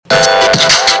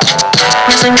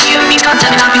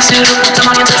suitable to some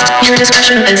audiences. Your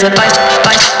discretion is advised.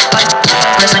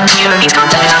 Wrestling POV's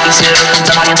content may not be suitable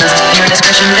to some audiences. Your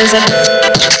discretion is advised.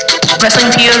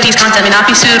 Wrestling POV's content may not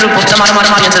be suitable to some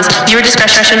audiences. Your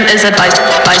discretion is advised.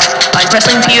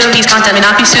 Wrestling POV's content may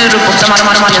not be suitable to some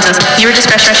audiences. Your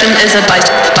discretion is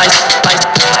advised.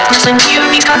 Wrestling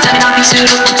POV's content may not be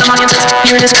suitable to some audiences.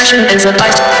 Your discretion is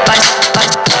advised.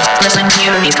 Wrestling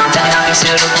POV's content may not be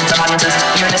suitable to some audiences.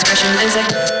 Your discretion is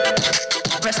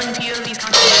advised. Wrestling POV's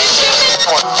content.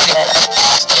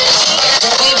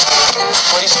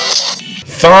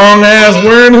 Thong ass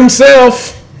wearing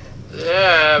himself.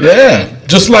 Yeah. Yeah,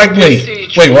 just like me.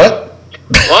 Wait, what?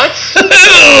 What?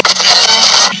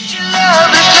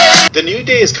 The New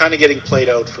Day is kind of getting played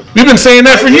out for me. We've been saying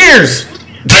that for years.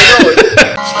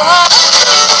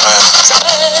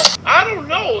 I don't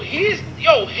know.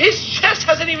 His chest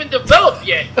hasn't even developed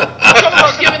yet. Talking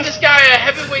about giving this guy a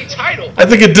heavyweight title. I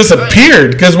think it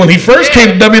disappeared because when he first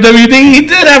came to WWE, he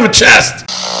did have a chest.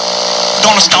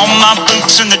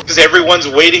 Because everyone's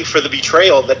waiting for the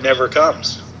betrayal that never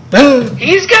comes.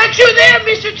 He's got you there,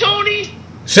 Mr. Tony.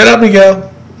 Shut up,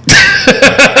 Miguel.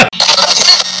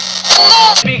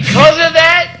 Because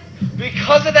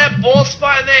of that bald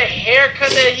spot and that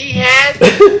haircut that he had,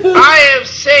 I am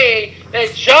saying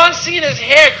that John Cena's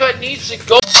haircut needs to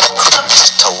go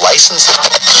to license.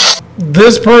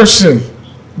 This person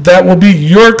that will be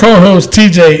your co-host,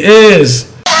 TJ, is...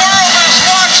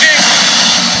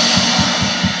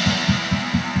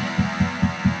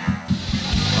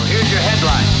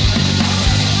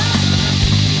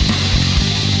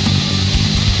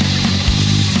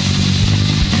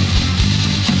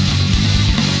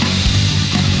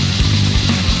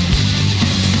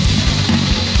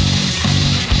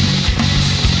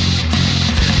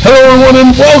 Hello everyone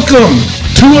and welcome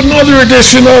to another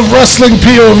edition of Wrestling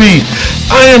POV.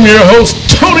 I am your host,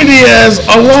 Tony Diaz,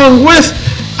 along with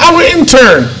our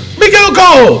intern, Miguel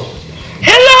Cole.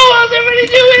 Hello, how's everybody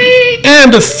doing?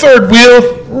 And the third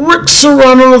wheel, Rick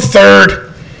Serrano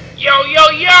III. Yo.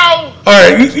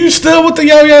 Alright, you still with the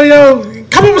yo?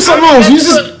 Come up with something else. You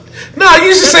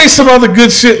used to say some other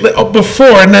good shit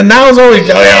before, and then now it's always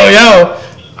yo.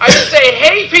 I just say,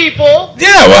 hey people.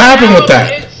 Yeah, what happened with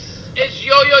that? It's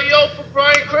yo for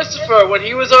Brian Christopher when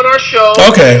he was on our show.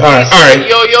 Okay, all right.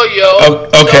 Yo.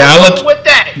 Okay,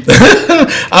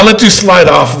 I'll let you slide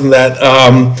off of that.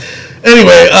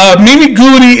 Anyway, Mimi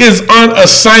Goody is on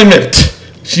assignment.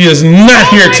 She is not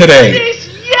here today.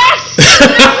 Yes.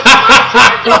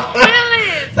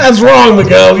 That's wrong,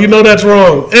 Miguel. You know that's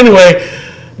wrong. Anyway,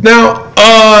 now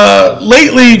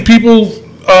lately people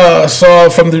saw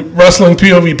from the Wrestling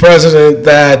POV president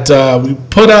that we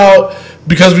put out.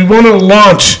 Because we want to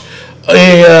launch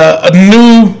a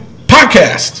new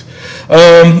podcast.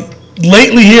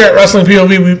 Lately here at Wrestling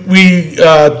POV, we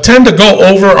tend to go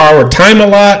over our time a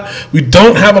lot. We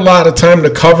don't have a lot of time to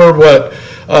cover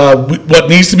what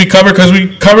needs to be covered because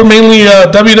we cover mainly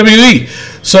WWE.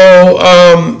 So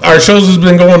our shows has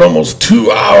been going almost 2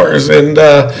 hours, and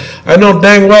I know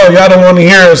dang well y'all don't want to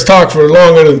hear us talk for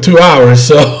longer than 2 hours.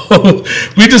 So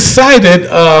we decided,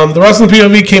 the Wrestling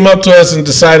POV came up to us and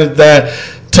decided that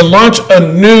to launch a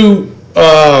new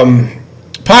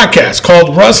podcast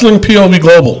called Wrestling POV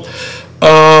Global.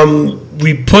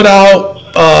 We put out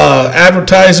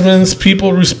advertisements,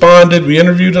 people responded, we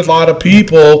interviewed a lot of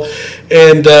people,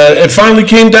 and it finally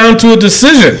came down to a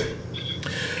decision.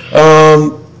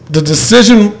 The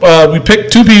decision, we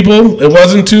picked two people. It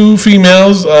wasn't two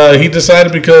females. He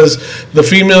decided because the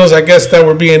females, I guess, that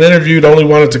were being interviewed only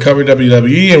wanted to cover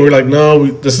WWE, and we're like, no,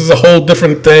 this is a whole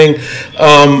different thing.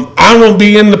 I won't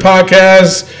be in the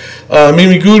podcast.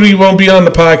 Mimi Goody won't be on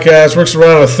the podcast. Rick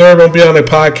Serrano III won't be on the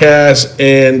podcast,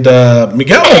 and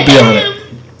Miguel won't be on it.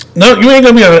 No, you ain't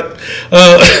gonna be on it.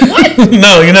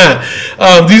 No, you're not.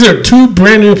 These are two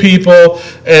brand new people,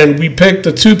 and we picked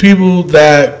the two people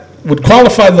that would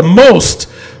qualify the most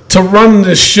to run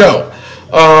this show.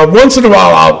 Once in a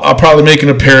while, I'll probably make an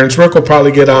appearance. Rick will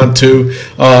probably get on too.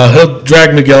 He'll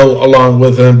drag Miguel along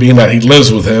with him, being that he lives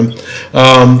with him.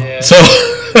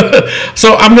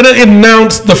 So I'm going to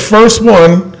announce the first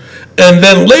one, and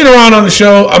then later on the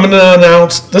show, I'm going to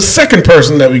announce the second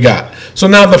person that we got. So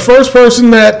now the first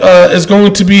person that is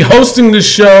going to be hosting this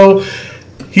show,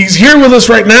 he's here with us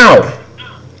right now.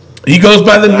 He goes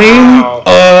by the name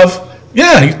of... He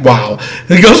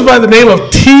goes by the name of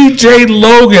TJ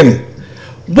Logan.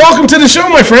 Welcome to the show,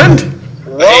 my friend.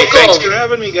 Hey, thanks for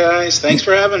having me, guys. Thanks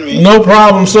for having me. No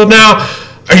problem. So now,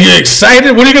 are you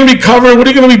excited? What are you going to be covering? What are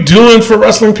you going to be doing for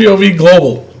Wrestling POV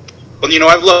Global? Well,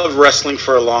 I've loved wrestling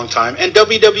for a long time. And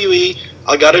WWE,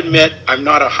 I got to admit, I'm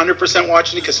not 100%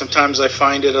 watching it because sometimes I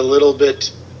find it a little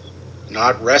bit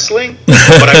not wrestling,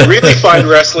 but I really find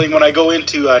wrestling when I go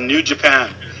into New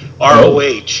Japan,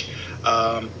 ROH.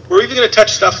 We're even going to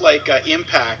touch stuff like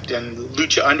Impact and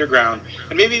Lucha Underground,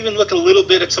 and maybe even look a little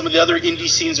bit at some of the other indie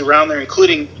scenes around there,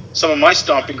 including some of my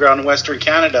stomping ground in Western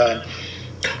Canada.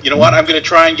 And you know what? I'm going to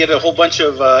try and get a whole bunch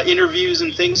of interviews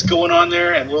and things going on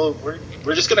there, and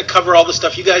we're just going to cover all the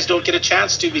stuff you guys don't get a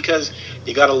chance to because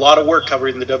you got a lot of work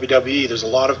covering the WWE. There's a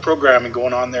lot of programming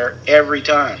going on there every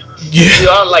time. You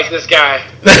don't like this guy.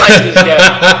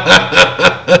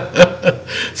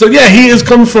 So yeah, he is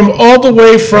coming from all the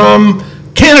way from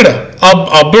Canada,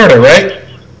 Alberta, right?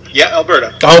 Yeah,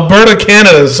 Alberta,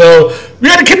 Canada. So we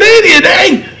got a Canadian,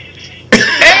 eh?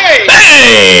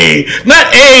 Hey!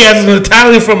 Not A as an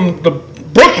Italian from the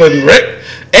Brooklyn, right?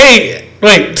 A.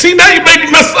 Wait, see, now you made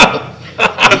me mess up.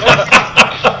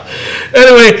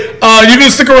 Anyway, you're going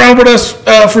to stick around with us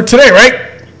for today,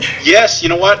 right? Yes, you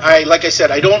know what? Like I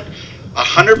said, I don't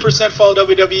 100% follow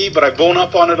WWE, but I bone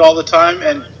up on it all the time,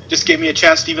 and just gave me a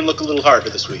chance to even look a little harder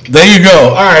this week. There you go.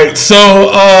 All right,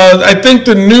 so I think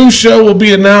the new show will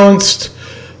be announced,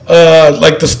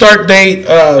 like the start date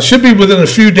should be within a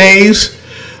few days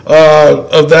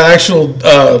of the actual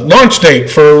launch date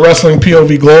for Wrestling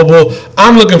POV Global.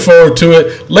 I'm looking forward to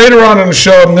it. Later on in the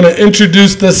show, I'm going to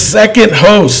introduce the second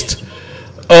host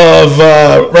of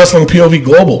Wrestling POV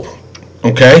Global.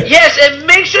 Okay? Yes, and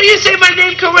make sure you say my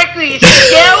name correctly. It's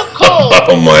Miguel Cole.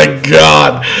 Oh my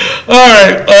God! All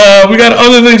right, we got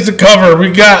other things to cover. We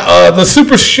got the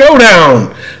Super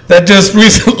Showdown that just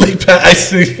recently passed. I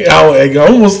see how I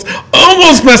almost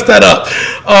messed that up.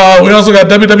 We also got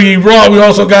WWE Raw. We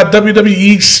also got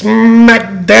WWE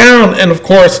SmackDown, and of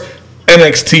course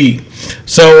NXT.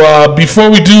 So before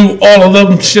we do all of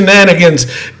them shenanigans,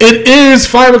 it is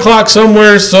 5 o'clock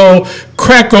somewhere. So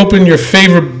crack open your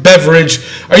favorite beverage.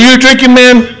 Are you a drinking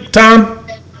man, Tom?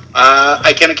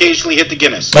 I can occasionally hit the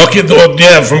Guinness. Okay, well,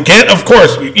 yeah, from Kent, of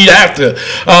course, you have to.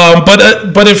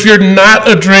 But if you're not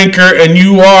a drinker and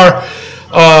you are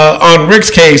on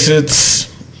Rick's case, it's...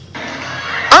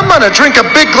 I'm going to drink a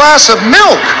big glass of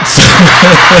milk.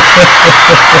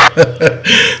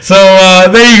 So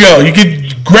there you go. You can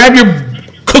grab your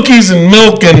cookies and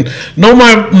milk and no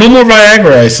more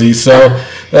Viagra, I see. So no,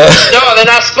 they're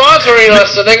not sponsoring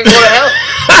us, so they can go to hell.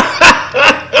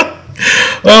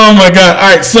 Oh my God!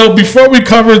 All right, so before we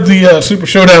cover the Super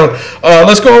Showdown,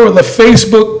 let's go over the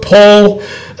Facebook poll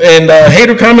and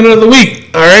hater comment of the week.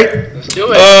 All right. Let's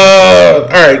do it. All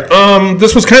right.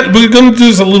 This was we're going to do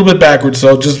this a little bit backwards,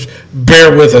 so just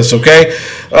bear with us, okay?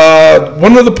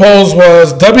 One of the polls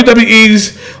was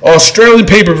WWE's Australian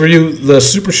pay-per-view, the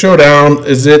Super Showdown.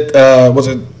 Was it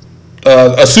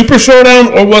a Super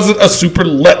Showdown or was it a Super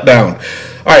Letdown?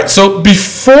 All right. So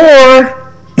before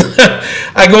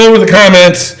I go over the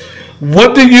comments,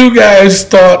 what do you guys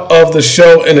thought of the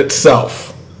show in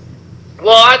itself?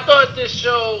 Well, I thought this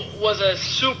show was a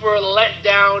super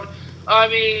letdown. I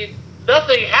mean,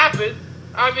 nothing happened.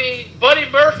 I mean, Buddy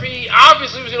Murphy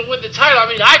obviously was going to win the title. I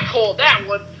mean, I called that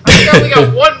one. I think I only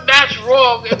got one match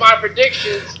wrong in my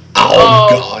predictions. Oh,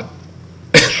 God.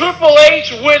 Triple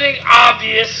H winning,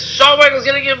 obvious. Shawn Michaels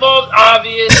getting involved,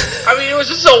 obvious. I mean, it was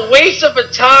just a waste of a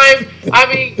time. I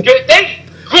mean, thank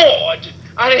God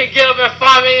I didn't get up at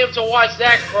 5 a.m. to watch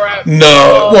that crap.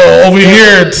 No, well, over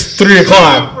here it's 3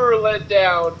 o'clock. Super let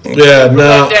down. Yeah,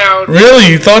 no. Let down. Really?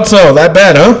 You thought so? That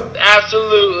bad, huh?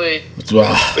 Absolutely.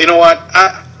 Wow. You know what?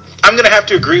 I'm going to have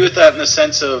to agree with that in the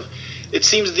sense of it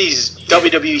seems these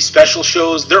WWE special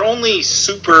shows, they're only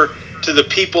super to the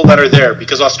people that are there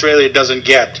because Australia doesn't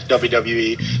get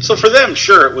WWE. So for them,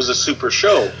 sure, it was a super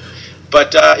show.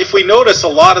 But if we notice, a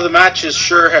lot of the matches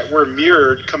were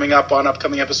mirrored coming up on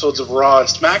upcoming episodes of Raw and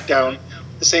SmackDown,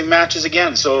 the same matches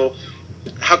again. So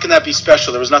how can that be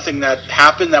special? There was nothing that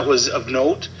happened that was of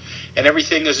note, and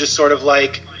everything is just sort of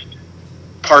like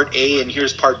part A and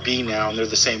here's part B now, and they're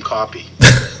the same copy.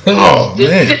 Oh,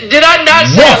 man. Did I not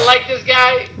say I like this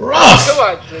guy? Rough. Come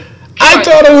on. I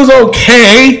thought it was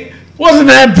okay. Wasn't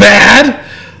that bad.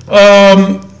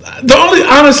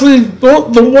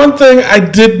 The one thing I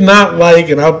did not like,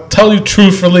 and I'll tell you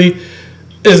truthfully,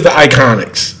 is the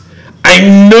Iconics. I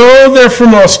know they're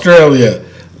from Australia,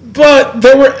 but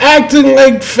they were acting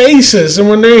like faces, and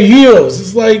when they're heels,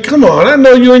 it's like, come on, I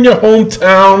know you're in your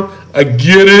hometown, I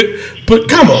get it, but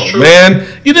come on, man,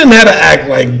 you didn't have to act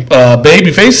like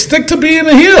babyface. Stick to being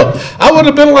a heel. I would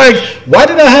have been like, why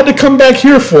did I have to come back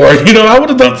here for? You know, I would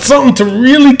have done something to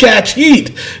really catch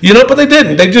heat. You know, but they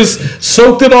didn't. They just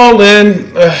soaked it all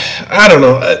in. I don't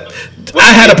know.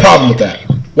 I had a problem with that.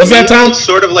 What's that, Tom? It's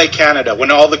sort of like Canada. When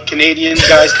all the Canadian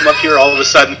guys come up here, all of a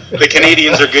sudden the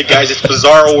Canadians are good guys. It's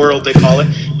bizarre world, they call it.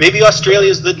 Maybe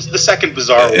Australia's the second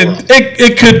bizarre world.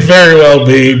 It could very well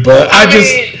be, but I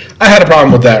had a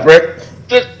problem with that, Rick.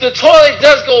 The toilet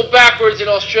does go backwards in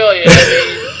Australia.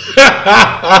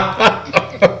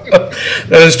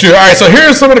 That is true. All right, so here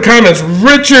are some of the comments.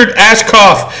 Richard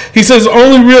Ashkoff, he says, the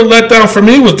only real letdown for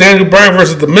me was Daniel Bryan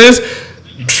versus The Miz.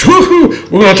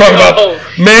 We're going to talk about,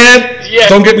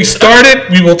 don't get me started.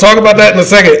 We will talk about that in a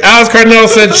second. Alex Cardinal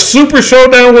said, Super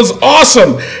Showdown was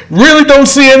awesome. Really don't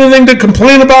see anything to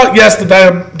complain about. Yes, the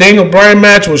Daniel Bryan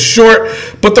match was short,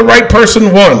 but the right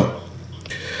person won. All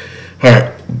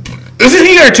right. Isn't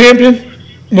he our champion?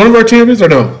 One of our champions or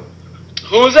no?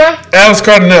 Who's that? Alex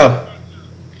Cardinal.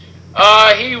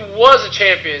 He was a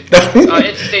champion.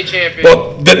 Interstate champion.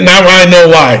 Well, now I know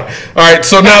why. All right,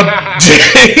 so now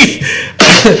Jay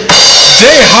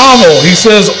Hobble, he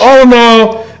says, all in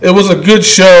all, it was a good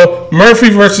show. Murphy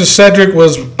versus Cedric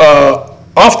was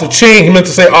off the chain. He meant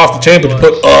to say off the chain, but he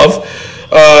put of.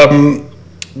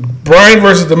 Bryan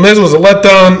versus The Miz was a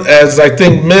letdown, as I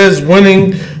think Miz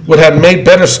winning would have made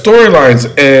better storylines.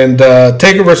 And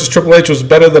Taker versus Triple H was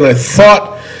better than I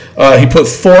thought. He put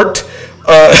Fort.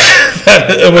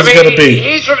 It was going to be.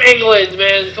 He's from England,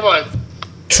 man. Come on.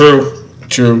 True.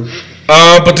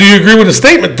 But do you agree with his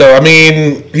statement, though? I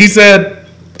mean, he said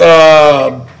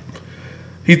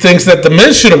he thinks that The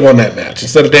Miz should have won that match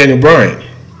instead of Daniel Bryan.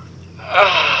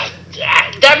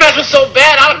 That match was so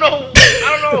bad. I don't know.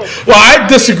 Well, I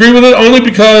disagree with it only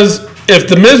because if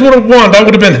The Miz would have won, that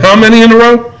would have been how many in a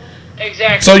row?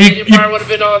 Exactly. So Daniel Bryan would have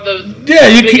been on the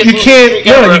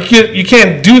you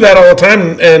can't do that all the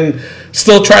time and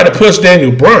still try to push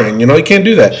Daniel Bryan. You can't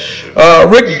do that.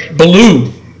 Rick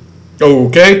Ballou,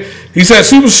 okay, he said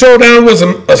Super Showdown was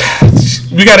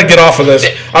we got to get off of this.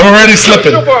 I'm already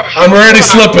slipping.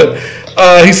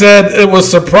 He said it was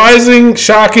surprising,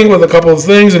 shocking with a couple of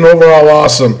things, and overall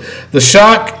awesome. The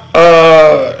shock,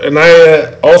 and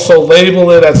I also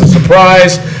label it as a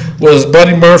surprise, was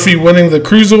Buddy Murphy winning the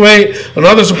Cruiserweight.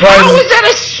 Another surprise. How is that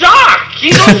a shock?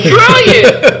 He's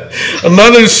Australian.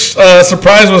 Another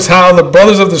surprise was how the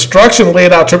Brothers of Destruction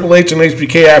laid out Triple H and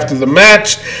HBK after the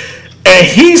match. And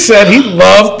he said he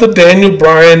loved the Daniel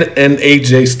Bryan and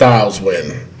AJ Styles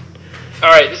win.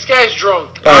 All right, this guy's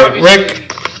drunk. All right,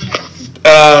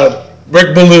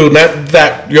 Rick Ballou,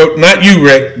 not you,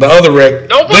 Rick. The other Rick.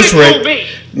 Nobody this Rick. me.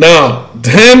 No,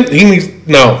 him. He needs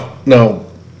no.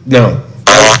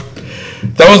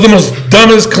 That was the most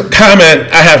dumbest comment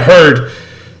I have heard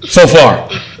so far.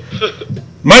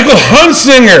 Michael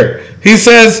Hunsinger, he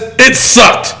says, it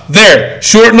sucked. There.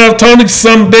 Short enough, Tony,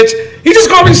 some bitch. He just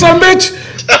called me some bitch?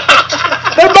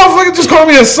 That motherfucker just called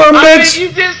me a son bitch? I mean,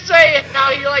 you did say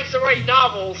how he likes to write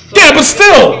novels. So yeah, but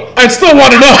still. I'd still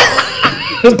want to know.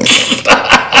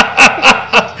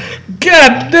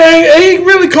 God dang, he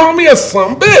really called me a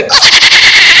son bitch.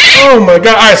 Oh my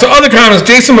God. All right, so other comments.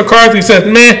 Jason McCarthy says,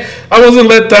 man, I wasn't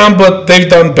let down, but they've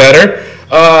done better.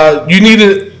 You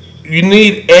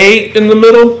need A in the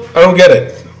middle? I don't get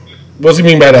it. What's he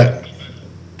mean by that?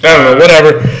 I don't know,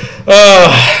 whatever.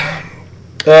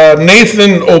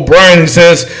 Nathan O'Brien, he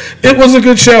says, it was a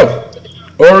good show.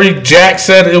 Ori Jack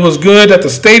said it was good at the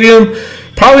stadium.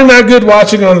 Probably not good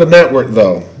watching on the network,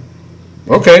 though.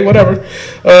 Okay, whatever.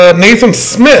 Nathan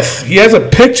Smith, he has a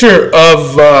picture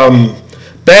of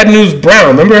Bad News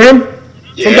Brown. Remember him?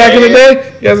 Yeah. From back in the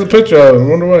day? He has a picture of him. I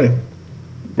wonder why.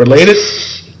 Related?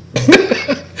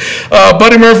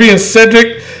 Buddy Murphy and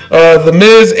Cedric, The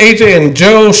Miz, AJ and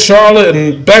Joe, Charlotte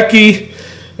and Becky,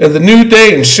 and The New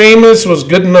Day and Sheamus was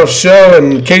good enough show.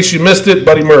 And in case you missed it,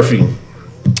 Buddy Murphy.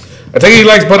 I think he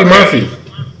likes Buddy Murphy.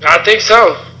 I think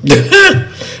so.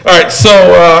 All right, so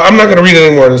I'm not going to read it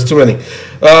anymore. There's too many.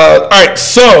 All right,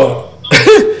 so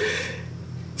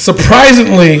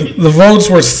surprisingly, the votes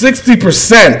were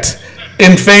 60%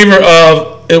 in favor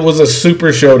of it was a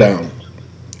super showdown.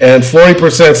 And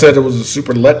 40% said it was a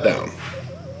super letdown.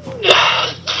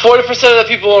 40% of the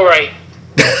people are right.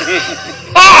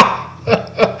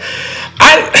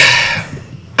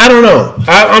 I don't know.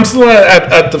 I'm still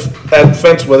at the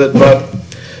fence with it, but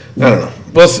I don't know.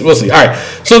 We'll see. All right.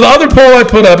 So the other poll I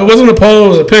put up, it wasn't a poll, it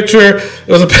was a picture. It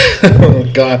was a oh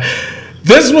God.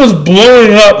 This was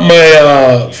blowing up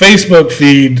my Facebook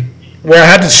feed where I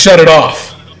had to shut it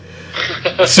off.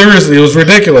 Seriously, it was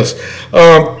ridiculous.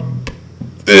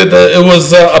 It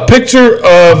was a picture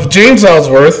of James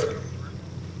Ellsworth,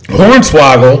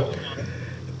 Hornswoggle,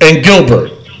 and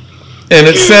Gilbert. And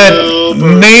it said,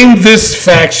 name this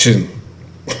faction.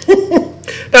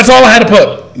 That's all I had to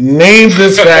put. Name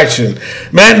this faction.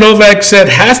 Matt Novak said,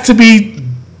 has to be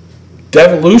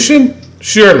Devolution?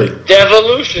 Surely.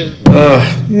 Devolution.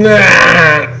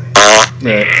 Nah.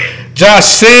 Josh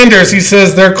Sanders, he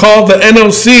says they're called the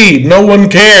NOC. No one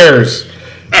cares.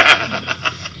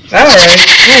 All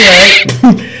right.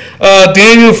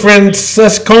 Daniel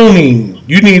Francesconi,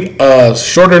 you need a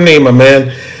shorter name, my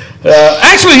man.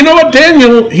 Actually, you know what,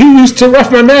 Daniel? He used to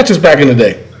ref my matches back in the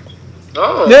day.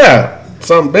 Oh. Yeah,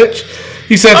 some bitch.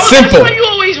 He said simple. That's why you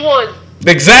always won.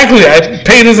 Exactly. I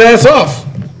paid his ass off.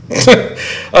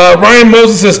 Ryan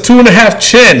Moses says 2.5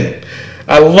 chin.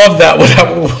 I love that one.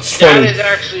 That was funny. That is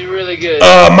actually really good.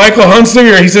 Michael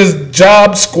Hunsinger, he says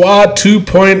Job Squad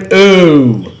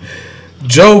 2.0.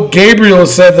 Joe Gabriel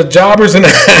said the Jobbers and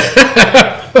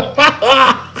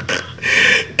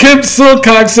Kim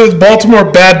Silcock says Baltimore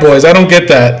Bad Boys. I don't get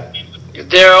that.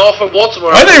 They're all from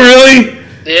Baltimore. Are they really?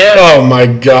 Yeah. Oh my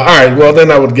god. All right, well then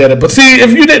I would get it. But see,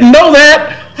 if you didn't know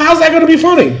that, how's that going to be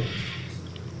funny?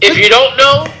 If you don't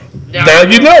know, now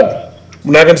you know.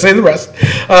 We're not going to say the rest.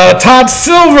 Todd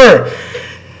Silver,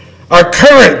 our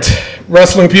current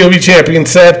Wrestling POV champion,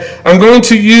 said, I'm going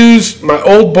to use my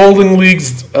old bowling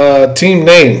league's team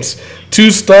names.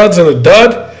 2 studs and a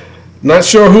dud. Not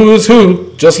sure who is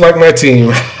who, just like my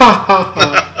team.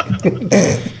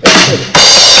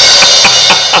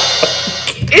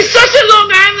 It's such a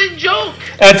Long Island joke.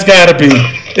 That's gotta be.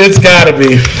 It's gotta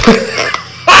be.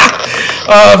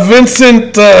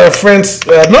 Vincent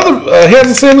another. He has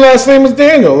the same last name as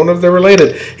Daniel. I wonder if they're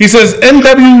related. He says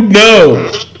NW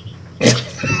no.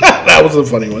 That was a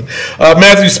funny one.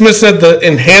 Matthew Smith said the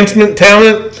enhancement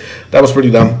talent. That was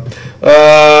pretty dumb.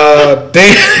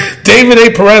 David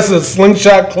A. Perez said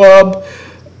Slingshot Club.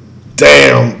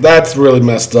 Damn, that's really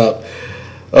messed up.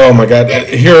 Oh my God.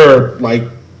 Here are like,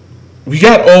 we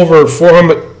got over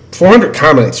 400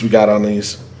 comments we got on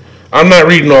these. I'm not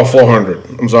reading all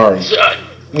 400. I'm sorry.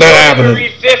 Not happening.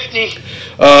 Read 50.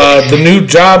 The new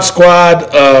Job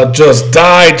Squad just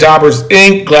died. Jobbers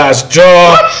Inc. Glass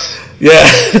Jaw. What? Yeah.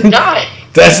 Die.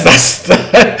 That's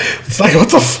it's like, what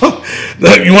the fuck?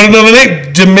 You want to know the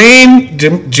name?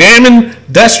 Jammin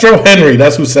Destro Henry.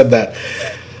 That's who said that.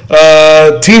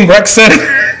 Team Rec Center.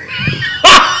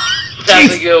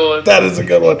 That's a good one. That is a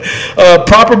good one.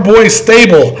 Proper Boy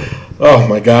Stable. Oh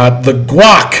my God. The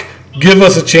Guac. Give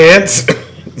us a chance.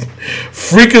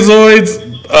 Freakazoids.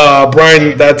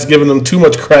 Brian, that's giving them too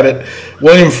much credit.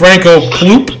 William Franco.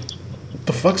 Ploop. What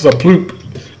the fuck's a ploop?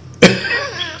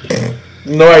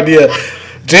 No idea.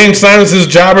 James Simon says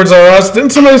Jobbers are us.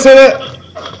 Didn't somebody say that?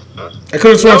 I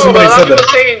could have sworn somebody said that.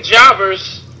 Saying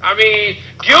Jobbers. I mean,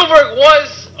 Gilbert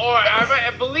was, or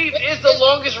I believe is the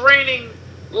longest reigning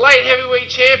light heavyweight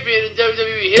champion in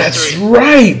WWE history. That's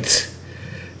right.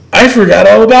 I forgot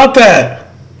all about that.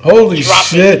 Holy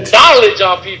shit. Knowledge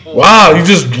on people. Wow, you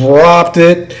just dropped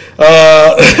it.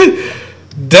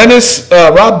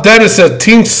 Rob Dennis said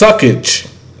Team Suckage.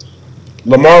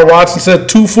 Lamar Watson said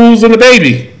 2 fools and a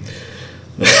baby.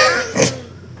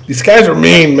 These guys are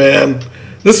mean, man.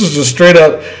 This was just straight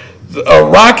up.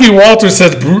 Rocky Walter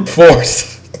says brute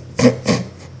force.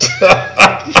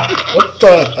 What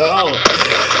the hell?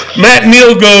 Matt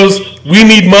Neal goes, we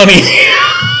need money.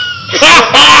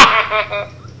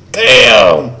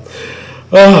 Damn.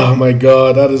 Oh my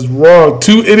God, that is wrong.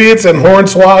 2 idiots and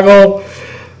Hornswoggle.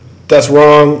 That's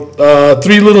wrong.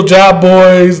 3 little job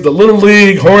boys, the Little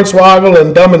League, Hornswoggle,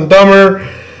 and Dumb and Dumber.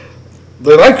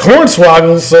 They like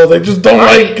Hornswoggle, so they just don't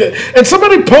like. And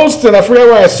somebody posted, I forgot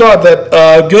where I saw it,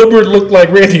 that Gilbert looked like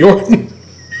Randy Orton.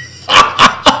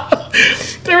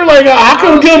 They were like, how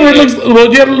come Gilbert looks?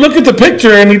 Well, yeah, look at the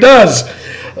picture, and he does.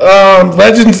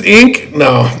 Legends Inc.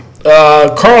 No.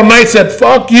 Carl Knight said,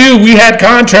 "Fuck you. We had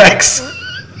contracts."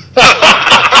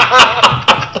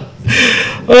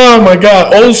 Oh my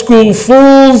God! Old School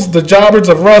Fools, the Jobbers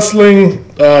of Wrestling,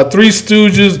 3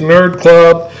 Stooges, Nerd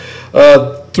Club,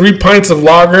 3 Pints of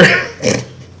Lager.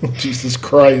 Jesus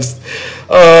Christ!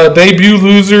 Debut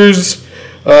Losers,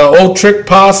 Old Trick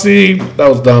Posse. That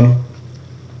was dumb.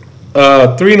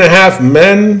 3.5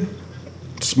 Men,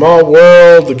 Small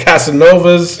World, the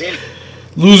Casanovas,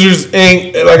 Losers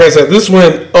Inc. Like I said, this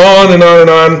went on and on and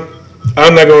on.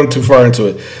 I'm not going too far into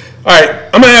it. All right,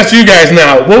 I'm going to ask you guys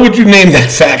now. What would you name that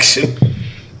faction?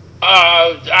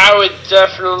 I would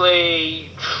definitely...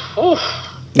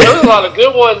 There was a lot of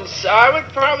good ones. I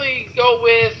would probably go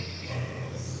with...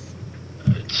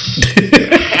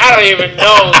 I don't even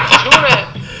know.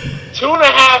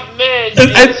 2.5 Men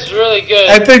is really good.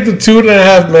 I think the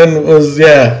 2.5 Men was,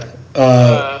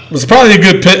 was probably a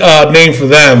good name for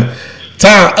them.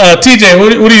 Tom, TJ,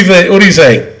 what do you think? What do you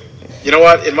say? You know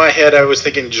what? In my head, I was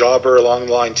thinking Jobber along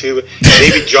the line too.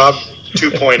 Maybe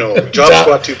 2.0. Job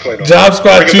Squad 2.0. Job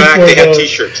Squad 2.0. Bring it back. They had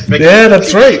T-shirts. Yeah,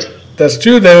 that's right. That's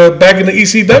true. They were back in the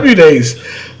ECW days.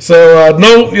 So,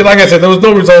 no, like I said, there was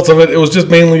no results of it. It was just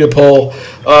mainly a poll.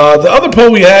 The other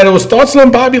poll we had, it was thoughts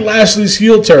on Bobby Lashley's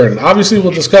heel turn. Obviously,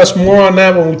 we'll discuss more on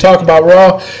that when we talk about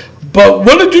Raw. But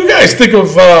what did you guys think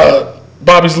of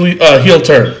Bobby's heel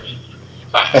turn?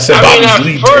 I said Bobby's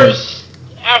lead turn.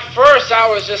 At first, I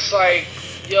was just like,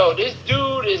 yo, this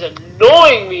dude is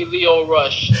annoying me, Leo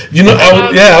Rush. You know,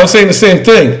 I was saying the same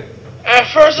thing. At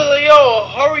first, I was like, yo,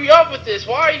 hurry up with this.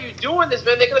 Why are you doing this,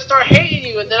 man? They're going to start hating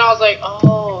you. And then I was like,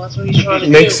 oh, that's what he's trying to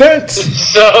do. Makes sense.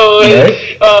 So,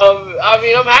 right. I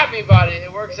mean, I'm happy about it.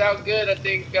 It works out good. I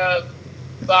think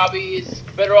Bobby is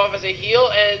better off as a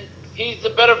heel, and he's the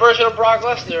better version of Brock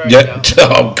Lesnar right now.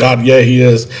 Oh, God, yeah, he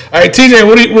is. All right, TJ,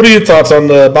 what are your thoughts on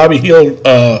the Bobby heel?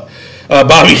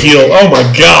 Bobby heel. Oh, my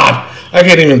God. I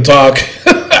can't even talk.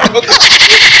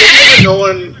 No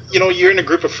one, you're in a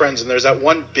group of friends and there's that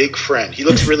one big friend. He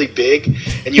looks really big,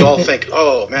 and you all think,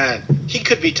 oh man, he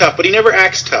could be tough, but he never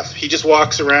acts tough. He just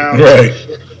walks around, right.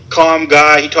 Calm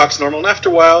guy. He talks normal, and after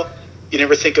a while, you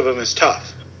never think of him as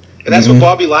tough. And that's what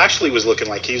Bobby Lashley was looking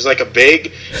like. He was like a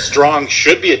big, strong,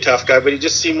 should be a tough guy, but he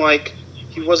just seemed like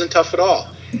he wasn't tough at all.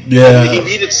 Yeah, he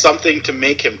needed something to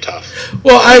make him tough.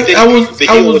 Well, I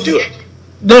heel would do it.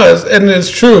 No, and it's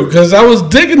true, because I was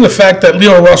digging the fact that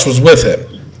Leo Rush was with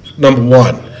him, number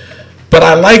one. But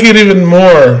I like it even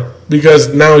more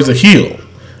because now he's a heel.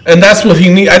 And that's what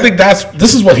he need. I think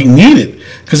this is what he needed,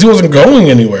 because he wasn't going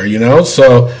anywhere,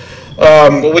 So,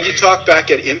 well, when you talk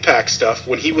back at Impact stuff,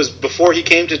 before he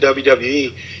came to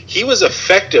WWE, he was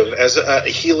effective as a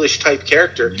heelish type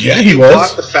character. Yeah, he was.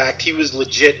 Bought the fact he was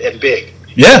legit and big.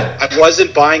 Yeah. I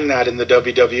wasn't buying that in the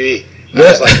WWE. I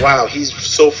was like, wow, he's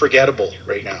so forgettable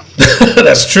right now.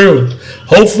 That's true.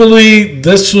 Hopefully,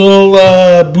 this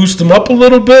will boost him up a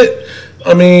little bit.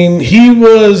 I mean, he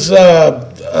was,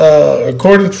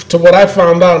 according to what I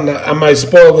found out, and I might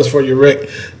spoil this for you, Rick,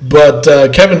 but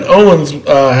Kevin Owens is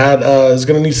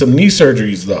going to need some knee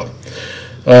surgeries, though.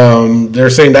 They're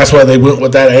saying that's why they went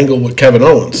with that angle with Kevin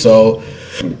Owens. So,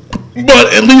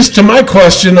 but at least to my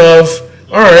question of,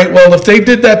 all right, well, if they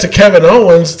did that to Kevin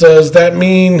Owens, does that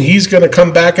mean he's going to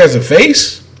come back as a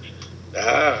face?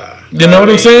 You know what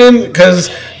I'm saying? Because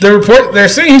they're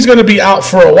saying he's going to be out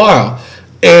for a while,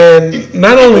 and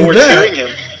not only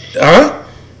that,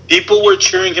 people were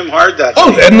cheering him hard that day.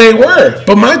 Oh, and they were.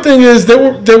 But my thing is, they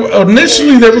were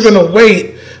initially they were going to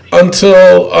wait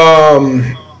until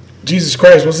Jesus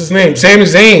Christ, what's his name? Sami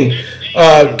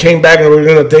Zayn came back and we were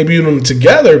going to debut them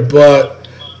together, but.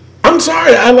 I'm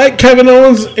sorry, I like Kevin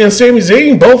Owens and Sami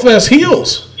Zayn both as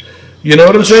heels. You know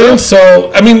what I'm saying?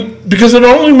 So, I mean, because it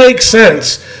only makes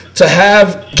sense to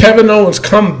have Kevin Owens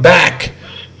come back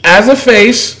as a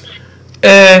face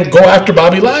and go after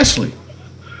Bobby Lashley.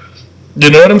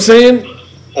 You know what I'm saying?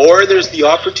 Or there's the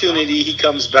opportunity he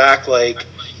comes back like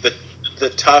the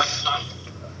tough,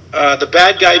 the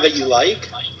bad guy that you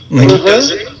like.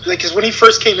 Because when he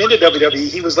first came into WWE,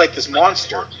 he was like this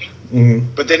monster.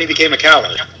 Mm-hmm. But then he became a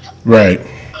coward. Right.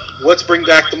 Let's bring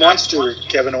back the monster,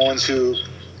 Kevin Owens, who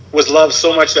was loved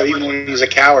so much that even when he was a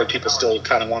coward, people still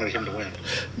kind of wanted him to win.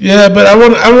 Yeah, but I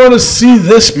want to see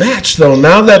this match though.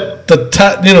 Now that the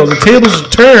tables are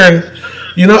turned,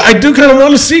 I do kind of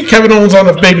want to see Kevin Owens on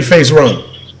a babyface run.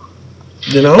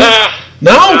 No,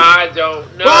 I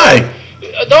don't know. Why?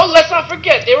 Let's not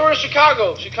forget they were in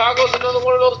Chicago. Chicago's another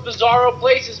one of those bizarro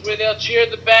places where they'll cheer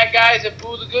the bad guys and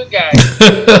boo the good guys.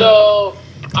 So.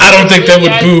 I don't think they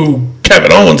would boo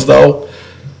Kevin Owens, though.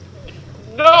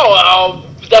 No,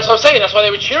 that's what I'm saying. That's why they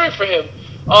were cheering for him.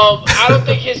 I don't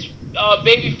think his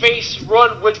babyface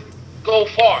run would go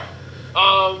far.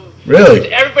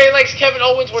 Really? Everybody likes Kevin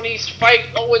Owens when he's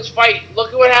Owens fight.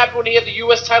 Look at what happened when he had the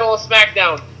U.S. title on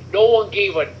SmackDown. No one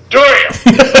gave a damn.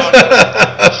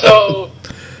 So,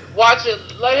 watch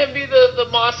it. Let him be the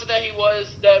monster that he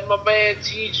was, that my man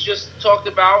Teej just talked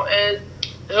about, and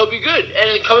he'll be good.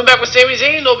 And coming back with Sami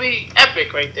Zayn, it'll be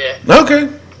epic right there. Okay.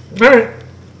 All right.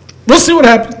 We'll see what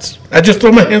happens. I just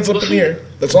throw my hands up in the air.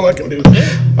 That's all I can do.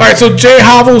 Yeah. All right, so Jay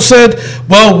Havel said,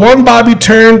 well, one Bobby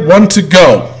turned, one to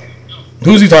go.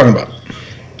 Who's he talking about?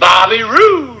 Bobby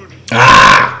Roode.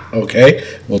 Okay.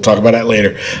 We'll talk about that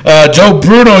later. Joe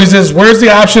Bruno, he says, where's the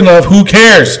option of who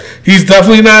cares? He's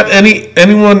definitely not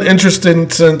anyone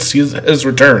interested since his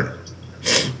return.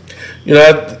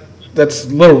 That's a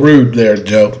little rude there,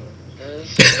 Joe.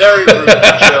 Very rude,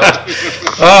 Joe.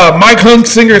 Mike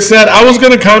Huntsinger said, I was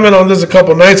going to comment on this a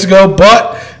couple nights ago,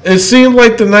 but it seemed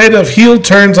like the night of heel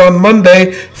turns on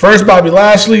Monday. First Bobby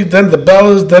Lashley, then the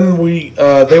Bellas, then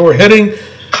they were hitting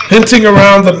hinting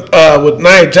around with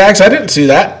Nia Jax. I didn't see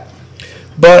that.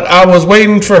 But I was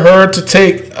waiting for her to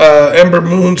take Ember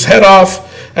Moon's head off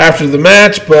after the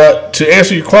match. But to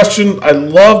answer your question, I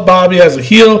love Bobby as a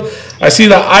heel. I see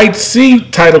the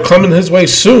IC title coming his way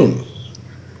soon.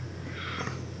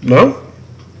 No?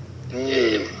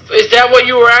 Is that what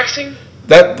you were asking?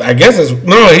 That I guess is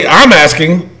I'm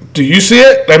asking. Do you see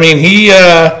it? I mean,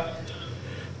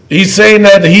 he's saying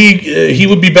that he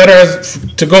would be better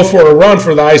to go for a run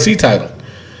for the IC title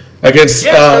against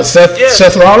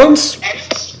Seth Rollins.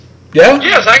 Yeah.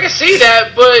 Yes, I can see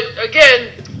that. But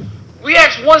again, we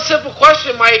asked one simple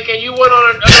question, Mike, and you went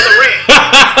on another rant.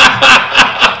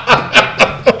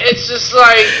 It's just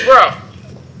like, bro.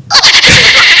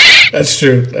 That's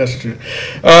true.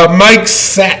 Mike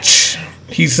Satch.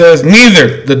 He says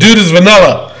neither. The dude is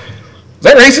vanilla. Is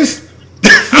that racist?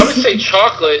 I would say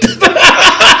chocolate.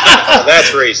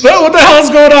 That's racist. No, what the hell's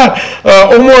going on?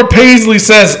 Omar Paisley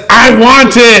says, I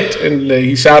want it. And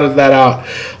he shouted that out.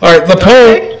 All right, the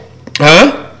poll.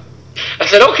 Huh? I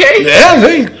said, okay. Yeah,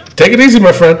 hey, take it easy,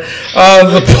 my friend.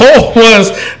 The poll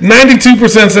was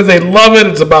 92% said they love it.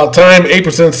 It's about time.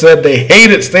 8% said they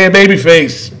hate it. Stay a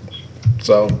babyface.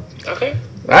 So, okay.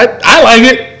 I like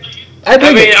it. I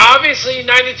mean, obviously,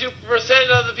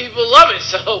 92% of the people love it,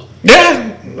 so.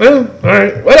 Yeah, well, all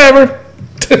right, whatever.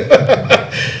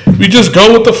 We just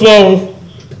go with the flow.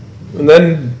 And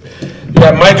then you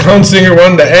got Mike Hunsinger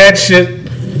wanting to add shit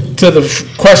to the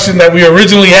question that we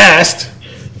originally asked.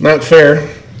 Not fair.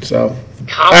 So,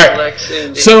 complex.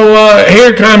 Right. So,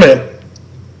 here, comment.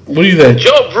 What do you think?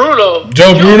 Joe Bruno.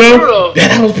 Joe Bruno? Yeah,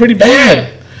 that was pretty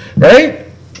bad. Yeah. Right?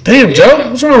 Damn, Joe,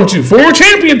 what's wrong with you? Former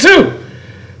champion, too.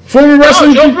 Former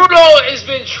wrestling. No, Joe Bruno has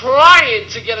been trying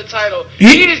to get a title.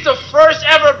 He is the first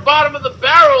ever Bottom of the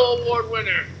Barrel award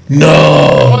winner.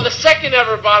 No. Or the second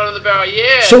ever Bottom of the Barrel,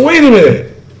 yeah. So wait a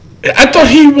minute. I thought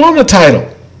he won the title.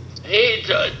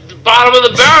 Bottom of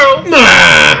the Barrel.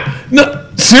 Nah. No.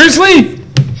 Seriously?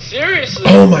 Seriously.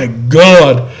 Oh my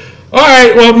God. All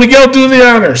right. Well, Miguel, do the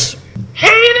honors.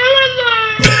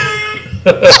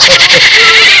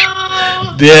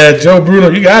 Yeah, Joe Bruno,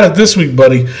 you got it this week,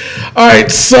 buddy. All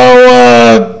right, so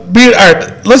all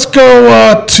right, let's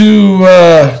go to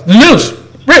the news.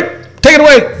 Rick, take it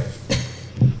away.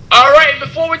 All right,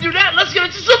 before we do that, let's get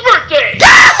into some birthdays.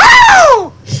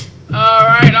 All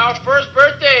right, our first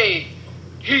birthday.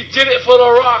 He did it for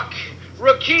The Rock.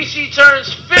 Rikishi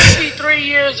turns 53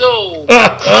 years old.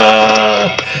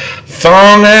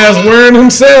 Thong ass wearing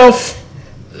himself.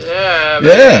 Yeah.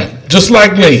 Yeah, just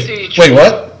like me. Wait,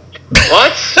 what?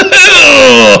 What?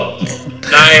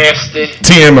 Nasty.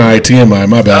 TMI.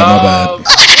 My bad.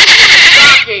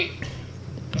 Shocking.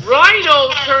 Rhino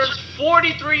turns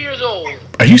 43 years old.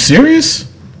 Are you serious?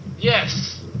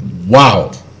 Yes.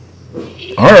 Wow.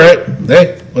 All right.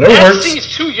 Hey, whatever that works. That seems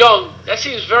too young. That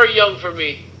seems very young for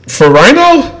me. For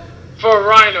Rhino? For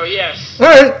Rhino, yes. All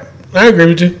right. I agree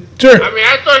with you. Sure. I mean,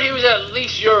 I thought he was at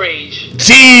least your age.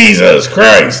 Jesus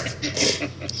Christ.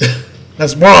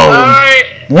 That's wrong. All right.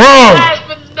 Wrong. Last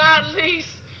but not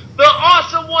least, the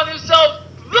awesome one himself,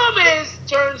 The Miz,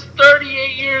 turns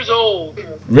 38 years old.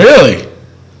 Really?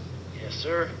 Yes,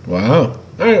 sir. Wow. All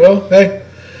right, well, hey.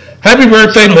 Happy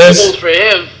birthday, Miz. Old for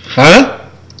him. Huh?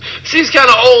 Seems kind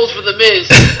of old for The Miz.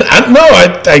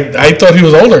 I thought he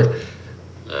was older.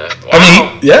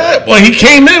 Wow. I mean, he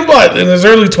came in, in his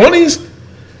early 20s?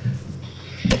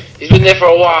 He's been there for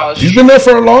a while. He's been there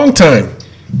for a long time.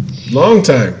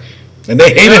 And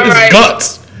they hated his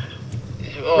guts.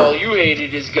 Oh, you hated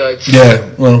his guts.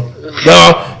 Yeah, well, no,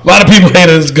 a lot of people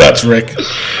hated his guts, Rick.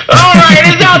 All right,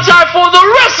 it's now time for the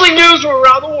wrestling news from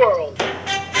around the world.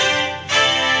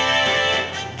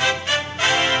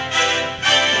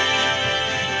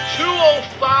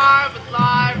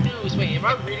 Live news. Wait, am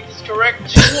I reading this correct?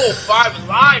 205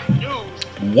 Live news.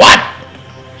 What?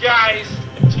 Guys,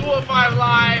 205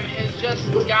 Live has just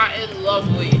gotten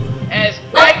lovely as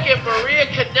Mike and Maria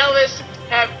Kanellis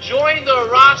have joined the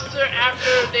roster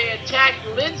after they attacked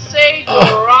Lindsay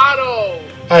Dorado.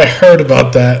 I heard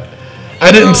about that.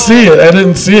 I didn't see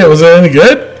it. Was it any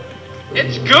good?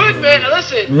 It's good, man.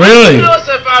 Listen, really?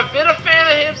 I've been a fan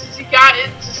of him since he got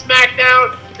into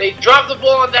SmackDown. They dropped the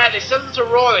ball on that. They sent him to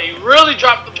Raw. They really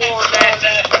dropped the ball on that.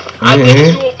 I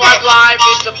think 205 Live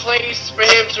is the place for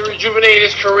him to rejuvenate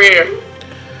his career.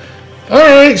 All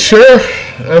right, sure.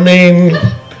 I mean,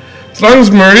 as long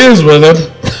as Maria's with him.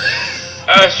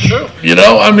 That's true. You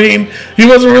know, I mean, he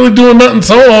wasn't really doing nothing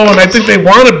solo, and I think they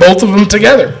wanted both of them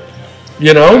together.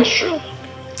 You know? That's true.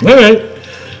 All right.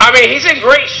 I mean, he's in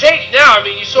great shape now. I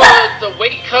mean, you saw the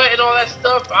weight cut and all that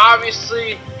stuff.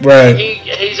 Obviously, right.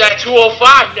 He's at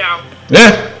 205 now.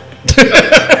 Yeah.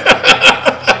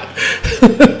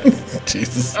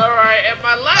 Jesus. All right, and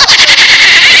my last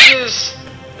one is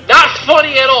not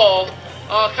funny at all.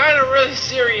 Kind of really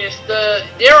serious.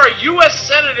 There are U.S.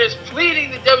 senators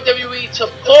pleading the WWE to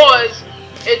pause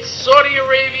its Saudi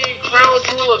Arabian Crown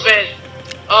Jewel event.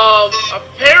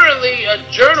 Apparently, a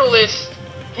journalist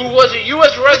who was a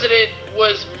U.S. resident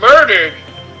was murdered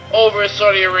over in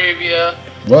Saudi Arabia.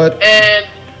 What? And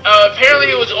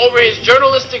apparently it was over his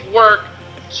journalistic work.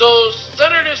 So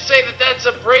senators say that that's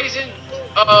a brazen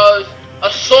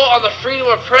assault on the freedom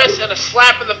of press and a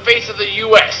slap in the face of the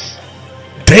U.S.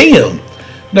 Damn.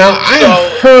 Now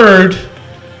I heard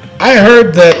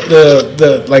that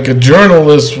the like a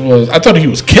journalist was. I thought he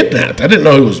was kidnapped. I didn't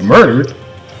know he was murdered.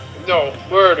 No,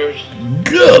 murders.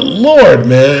 Good Lord,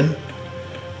 man.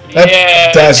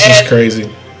 That's just crazy.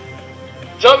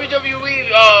 WWE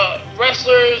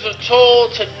wrestlers are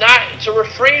told to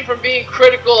refrain from being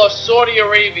critical of Saudi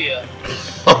Arabia.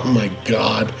 Oh my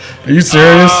God. Are you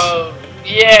serious?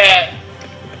 Yeah.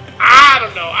 I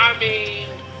don't know. I mean,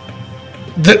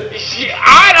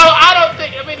 I don't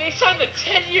think. I mean, they signed a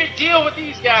 10-year deal with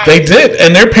these guys. They did,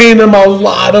 and they're paying them a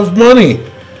lot of money.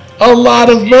 A lot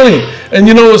of money. And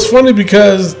you know, it's funny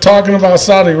because talking about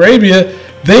Saudi Arabia,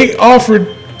 they offered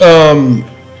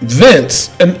Vince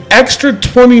an extra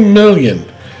 $20 million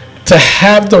to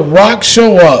have The Rock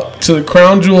show up to the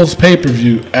Crown Jewels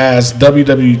pay-per-view as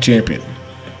WWE champion.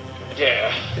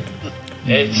 Yeah.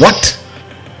 What?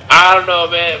 I don't know,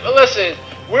 man. But listen,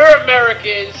 we're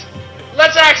Americans.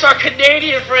 Let's ask our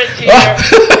Canadian friends here.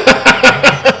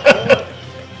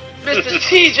 Mr.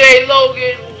 TJ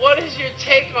Logan, what is your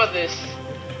take on this?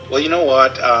 Well, you know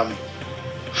what?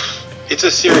 It's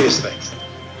a serious thing.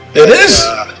 It is?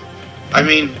 I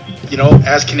mean, you know,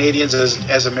 as Canadians,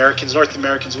 as Americans, North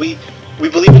Americans, we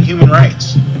believe in human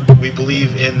rights. We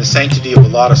believe in the sanctity of a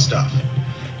lot of stuff.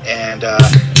 And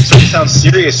so it sounds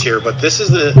serious here, but this is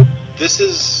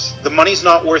the money's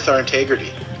not worth our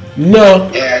integrity. No.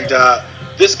 And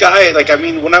this guy, like, I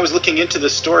mean, when I was looking into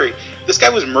this story, this guy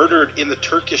was murdered in the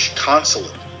Turkish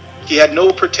consulate. He had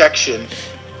no protection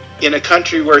in a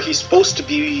country where he's supposed to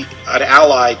be an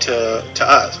ally to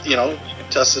us, you know,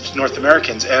 to us as North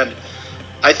Americans. And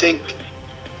I think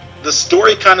the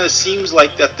story kind of seems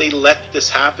like that they let this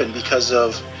happen because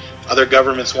of other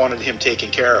governments wanted him taken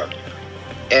care of.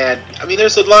 And, I mean,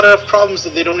 there's a lot of problems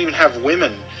that they don't even have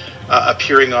women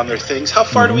appearing on their things. How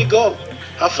far do we go?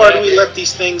 How far do we let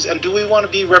these things, and do we want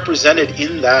to be represented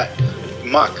in that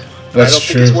muck? That's I don't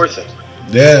true. think it's worth it.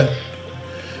 Yeah.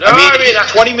 No, I mean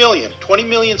 20 million. 20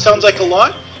 million sounds like a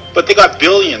lot, but they got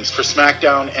billions for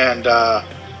SmackDown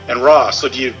and Raw. So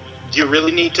do you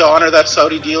really need to honor that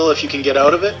Saudi deal if you can get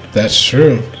out of it? That's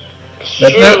true.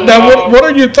 Now, what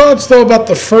are your thoughts, though, about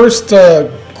the first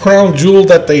Crown Jewel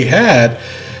that they had,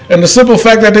 and the simple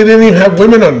fact that they didn't even have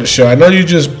women on the show? I know you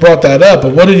just brought that up,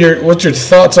 but what's your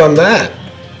thoughts on that?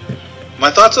 My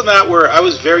thoughts on that were I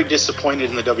was very disappointed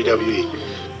in the WWE.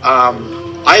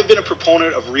 I have been a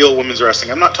proponent of real women's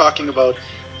wrestling. I'm not talking about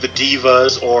the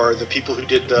divas or the people who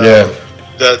did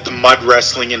the mud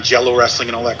wrestling and jello wrestling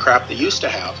and all that crap they used to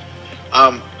have.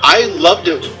 I loved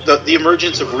the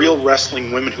emergence of real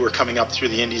wrestling women who were coming up through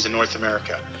the indies in North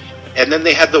America. And then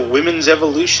they had the women's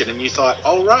evolution, and you thought,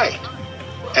 all right.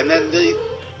 And then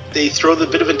they throw the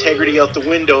bit of integrity out the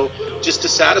window just to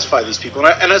satisfy these people.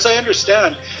 And as I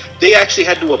understand, they actually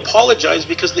had to apologize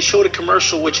because they showed a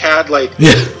commercial which had two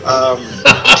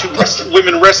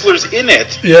women wrestlers in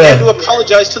it. Yeah. They had to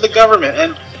apologize to the government.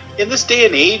 And in this day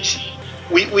and age,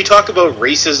 we talk about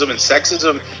racism and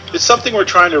sexism. It's something we're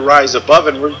trying to rise above,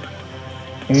 and we're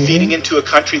feeding into a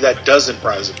country that doesn't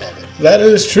rise above it. That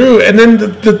is true. And then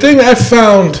the thing I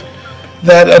found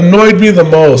that annoyed me the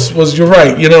most was, you're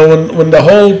right, you know, when the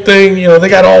whole thing, you know, they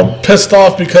got all pissed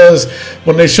off because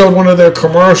when they showed one of their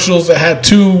commercials that had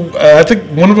two, I think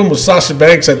one of them was Sasha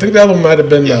Banks, I think the other one might have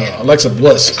been Alexa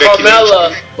Bliss.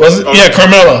 Carmella. Was it? Yeah,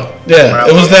 Carmella. Yeah,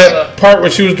 it was that part where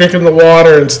she was drinking the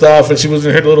water and stuff, and she was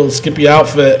in her little skippy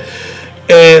outfit,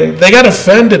 and they got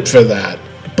offended for that.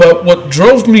 But what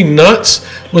drove me nuts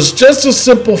was just a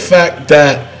simple fact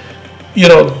that, you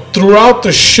know, throughout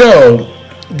the show,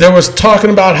 there was talking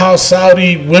about how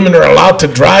Saudi women are allowed to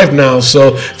drive now,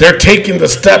 so they're taking the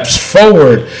steps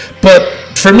forward.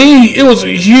 But for me, it was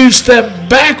a huge step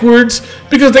backwards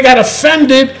because they got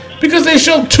offended because they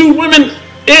showed two women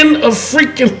in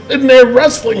their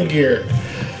wrestling gear.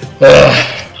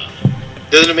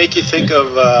 Doesn't it make you think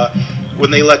of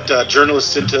when they let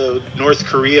journalists into North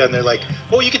Korea and they're like,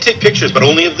 oh, you can take pictures, but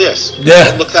only of this. Yeah.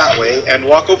 Don't look that way, and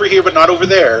walk over here, but not over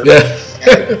there. Yeah.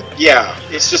 Yeah,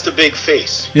 it's just a big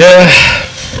face. Yeah.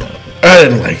 I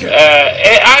didn't like it.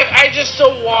 I just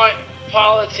don't want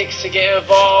politics to get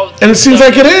involved. And it seems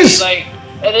like it is. No,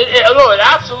 it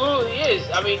absolutely is.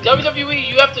 I mean, WWE,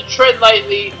 you have to tread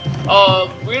lightly.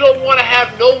 We don't want to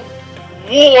have no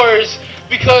wars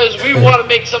because we want to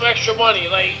make some extra money.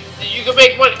 Like, you can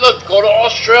make money. Look, go to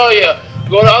Australia.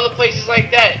 Go to other places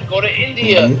like that. Go to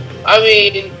India. Mm-hmm. I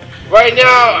mean, right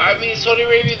now, Saudi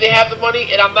Arabia, they have the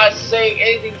money, and I'm not saying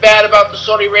anything bad about the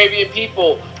Saudi Arabian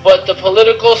people, but the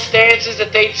political stances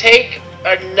that they take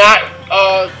are not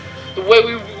the way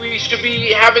we should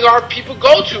be having our people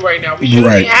go to right now. We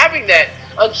shouldn't be having that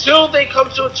until they come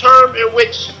to a term in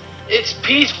which it's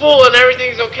peaceful and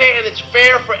everything's okay and it's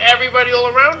fair for everybody all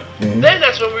around. Then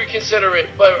that's when we consider it.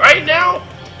 But right now,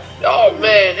 oh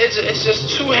man, it's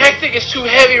just too hectic. It's too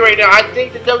heavy right now. I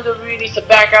think the WWE needs to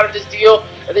back out of this deal,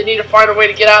 and they need to find a way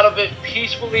to get out of it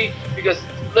peacefully. Because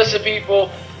listen, people,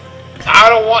 I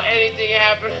don't want anything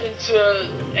happening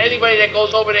to anybody that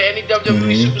goes over there. Any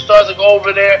WWE superstars that go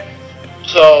over there.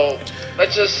 So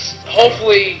let's just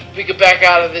hopefully we can back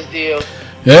out of this deal.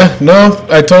 Yeah, no,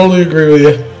 I totally agree with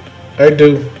you. I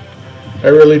do. I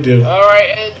really do. All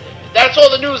right, and that's all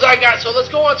the news I got. So let's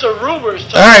go on to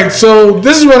rumors. All right, so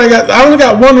this is what I got. I only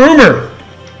got one rumor.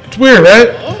 It's weird, right?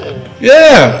 Oh.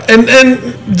 Yeah, and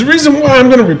the reason why I'm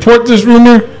going to report this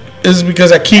rumor is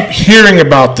because I keep hearing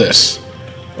about this.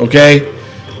 Okay?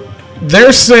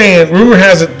 They're saying, rumor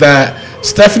has it that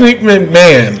Stephanie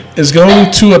McMahon is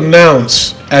going to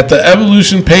announce at the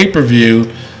Evolution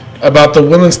pay-per-view about the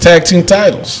women's tag team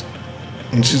titles.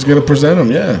 And she's going to present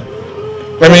them, yeah.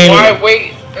 I mean, why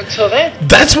wait until then?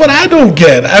 That's what I don't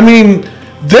get. I mean,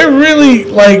 they're really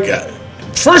like.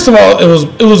 First of all, it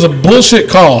was a bullshit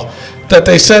call that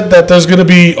they said that there's going to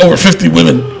be over 50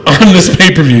 women on this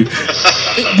pay-per-view.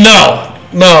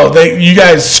 No, you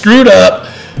guys screwed up.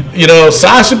 You know,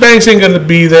 Sasha Banks ain't going to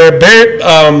be there.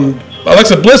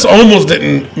 Alexa Bliss almost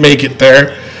didn't make it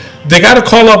there. They got to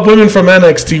call up women from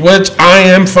NXT, which I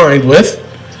am fine with.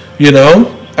 You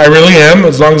know, I really am.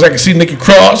 As long as I can see Nikki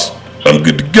Cross, I'm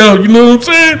good to go. You know what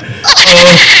I'm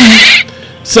saying?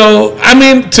 So, I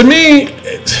mean, to me,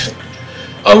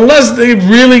 unless they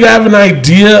really have an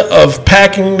idea of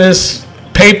packing this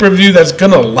pay-per-view that's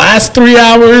going to last 3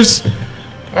 hours,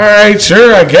 all right,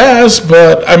 sure, I guess.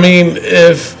 But, I mean,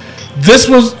 if this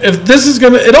is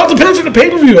going to, it all depends on the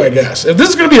pay-per-view, I guess. If this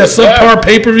is going to be a subpar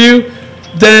pay-per-view,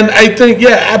 then I think,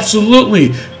 yeah,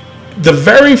 absolutely. The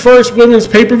very first women's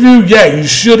pay-per-view, yeah, you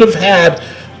should have had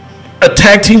a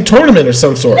tag team tournament of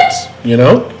some sorts, you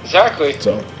know? Exactly.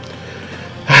 So,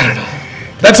 I don't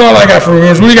know. That's all I got for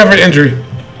rumors. What do you got for injury?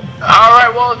 All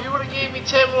right, well, if you would have gave me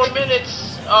 10 more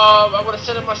minutes, I would have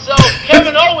said it myself.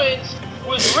 Kevin Owens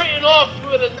was written off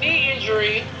with a knee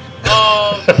injury. He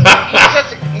just has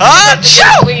to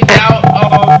get cleaned out.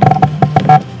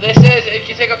 They said it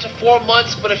can take up to 4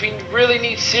 months, but if he really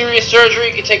needs serious surgery,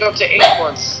 it can take up to 8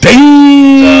 months. Damn!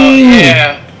 So,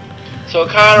 yeah. So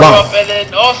kind of rough. And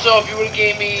then also, if you would have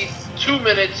gave me 2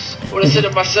 minutes, I would have said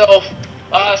it myself.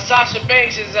 Sasha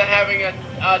Banks is having a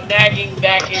nagging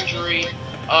back injury.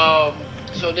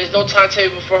 So there's no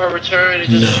timetable for her return. It's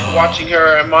just watching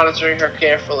her and monitoring her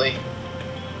carefully.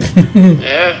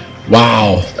 Yeah.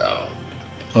 Wow. So.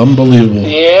 Unbelievable.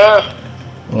 Yeah.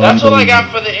 That's all I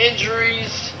got for the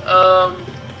injuries.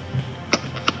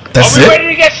 That's are we it? ready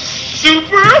to get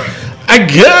super? I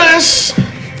guess.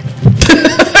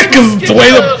 Because the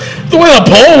way the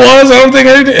poll was, I don't think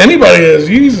anybody is.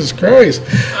 Jesus Christ.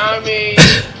 I mean,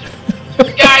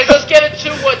 guys, let's get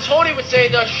into what Tony would say,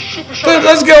 the Super Showdown.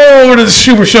 Let's go over to the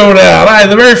Super Showdown. All right,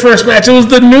 the very first match, it was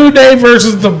the New Day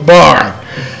versus The Bar.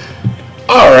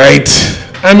 All right.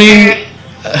 I mean,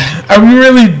 are we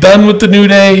really done with the New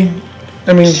Day?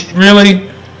 I mean,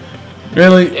 really?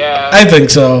 Really? Yeah. I think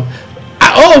so.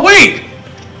 Oh, wait.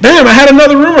 Damn, I had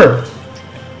another rumor.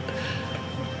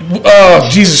 Oh,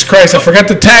 Jesus Christ, I forgot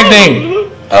the tag name.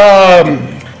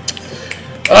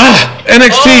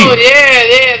 NXT. Oh,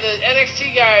 yeah, the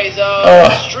NXT guys,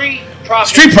 Street Profits.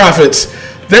 Street Profits.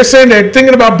 They're saying they're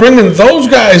thinking about bringing those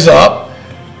guys up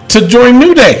to join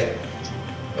New Day.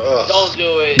 Don't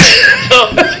do it.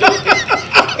 Don't do it.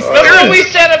 Remember what we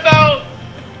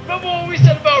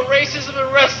said about racism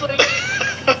in wrestling?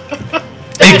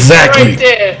 Exactly. Right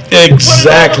there.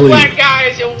 Exactly. Put all the black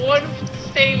guys in one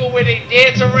stable where they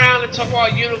dance around and talk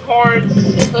about unicorns.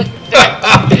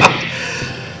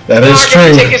 That is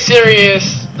true. Take it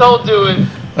serious. Don't do it.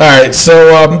 All right,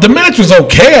 so the match was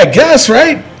okay, I guess,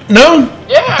 right? No?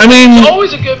 Yeah. I mean, it's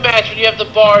always a good match when you have the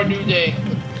Bar New Day.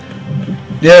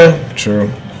 Yeah, true.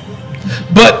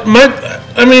 But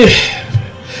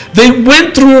they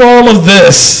went through all of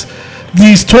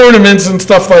these tournaments and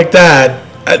stuff like that,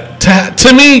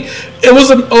 To me, it was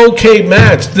an okay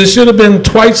match. This should have been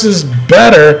twice as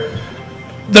better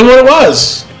than what it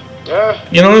was. Yeah.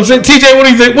 You know what I'm saying? TJ, what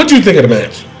do you think? What do you think of the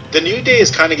match? The New Day is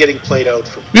kind of getting played out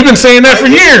for me. We've been saying that for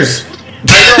years.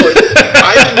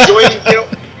 I know. I'm enjoying,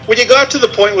 when you got to the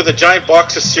point with a giant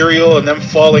box of cereal and them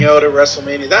falling out at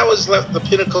WrestleMania, that was the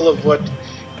pinnacle of what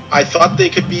I thought they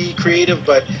could be creative,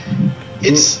 but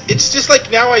it's just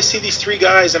like now I see these three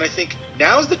guys and I think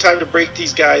now's the time to break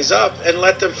these guys up and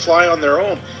let them fly on their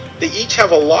own. They each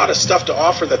have a lot of stuff to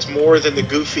offer that's more than the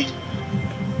goofy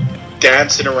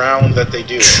dancing around that they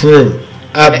do. True.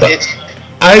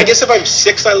 I guess if I'm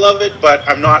 6, I love it, but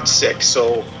I'm not 6,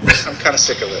 so I'm kind of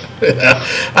sick of it.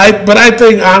 But I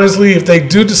think, honestly, if they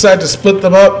do decide to split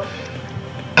them up,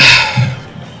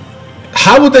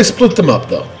 how would they split them up,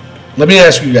 though? Let me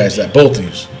ask you guys that, both of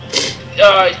you.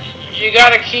 You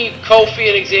gotta keep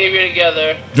Kofi and Xavier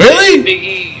together. Really?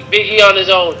 Big E on his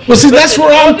own. Well, see, that's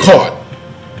where I'm caught.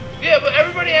 Yeah, but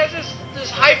everybody has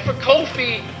this hype for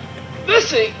Kofi.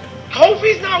 Listen,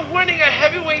 Kofi's not winning a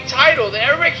heavyweight title.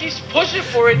 Everybody keeps pushing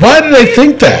for it. Why do they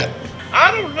think that?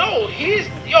 I don't know. His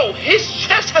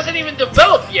chest hasn't even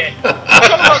developed yet.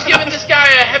 Talking about giving this guy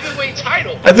a heavyweight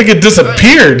title. I think it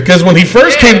disappeared because when he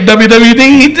first came to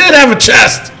WWE, he did have a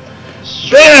chest.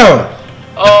 Damn.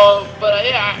 But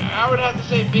I would have to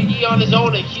say Big E on his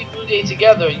own and keep New Day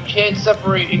together. You can't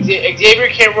separate. Xavier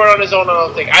can't run on his own, I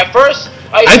don't think. At first,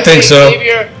 I think so.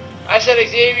 I said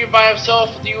Xavier by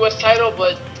himself with the U.S. title,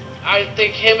 but I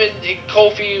think him and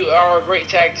Kofi are a great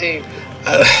tag team.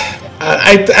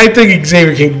 I think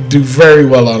Xavier can do very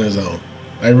well on his own.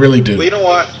 I really do. Well, you know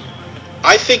what?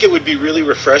 I think it would be really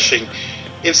refreshing,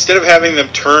 instead of having them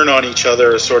turn on each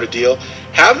other, sort of deal,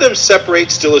 have them separate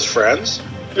still as friends.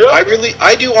 Yeah.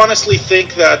 I do honestly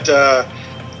think that,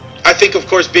 I think, of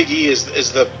course, Big E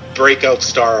is the breakout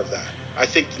star of that. I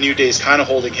think the New Day is kind of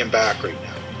holding him back right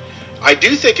now. I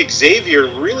do think Xavier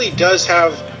really does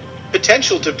have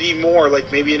potential to be more like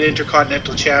maybe an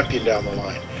Intercontinental Champion down the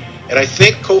line. And I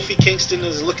think Kofi Kingston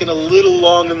is looking a little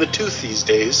long in the tooth these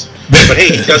days. But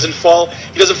hey, he doesn't fall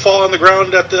on the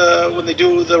ground when they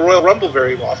do the Royal Rumble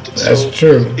very often. That's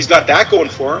true. He's got that going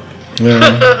for him. Yeah,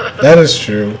 that is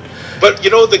true. But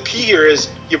the key here is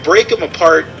you break them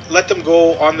apart, let them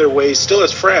go on their way still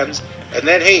as friends, and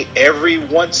then hey, every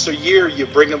once a year you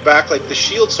bring them back like the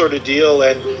Shield sort of deal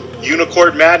and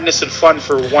unicorn madness and fun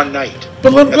for one night.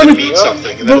 But let me mean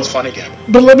something, and then it's fun again.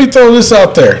 But let me throw this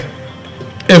out there: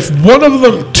 if one of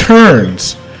them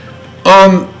turns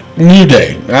on New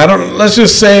Day, let's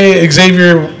just say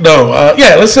Xavier.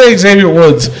 Let's say Xavier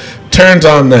Woods turns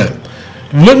on them.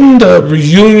 Wouldn't the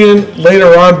reunion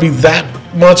later on be that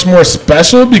much more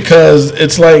special because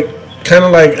it's like kind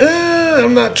of like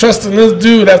I'm not trusting this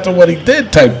dude after what he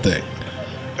did type thing?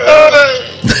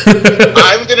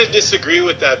 I'm going to disagree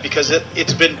with that because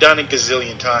it's been done a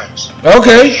gazillion times.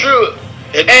 Okay. True.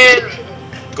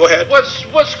 And go ahead.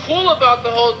 What's cool about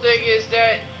the whole thing is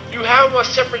that you have them on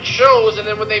separate shows, and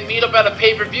then when they meet up at a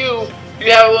pay-per-view,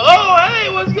 you have,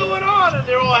 hey, what's going on? And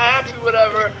they're all happy,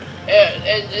 whatever.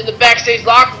 And in the backstage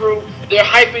locker room, they're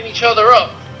hyping each other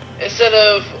up. Instead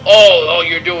of,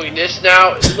 you're doing this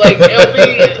now. Like,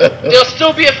 they'll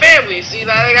still be a family. See,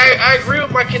 I agree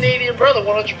with my Canadian brother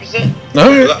 100%. All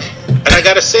right. And I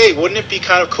gotta say, wouldn't it be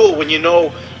kind of cool when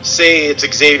say it's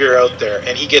Xavier out there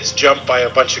and he gets jumped by a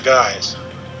bunch of guys?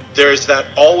 There's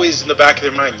that always in the back of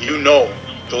their mind,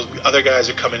 those other guys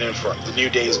are coming in for him. The New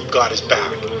Day's got his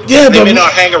back. Yeah, they may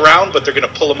not hang around, but they're gonna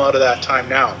pull him out of that time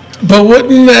now. But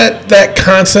wouldn't that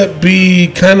concept be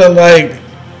kind of like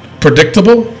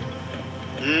predictable?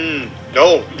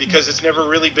 No, because it's never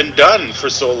really been done for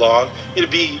so long.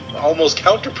 It'd be almost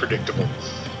counter-predictable.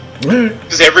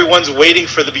 Because everyone's waiting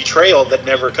for the betrayal that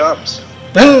never comes.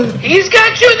 He's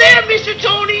got you there, Mr.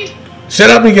 Tony! Shut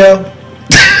up, Miguel.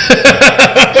 So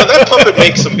that puppet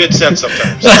makes some good sense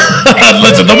sometimes.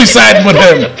 Listen, don't be siding with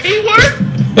him. The P-word?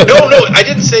 No, I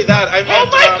didn't say that. I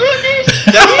meant, my goodness!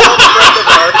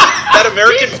 That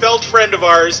American felt friend of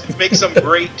ours makes some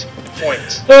great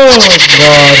points. Oh my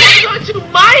God! He's going to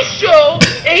my show,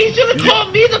 and he's gonna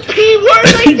call me the P word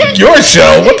like that. Your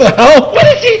show? What the hell? What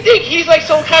does he think? He's like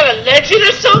some kind of legend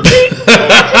or something?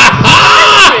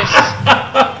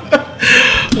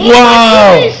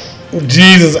 Wow!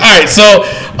 Jesus! All right, so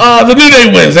the New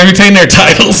Day wins. They retain their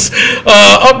titles.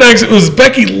 Up next, it was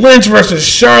Becky Lynch versus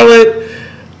Charlotte.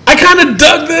 I kind of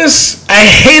dug this. I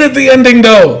hated the ending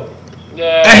though.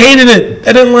 Yeah. I hated it.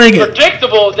 I didn't like it.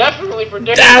 Predictable, definitely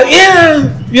predictable.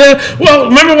 Yeah. Well,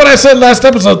 remember what I said last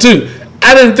episode too.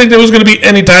 I didn't think there was going to be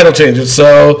any title changes.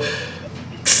 So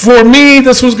for me,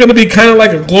 this was going to be kind of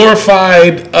like a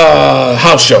glorified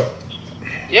house show.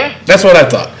 Yeah. That's what I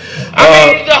thought.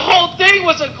 I mean, the whole thing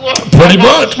was a glorified. Pretty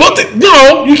much. Well,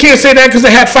 no, you can't say that because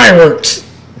they had fireworks.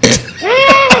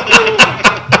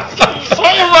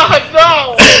 Hold on,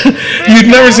 no. You've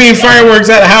never seen fireworks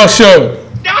at a house show.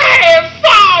 I had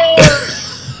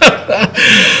fireworks.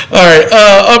 All right.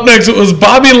 Up next, it was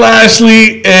Bobby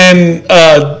Lashley and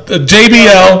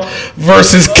JBL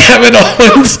versus Kevin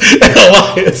Owens and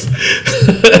Elias.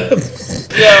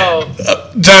 Yo.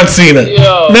 John Cena.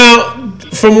 Yo. Now,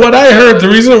 from what I heard, the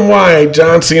reason why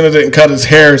John Cena didn't cut his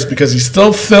hair is because he's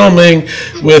still filming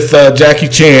with Jackie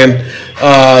Chan.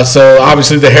 So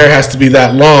obviously the hair has to be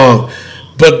that long.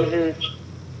 But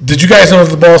did you guys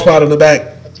notice the bald spot in the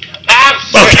back?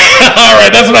 Absolutely. All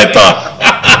right, that's what I thought.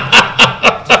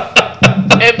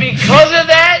 And because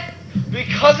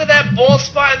of that bald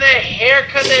spot and that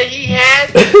haircut that he had,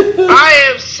 I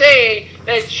am saying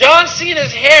that John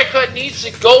Cena's haircut needs to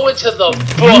go into the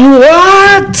book.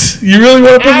 What? You really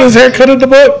want to put this haircut in the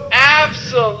book?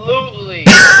 Absolutely.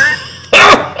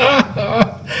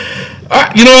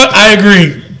 You know what? I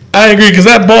agree because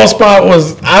that bald spot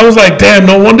I was like, damn,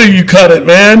 no wonder you cut it,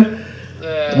 man.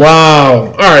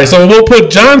 Wow. All right, so we'll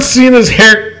put John Cena's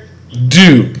hair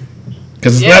do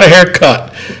because it's not a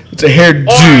haircut. It's a hair do.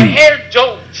 Or a hair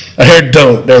don't. A hair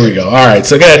don't. There we go. All right,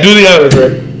 so go ahead, do the honors,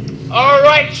 Rick. All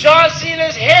right, John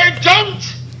Cena's hair don't.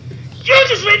 You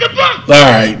just made the book.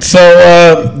 All right,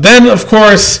 so then, of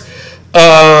course,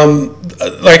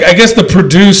 like I guess the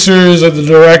producers or the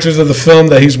directors of the film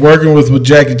that he's working with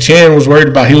Jackie Chan was worried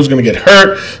about he was going to get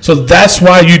hurt, so that's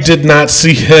why you did not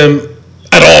see him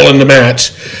at all in the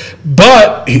match.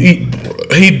 But he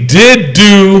did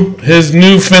do his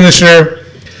new finisher,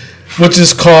 which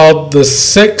is called the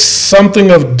Six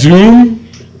Something of Doom.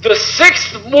 The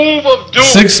sixth move of Doom.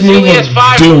 Sixth move has of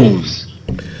 5 Doom. moves.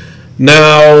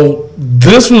 Now,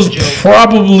 this was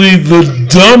probably the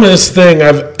dumbest thing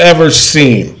I've ever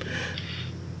seen.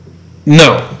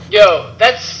 No. Yo,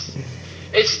 it's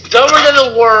dumber than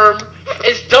the worm.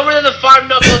 It's dumber than the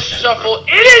 5-knuckle shuffle.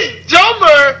 It is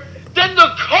dumber than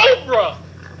the Cobra.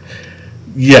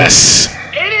 Yes.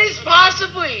 It is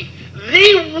possibly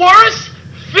the worst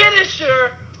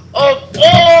finisher of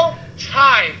all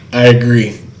time. I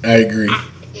agree.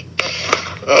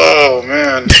 Oh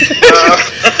man.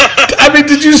 I mean,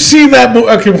 did you see that move?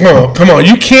 Okay, come on.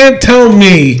 You can't tell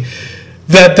me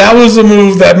that was a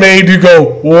move that made you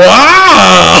go,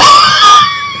 wow.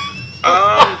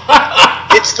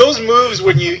 It's those moves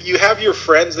when you have your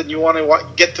friends and you want to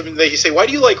get them. You say, "Why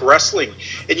do you like wrestling?"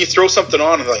 And you throw something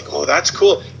on and they're like, "Oh, that's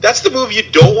cool." That's the move you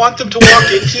don't want them to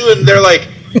walk into, and they're like,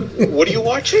 "What are you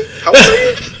watching? How are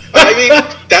you?" I mean,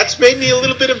 that's made me a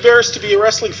little bit embarrassed to be a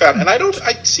wrestling fan, and I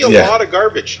see a lot of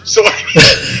garbage. So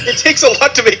it takes a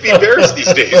lot to make me embarrassed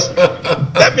these days.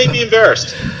 That made me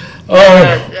embarrassed.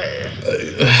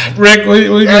 Rick, what are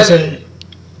you gonna say?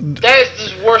 That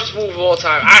is the worst move of all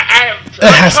time. I'm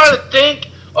trying to think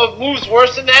of moves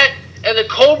worse than that, and the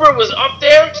Cobra was up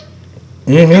there.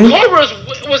 Mm-hmm. The Cobra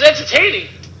was entertaining.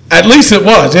 At least it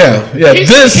was, yeah. He's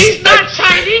not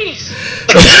Chinese.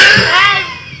 He doesn't have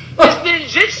this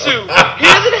ninjutsu. He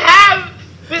doesn't have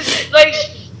this, like,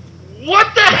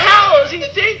 what the hell is he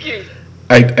thinking?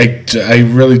 I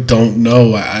really don't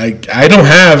know. I don't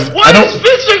have. What is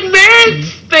Vince McMahon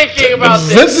thinking about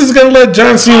this? Vince is gonna let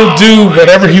John Cena do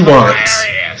whatever he wants.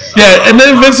 Hilarious. Yeah, and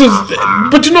then Vince was.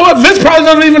 But you know what? Vince probably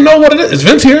doesn't even know what it is. Is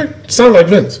Vince here? Sounds like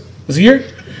Vince. Is he here?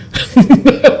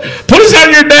 Put us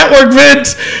on your network,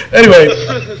 Vince. Anyway,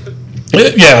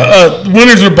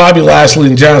 winners were Bobby Lashley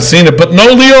and John Cena, but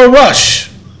no Leo Rush.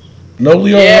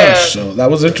 Rush, so that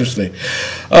was interesting.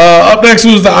 Up next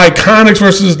was the Iconics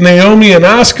versus Naomi and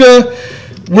Asuka.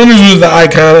 Winners was the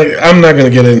Iconic. I'm not going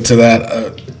to get into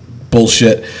that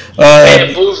bullshit.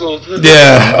 Next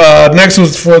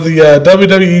was for the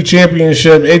WWE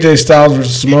Championship, AJ Styles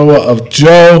versus Samoa of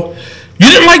Joe. You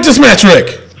didn't like this match,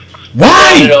 Rick.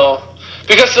 Why? No,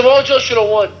 because Samoa Joe should have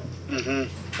won. Mm-hmm.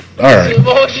 All right.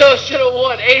 Samoa Joe should have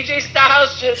won. AJ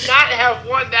Styles should not have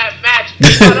won that match.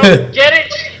 I don't get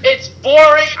it. It's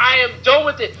boring. I am done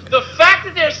with it. The fact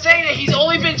that they're saying that he's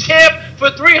only been champ for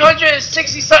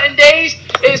 360-something days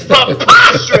is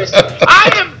preposterous. I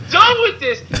am done with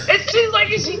this. It seems like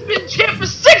he's been champ for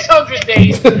 600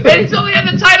 days, and he's only had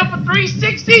the title for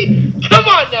 360? Come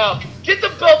on now. Get the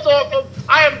belt off him.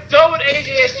 I am done with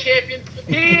AJ as champion.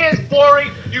 He is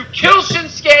boring. You kill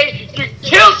Shinsuke. You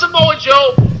kill Samoa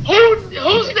Joe.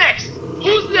 Who's next?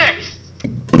 Who's next?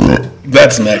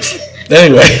 That's next.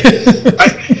 Anyway.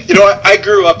 I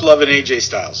grew up loving AJ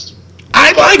Styles.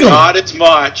 I like him. Not as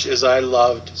much as I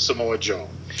loved Samoa Joe.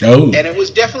 Oh. And it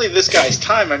was definitely this guy's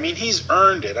time. I mean, he's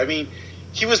earned it. I mean,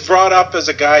 he was brought up as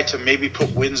a guy to maybe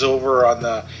put wins over on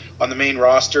the main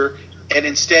roster, and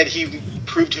instead he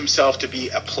proved himself to be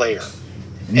a player.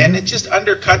 And it just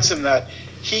undercuts him that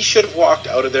he should have walked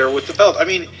out of there with the belt. I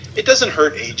mean, it doesn't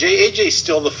hurt AJ. AJ's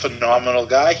still the phenomenal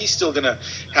guy. He's still going to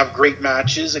have great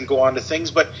matches and go on to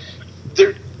things, but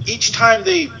each time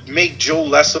they make Joe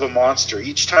less of a monster,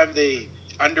 each time they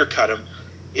undercut him,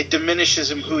 it diminishes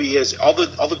him who he is. All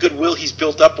the goodwill he's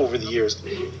built up over the years,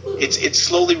 it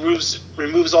slowly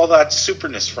removes all that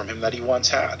superness from him that he once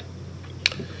had.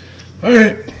 All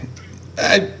right.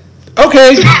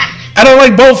 Okay. I don't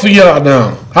like both of y'all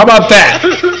now. How about that?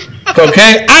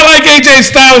 Okay? I like AJ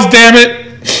Styles, damn it.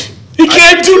 He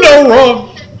can't do no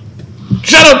wrong.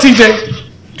 Shut up,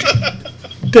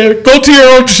 TJ. Damn it. Go to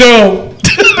your own show.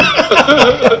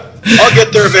 I'll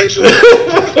get there eventually.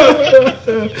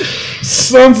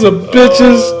 Sons of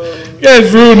bitches. You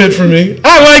guys ruined it for me.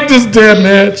 I like this damn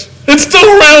match. It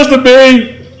still rails to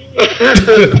me.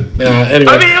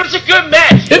 Anyway. I mean, it was a good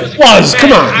match. It was.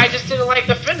 Come on. I just didn't like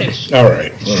the finish. All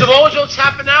right. Samoa Joe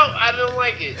tapping out, I didn't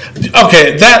like it.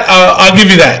 Okay, that I'll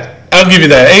give you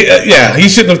that. Yeah, he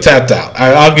shouldn't have tapped out.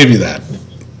 I'll give you that.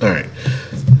 All right.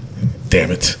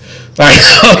 Damn it. All right.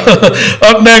 So,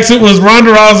 up next, it was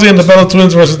Ronda Rousey and the Bella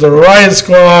Twins versus the Riot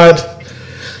Squad.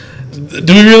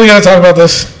 Do we really got to talk about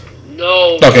this?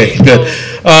 No. Okay, good.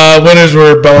 Winners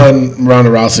were Bella and Ronda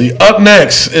Rousey. Up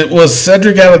next, it was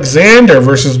Cedric Alexander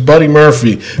versus Buddy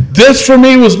Murphy. This, for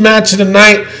me, was match of the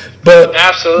night, but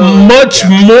much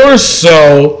more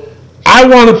so, I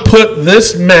want to put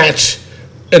this match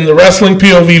in the Wrestling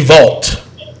POV vault.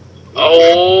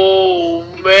 Oh,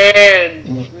 man.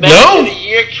 Match of the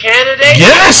year candidate?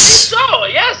 Yes! So,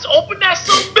 yes, open that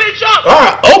son bitch up. All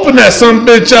right, open that son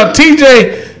bitch up.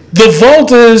 TJ, the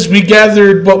vault is we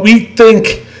gathered what we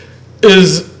think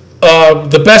is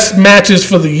the best matches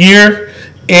for the year,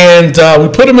 and we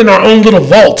put them in our own little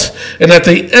vault. And at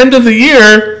the end of the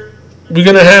year, we're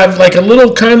going to have like a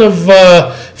little kind of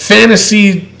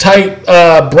fantasy type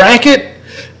bracket,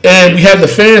 and we have the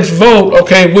fans vote,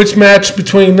 okay, which match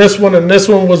between this one and this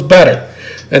one was better.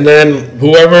 And then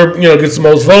whoever gets the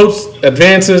most votes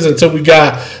advances until we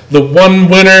got the one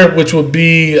winner, which would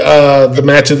be the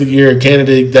match of the year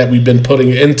candidate that we've been putting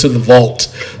into the vault.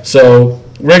 So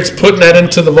Rick's putting that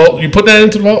into the vault. You put that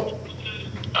into the vault?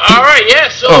 All right, yeah.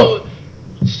 So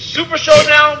Super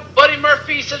Showdown, Buddy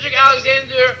Murphy, Cedric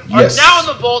Alexander are now in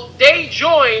the vault. They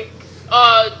join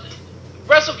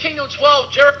Wrestle Kingdom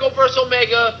 12, Jericho vs.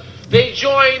 Omega. They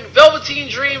join Velveteen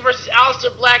Dream versus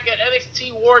Aleister Black at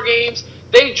NXT War Games.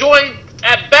 They join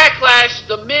at Backlash,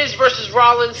 The Miz versus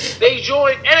Rollins. They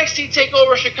join NXT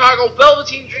TakeOver Chicago,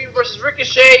 Velveteen Dream versus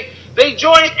Ricochet. They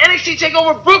join NXT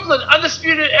TakeOver Brooklyn,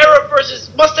 Undisputed Era versus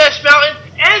Mustache Mountain,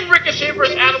 and Ricochet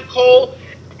versus Adam Cole.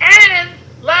 And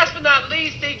last but not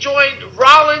least, they joined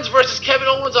Rollins versus Kevin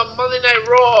Owens on Monday Night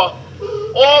Raw.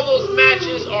 All those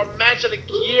matches are match of the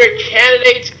year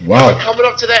candidates. Wow. We're coming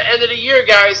up to that end of the year,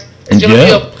 guys. It's going to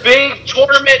be a big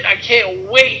tournament. I can't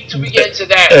wait till we get into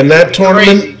that. And that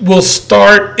tournament will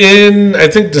start in, I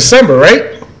think, December,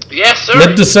 right? Yes, sir.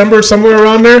 Mid-December, somewhere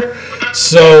around there.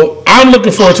 So I'm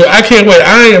looking forward to it. I can't wait.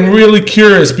 I am really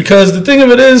curious because the thing of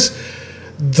it is,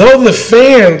 though the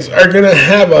fans are going to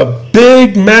have a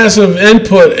big, massive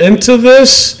input into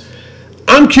this,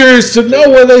 I'm curious to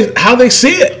know how they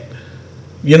see it.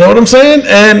 You know what I'm saying?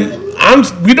 And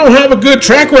we don't have a good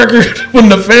track record when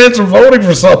the fans are voting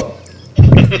for something.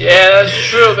 Yeah, that's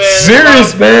true, man.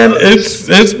 Serious, man.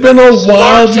 It's been a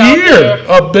wild year.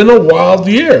 Been a wild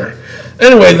year.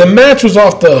 Anyway, the match was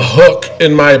off the hook,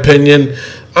 in my opinion.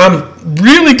 I'm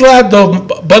really glad, though,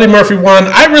 Buddy Murphy won.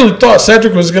 I really thought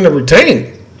Cedric was going to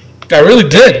retain. I really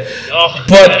did. Oh,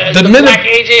 but the minute Black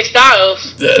AJ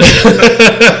Styles.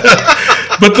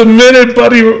 But the minute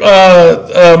Buddy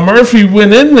Murphy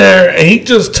went in there, and he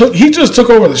just took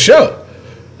over the show.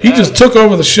 He just took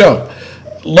over the show.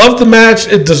 Loved the match.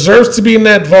 It deserves to be in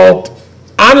that vault.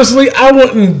 Honestly, I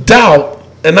wouldn't doubt,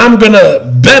 and I'm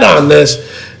gonna bet on this,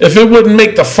 if it wouldn't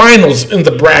make the finals in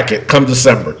the bracket come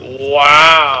December.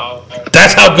 Wow.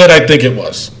 That's how good I think it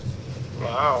was.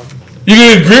 Wow. You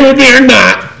can agree with me or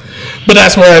not, but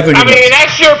that's what I think it was. I mean,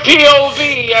 that's your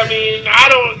POV. I mean, I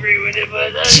don't agree with it,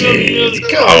 but that's your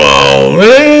POV. Come on,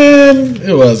 man.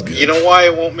 It was good. You know why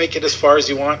it won't make it as far as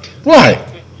you want? Why?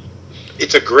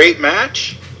 It's a great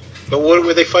match, but what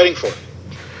were they fighting for?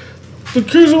 The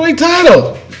Cruiserweight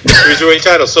title. Cruiserweight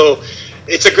title. So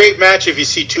it's a great match if you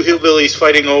see two hillbillies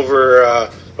fighting over a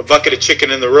bucket of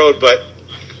chicken in the road, but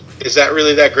is that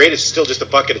really that great? It's still just a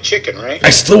bucket of chicken, right? I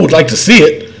still would like to see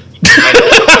it.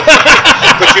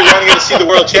 But you're going to see the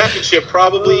World Championship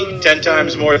probably 10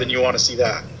 times more than you want to see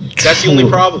that. That's the only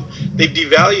problem. They've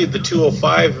devalued the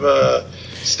 205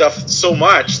 stuff so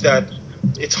much that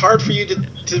it's hard for you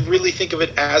to really think of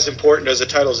it as important as a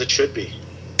title as it should be.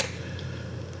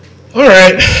 All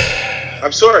right.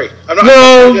 I'm sorry. I'm not.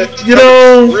 No, you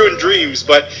know, ruin dreams,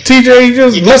 but TJ, you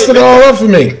just messed it all up for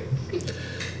me.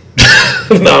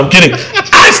 No, I'm kidding.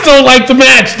 I still like the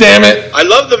match. Damn it. I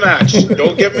love the match.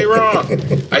 Don't get me wrong.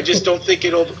 I just don't think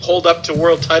it'll hold up to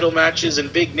world title matches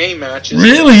and big name matches.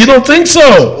 Really, you don't think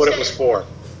so? What it was for?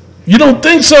 You don't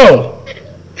think so?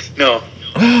 No.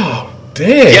 Oh,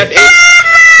 damn. Yet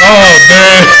Oh,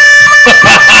 man.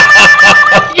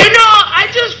 You know, I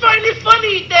just find it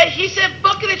funny that he said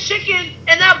bucket of chicken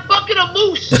and not bucket of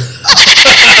moose.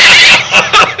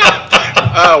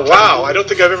 wow. I don't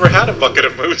think I've ever had a bucket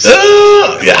of moose.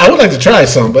 Yeah, I would like to try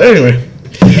some, but anyway.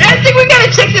 I think we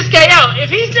gotta check this guy out. If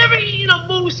he's never eaten a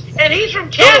moose and he's from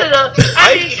Canada,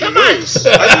 I mean, come moose.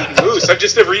 I've eaten moose. I've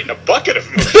just never eaten a bucket of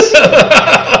moose.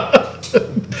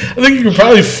 I think you can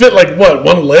probably fit like what,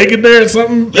 one leg in there or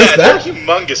something. Yeah, they're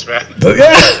humongous, man.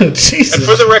 Yeah, Jesus. And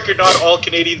for the record, not all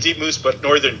Canadians eat moose, but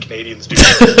Northern Canadians do.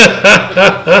 All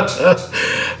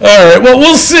right. Well,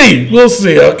 we'll see. We'll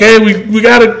see. Okay, we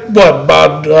got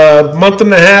about a month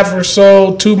and a half or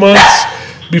so, 2 months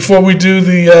before we do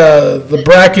the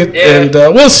bracket, and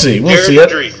we'll see. We'll see.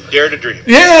 Dare to dream.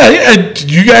 Yeah.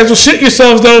 You guys will shit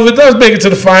yourselves though if it does make it to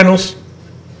the finals.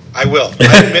 I will.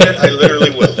 I admit it. I literally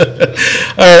will. All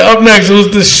right. Up next, it was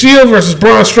The Shield versus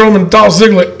Braun Strowman, Dolph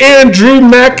Ziggler, and Drew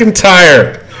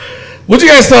McIntyre. What you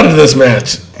guys thought of this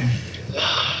match?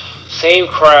 Same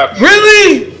crap.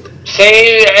 Really?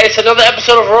 Same. It's another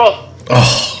episode of Raw.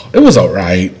 Oh, it was all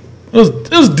right. It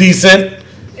was decent.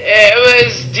 It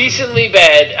was decently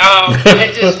bad. I'm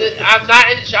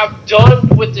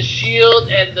done with the Shield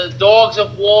and the Dogs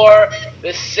of War.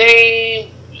 The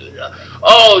same.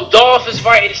 Oh, Dolph is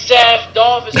fighting Seth.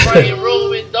 Dolph is fighting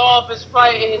Roman. Dolph is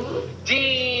fighting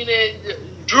Dean,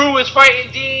 and Drew is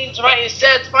fighting Dean. Fighting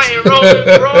Seth. Fighting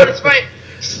Roman. Braun is fighting.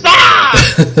 Stop!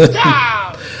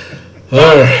 Stop!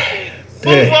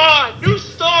 Move on. New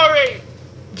story.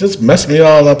 Just messed me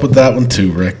all up with that one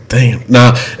too, Rick. Damn.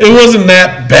 Nah, it wasn't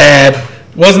that bad.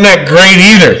 It wasn't that great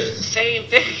either. Same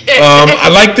thing. I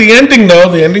liked the ending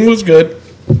though. The ending was good.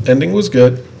 Ending was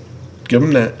good. Give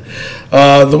them that.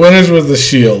 The winners was The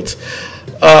Shield.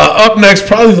 Up next,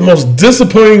 probably the most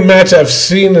disappointing match I've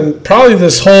seen in probably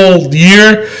this whole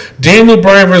year. Daniel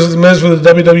Bryan versus The Miz for the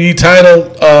WWE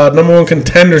title, number one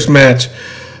contenders match.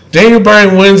 Daniel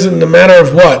Bryan wins in the matter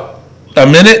of what? A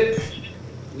minute?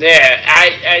 Yeah,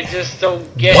 I just don't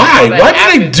get Why? Why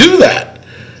happened. did they do that?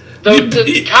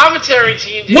 The commentary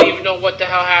team didn't even know what the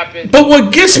hell happened. But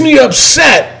what gets me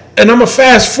upset, and I'm going to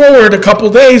fast forward a couple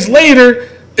days later,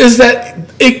 is that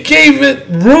it gave it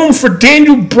room for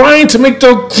Daniel Bryan to make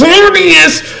the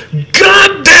corniest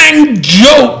goddamn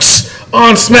jokes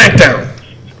on SmackDown.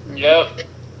 Yep.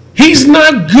 He's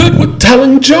not good with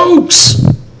telling jokes.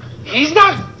 He's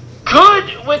not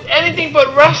good with anything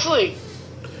but wrestling.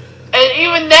 And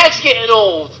even that's getting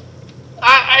old.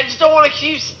 I just don't want to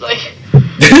keep, like,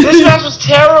 this match was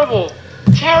terrible.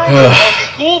 Terrible. A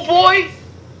schoolboy?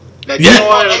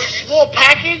 Yeah. A small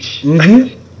package?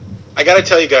 Mm-hmm. I gotta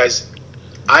tell you guys,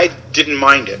 I didn't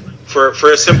mind it for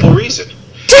a simple reason.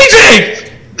 TJ!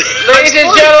 Ladies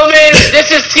and gentlemen, this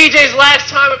is TJ's last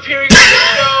time appearing on the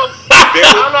show. I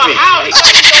don't know how he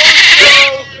got his own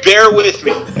show. Bear with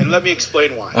me, and let me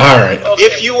explain why. All right. Okay.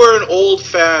 If you were an old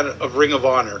fan of Ring of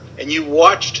Honor and you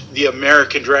watched the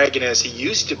American Dragon as he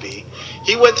used to be,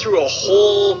 he went through a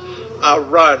whole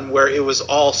run where it was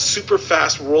all super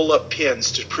fast roll-up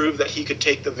pins to prove that he could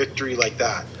take the victory like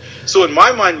that. So in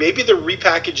my mind, maybe they're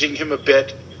repackaging him a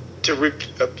bit to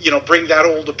bring that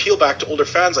old appeal back to older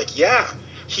fans. Like, yeah,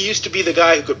 he used to be the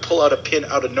guy who could pull out a pin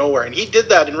out of nowhere, and he did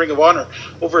that in Ring of Honor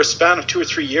over a span of 2 or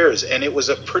 3 years, and it was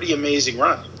a pretty amazing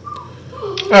run.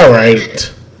 All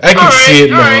right. I can see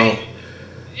it now. Right.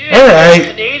 Yeah, All right.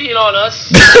 Canadian on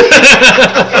us.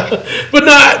 But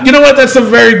no, you know what? That's a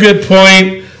very good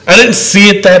point. I didn't see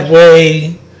it that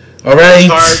way. All right.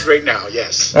 Hard right now,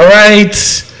 yes. All right.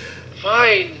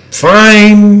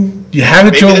 Fine. You have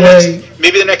it your way.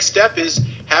 Maybe the next step is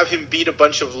have him beat a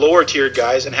bunch of lower tier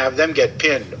guys and have them get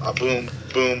pinned. Boom,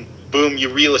 boom, boom. You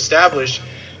reestablish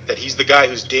that he's the guy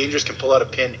who's dangerous, can pull out a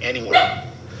pin anywhere.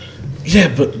 Yeah,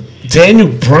 but Daniel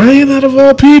Bryan, out of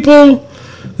all people?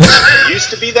 He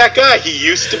used to be that guy.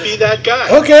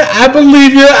 Okay, I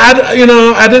believe you.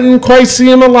 I didn't quite see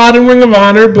him a lot in Ring of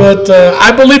Honor, but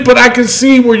I believe. But I can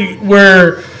see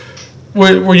where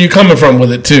you're coming from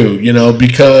with it too.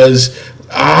 Because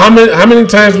how many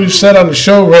times we've said on the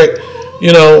show, Rick?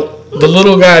 the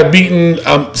little guy beating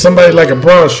somebody like a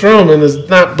Braun Strowman is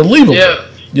not believable. Yeah.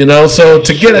 You know, so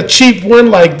to get a cheap win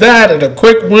like that and a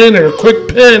quick win or a quick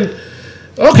pin,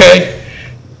 okay.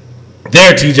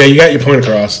 There, TJ, you got your point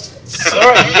across. All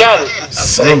right, you got it.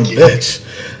 Some bitch.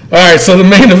 All right, so the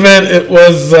main event, it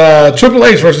was Triple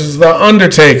H versus The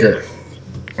Undertaker.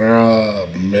 Oh,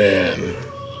 man.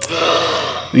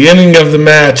 The ending of the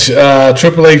match,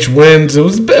 Triple H wins. It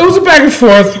was a back and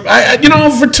forth.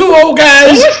 For two old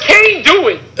guys. What was Kane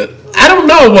doing? I don't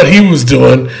know what he was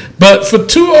doing, but for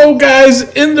two old guys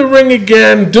in the ring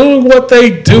again, doing what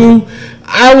they do,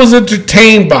 I was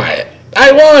entertained by it.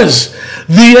 I was.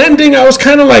 The ending, I was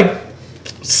kind of like,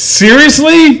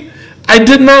 seriously? I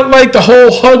did not like the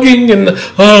whole hugging and,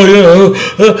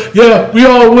 yeah, we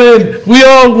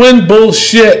all win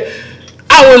bullshit.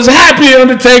 I was happy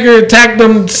Undertaker attacked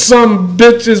them some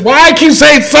bitches. Why I keep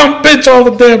saying some bitch all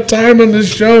the damn time on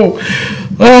this show?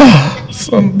 Oh,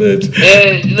 some bitch.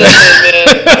 Man, listen,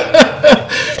 man.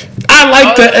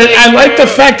 I like the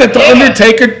fact that the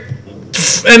Undertaker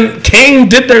and Kane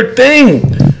did their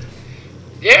thing.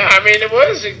 Yeah, I mean, it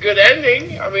was a good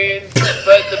ending. I mean,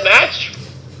 but the match.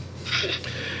 You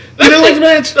didn't like the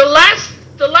match?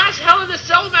 The last Hell in a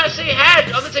Cell match they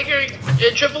had, Undertaker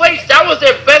and Triple H, that was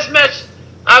their best match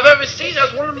I've ever seen.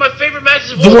 That was one of my favorite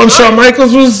matches. The one Shawn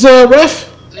Michaels was ref?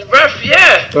 Ref,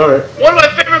 yeah. All right. One of my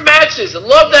favorite matches. I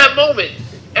love that moment.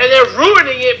 And they're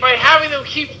ruining it by having them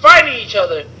keep fighting each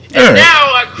other. And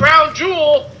now at Crown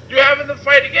Jewel, you're having them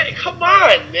fight again. Come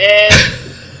on, man.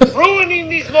 Ruining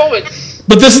these moments.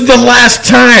 But this is the last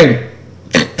time.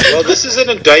 Well, this is an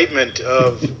indictment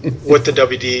of what the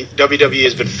WWE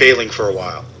has been failing for a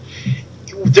while.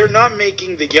 They're not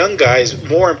making the young guys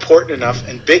more important enough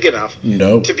and big enough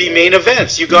to be main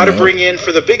events. You got to bring in,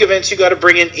 for the big events, you got to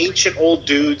bring in ancient old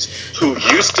dudes who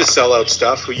used to sell out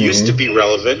stuff, who used to be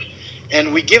relevant.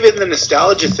 And we give it the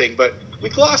nostalgia thing, but we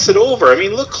gloss it over. I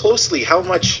mean, look closely how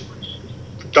much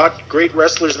not great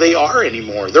wrestlers they are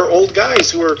anymore. They're old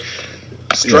guys who are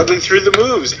struggling through the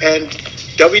moves, and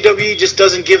WWE just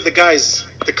doesn't give the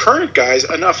current guys,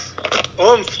 enough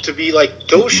oomph to be like,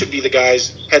 those should be the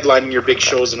guys headlining your big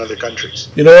shows in other countries.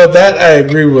 You know what, that I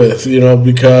agree with,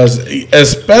 because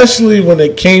especially when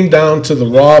it came down to the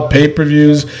Raw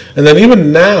pay-per-views, and then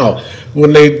even now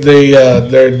when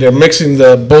they're mixing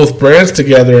the both brands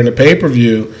together in a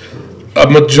pay-per-view, a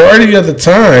majority of the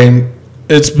time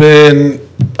it's been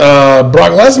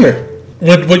Brock Lesnar.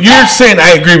 What you're saying,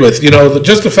 I agree with.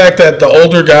 Just the fact that the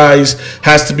older guys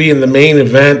has to be in the main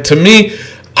event. To me,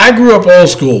 I grew up old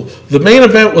school. The main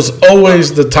event was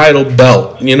always the title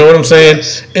belt. You know what I'm saying?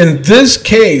 In this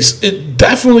case, it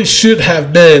definitely should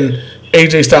have been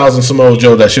AJ Styles and Samoa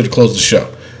Joe that should have closed the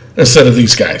show instead of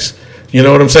these guys. You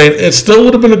know what I'm saying? It still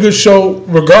would have been a good show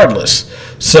regardless.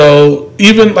 So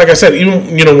even, like I said,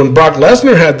 when Brock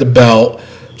Lesnar had the belt,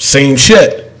 same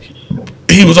shit.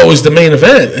 He was always the main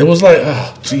event. It was like,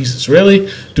 oh, Jesus, really?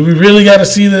 Do we really got to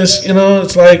see this?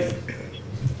 It's like,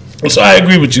 so I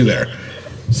agree with you there.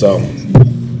 So,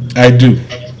 I do.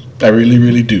 I really,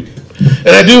 really do. And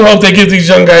I do hope they give these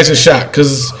young guys a shot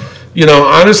because,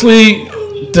 honestly,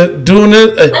 doing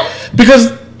it,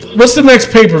 because what's the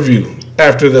next pay-per-view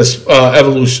after this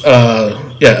Evolution?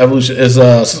 Evolution is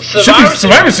should be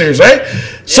Survivor Series, right?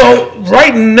 So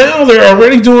right now they're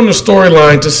already doing the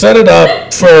storyline to set it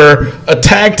up for a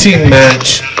tag team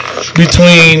match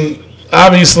between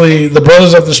obviously the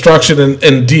Brothers of Destruction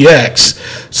and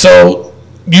DX. So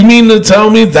you mean to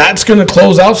tell me that's going to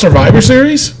close out Survivor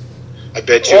Series? I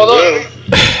bet you will.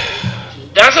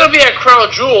 That's going to be at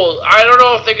Crown Jewel. I don't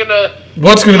know if they're going to...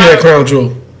 What's going to be at Crown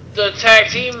Jewel? The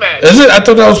tag team match. Is it? I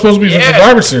thought that was supposed to be for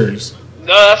Survivor Series.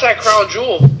 No, that's at Crown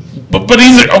Jewel. But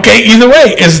either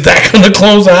way, is that going to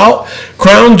close out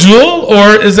Crown Jewel,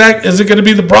 or is it going to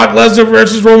be the Brock Lesnar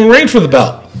versus Roman Reigns for the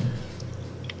belt?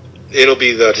 It'll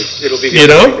be the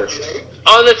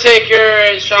Undertaker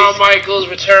and Shawn Michaels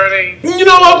returning. You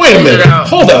know what? Wait a minute.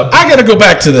 Hold up. I got to go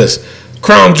back to this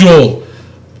Crown Jewel.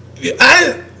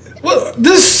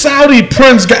 This Saudi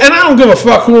Prince guy, and I don't give a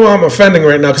fuck who I'm offending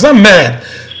right now because I'm mad.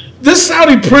 This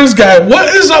Saudi Prince guy,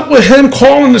 what is up with him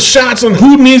calling the shots on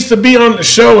who needs to be on the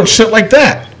show and shit like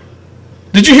that?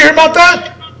 Did you hear about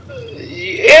that?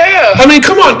 Yeah. I mean,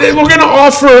 come on. We're going to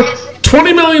offer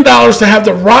 $20 million to have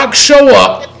The Rock show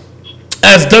up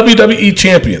as WWE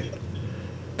champion.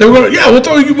 They were going to, we'll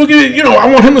throw you,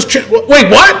 I want him as champion.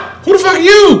 Wait, what? Who the fuck are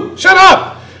you? Shut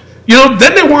up.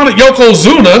 Then they wanted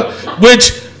Yokozuna,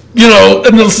 which,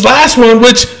 in this last one,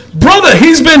 which, brother,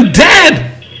 he's been dead.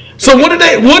 So what did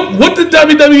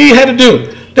WWE had to do?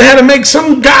 They had to make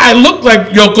some guy look like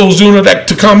Yokozuna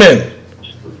to come in.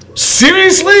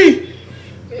 Seriously?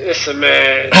 Listen,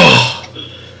 man. I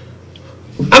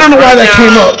don't know why that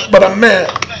came up, but I'm mad.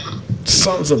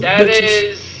 Sons of That bitches.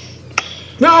 is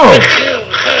No.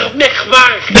 Nick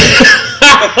Mark.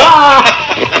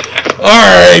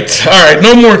 All right.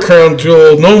 No more Crown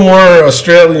Jewel. No more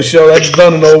Australian show. That's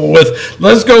done and over with.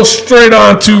 Let's go straight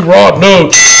on to Raw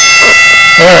notes.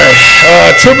 All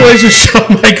right. Triple H and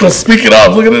Shawn Michaels. Speaking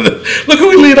of, look at it. Look who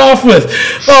we lead off with.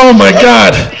 Oh my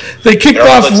God. They kicked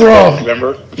off Raw.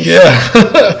 Remember? Yeah.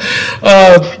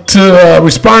 To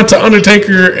respond to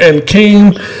Undertaker and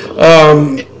Kane.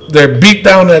 Their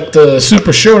beatdown at the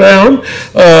Super Showdown.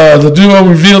 The duo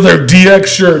revealed their DX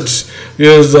shirts.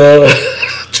 Is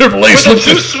Triple H With the looked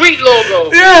Too at, Sweet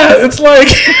logo. yeah, it's like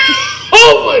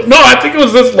oh my, no, I think it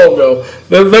was this logo.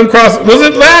 Them cross, was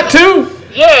it that too?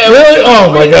 Yeah. Really? With the Oh,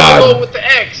 my Sweet God. logo with the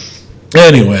X.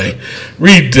 Anyway,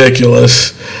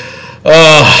 ridiculous.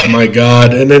 Oh my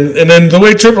God! And then the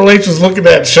way Triple H was looking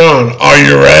at Shawn, are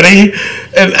you ready?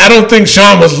 And I don't think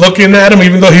Shawn was looking at him,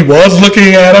 even though he was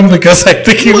looking at him, because I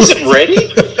think he was Wasn't ready?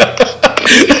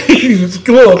 he was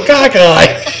a little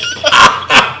cockeyed.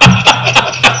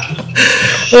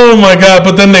 Oh my God!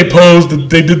 But then they posed.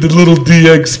 They did the little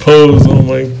DX pose. Oh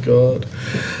my God!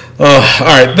 All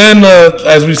right. Then,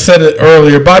 as we said it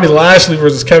earlier, Bobby Lashley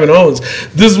versus Kevin Owens.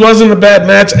 This wasn't a bad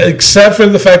match, except for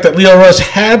the fact that Lio Rush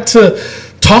had to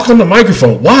talk on the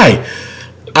microphone. Why?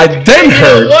 I then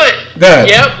heard. What? Go ahead.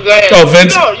 Yep, go ahead. Oh,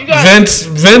 Vince. No, you got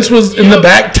Vince was in the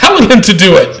back telling him to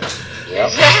do it.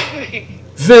 Exactly.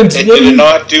 Vince, They what do did you-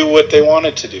 not do what they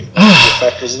wanted to do. The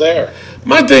effect was there.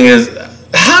 my thing is,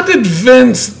 how did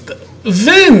Vince?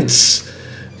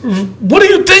 What are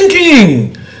you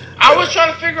thinking? I was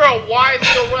trying to figure out why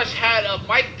Lio Rush had a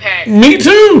mic pack. Me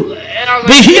too. And I was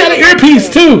But like, he had an earpiece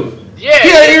too. Yeah. He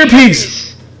had an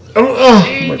earpiece.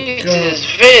 Oh my God. Jesus,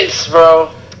 Vince, bro.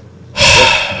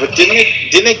 But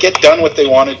didn't it get done what they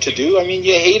wanted to do? I mean,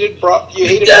 you hated Yeah.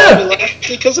 Bobby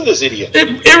Lashley because of this idiot.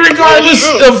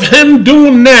 Irregardless of him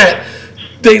doing that,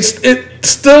 it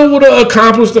still would have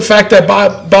accomplished the fact that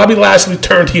Bobby Lashley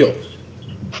turned heel.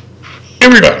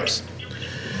 Irregardless.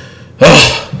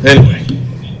 Anyway,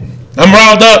 I'm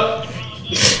riled up.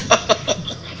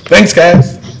 Thanks,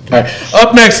 guys. All right.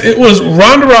 Up next, it was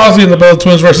Ronda Rousey and the Bella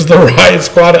Twins versus the Riot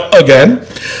Squad again.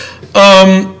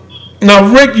 Now,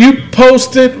 Rick, you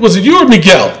posted. Was it you or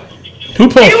Miguel? Who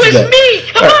posted It was that? me.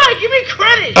 Come All right. on, give me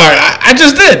credit. All right, I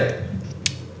just did.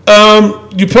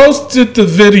 You posted the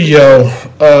video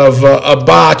of a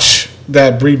botch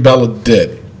that Brie Bella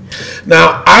did.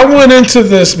 Now, I went into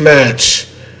this match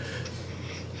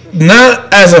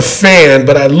not as a fan,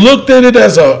 but I looked at it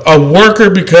as a worker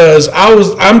because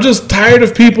I'm just tired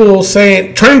of people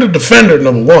saying, turn to defender,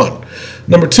 number one.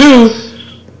 Number two,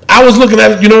 I was looking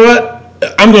at it, you know what?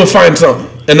 I'm going to find something.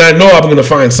 And I know I'm going to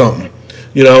find something.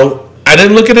 You know, I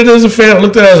didn't look at it as a fan. I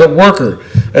looked at it as a worker.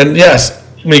 And yes,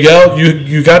 Miguel,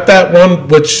 you got that one,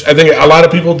 which I think a lot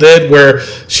of people did, where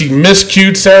she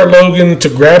miscued Sarah Logan to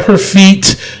grab her feet.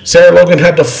 Sarah Logan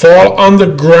had to fall on the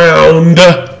ground.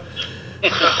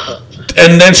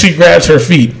 And then she grabs her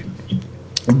feet.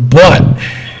 But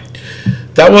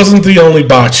that wasn't the only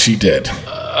botch she did.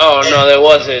 Oh, no, that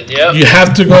wasn't. Yep. You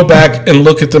have to go back and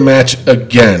look at the match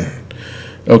again.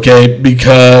 Okay?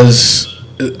 Because,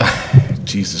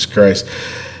 Jesus Christ.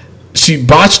 She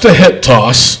botched a hip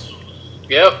toss.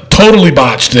 Yep. Totally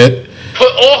botched it. Put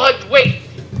all her wait.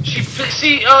 Was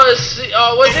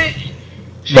it?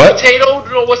 She What?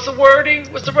 potatoed. What's the wording?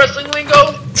 What's the wrestling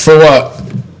lingo? For what?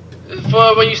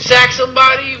 For when you sack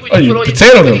somebody. When Oh, you put all your-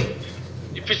 potatoed him.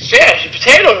 Yeah, she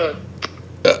potatoed him.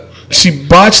 She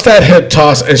botched that hip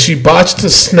toss and she botched the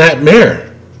snap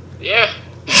mare. Yeah.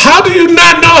 How do you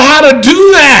not know how to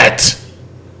do that?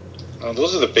 Oh,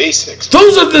 those are the basics.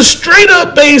 Those are the straight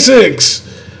up basics.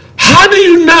 How do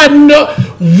you not know?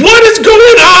 What is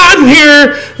going on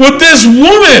here with this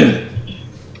woman?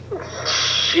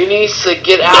 She needs to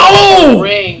get out No! of the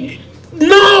ring.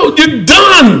 No, you're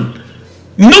done.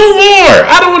 No more.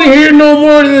 I don't want to hear no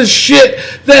more of this shit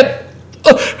that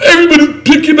everybody's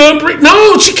picking up.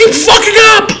 No, she keeps fucking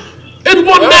up. In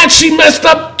one match, she messed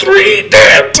up 3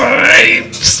 damn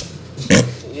times. Yeah,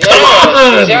 Come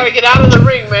on. she's got to get out of the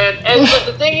ring, man. And but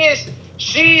the thing is,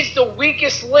 she's the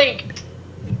weakest link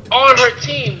on her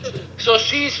team. So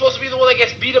she's supposed to be the one that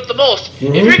gets beat up the most.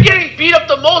 Mm-hmm. If you're getting beat up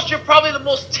the most, you're probably the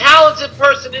most talented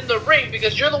person in the ring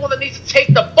because you're the one that needs to take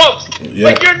the bumps.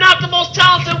 Yeah. But you're not the most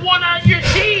talented one on your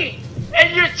team.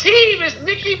 And your team is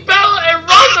Nikki Bella and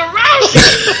Ronda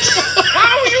Rousey.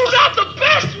 How are you not the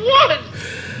best one?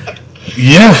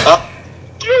 Yeah.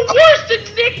 You're worse than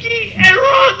Nikki and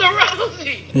Ronda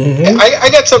Rousey. I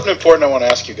got something important I want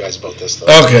to ask you guys about this, though.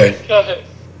 Okay. Go ahead.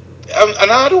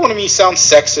 and I don't want to sound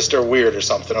sexist or weird or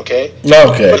something, okay?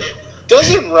 Okay. But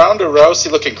doesn't Ronda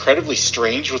Rousey look incredibly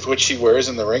strange with what she wears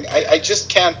in the ring? I just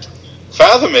can't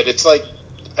fathom it. It's like,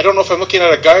 I don't know if I'm looking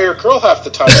at a guy or a girl half the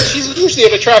time. She's usually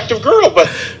an attractive girl, but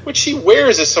what she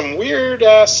wears is some weird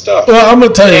ass stuff. Well, I'm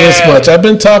gonna tell you this much. I've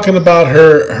been talking about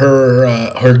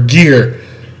her gear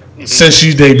since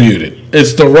she debuted.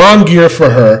 It's the wrong gear for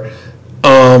her.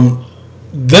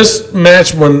 This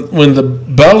match, when the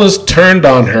Bellas turned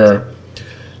on her,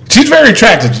 she's very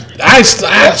attractive.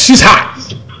 She's hot.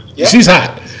 Yeah. She's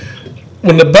hot.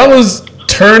 When the Bellas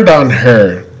turned on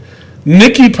her,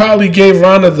 Nikki probably gave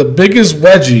Ronda the biggest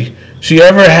wedgie she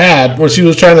ever had when she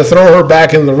was trying to throw her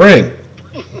back in the ring.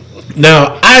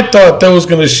 Now, I thought that was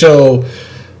going to show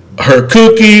her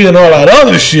cookie and all that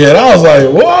other shit. I was like,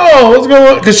 whoa, what's going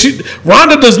on? Because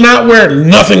Ronda does not wear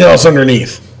nothing else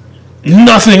underneath.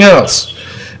 Nothing else.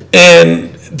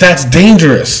 And that's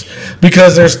dangerous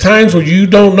because there's times where you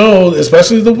don't know,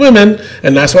 especially the women,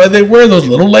 and that's why they wear those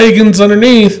little leggings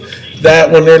underneath,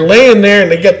 that when they're laying there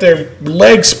and they get their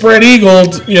legs spread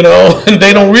eagled, and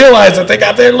they don't realize that they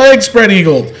got their legs spread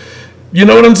eagled. You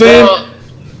know what I'm saying? Well,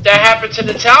 that happened to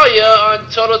Natalya on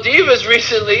Total Divas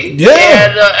recently. Yeah. They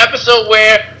had an episode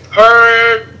where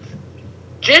her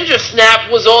ginger snap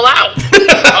was all out.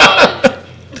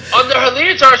 Under her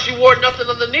leotard, she wore nothing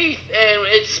underneath, and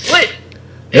it split.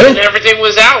 Yeah. And everything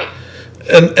was out.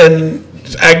 And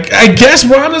I guess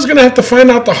Ronda's going to have to find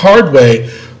out the hard way.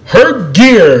 Her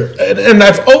gear, and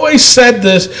I've always said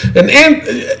this, and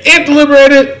Ant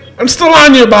Liberated, I'm still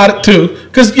on you about it too,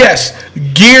 because yes,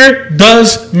 gear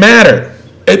does matter.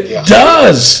 It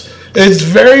does. It's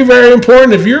very, very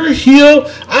important. If you're a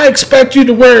heel, I expect you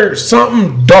to wear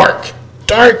something dark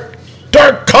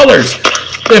colors.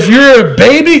 If you're a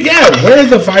baby, wear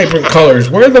the vibrant colors,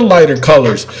 wear the lighter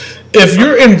colors. If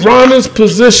you're in Ronda's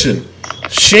position,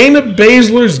 Shayna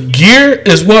Baszler's gear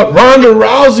is what Ronda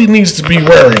Rousey needs to be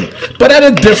wearing, but at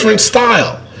a different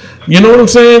style. You know what I'm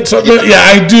saying? So yeah,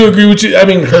 I do agree with you. I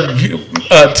mean, her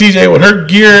TJ with her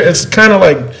gear, it's kind of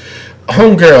like,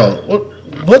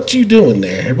 homegirl, what you doing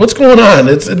there? What's going on?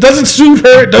 It doesn't suit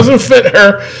her. It doesn't fit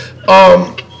her.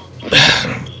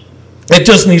 It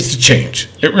just needs to change.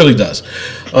 It really does.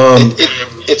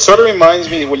 It sort of reminds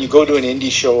me when you go to an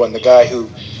indie show and the guy who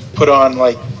put on,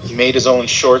 like, he made his own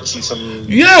shorts and some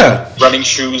running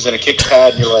shoes and a kick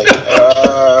pad, and you're like,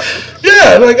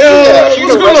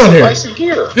 what's going on here? Buy some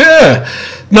gear. Yeah.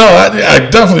 No, I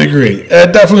definitely agree.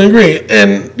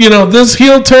 And, this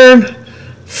heel turn,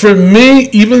 for me,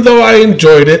 even though I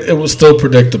enjoyed it, it was still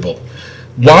predictable.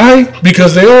 Why?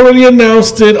 Because they already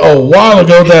announced it a while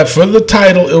ago that for the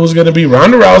title, it was going to be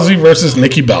Ronda Rousey versus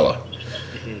Nikki Bella.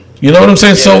 You know what I'm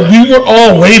saying? Yeah. So we were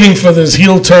all waiting for this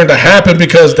heel turn to happen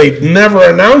because they never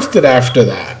announced it after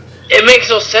that. It makes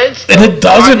no sense, though. And it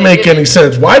doesn't make any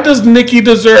sense. Why does Nikki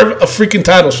deserve a freaking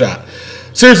title shot?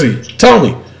 Seriously, tell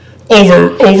me.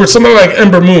 Over somebody like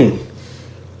Ember Moon.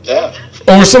 Yeah.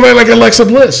 Over somebody like Alexa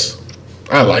Bliss.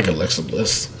 I like Alexa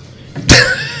Bliss.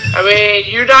 I mean,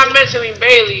 you're not mentioning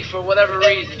Bayley for whatever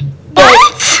reason.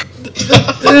 What?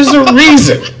 There's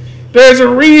a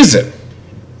reason.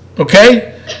 Okay?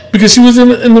 Because she was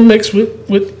in the mix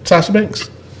with Sasha Banks.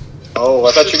 Oh,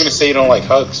 I thought you were going to say you don't like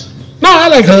hugs. No, I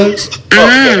like hugs.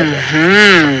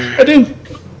 I do.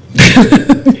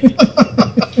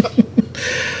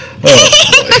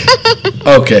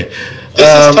 Okay.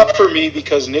 This is tough for me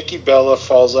because Nikki Bella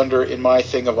falls under in my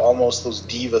thing of almost those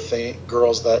diva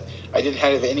girls that I didn't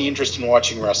have any interest in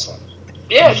watching wrestling.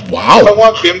 Yeah. Wow. If I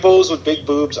want bimbos with big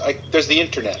boobs, there's the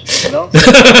internet,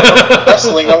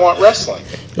 Wrestling, I want wrestling.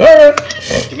 All right.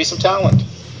 Give me some talent.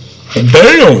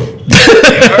 Damn.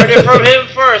 Heard it from him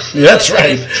first. That's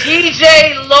right.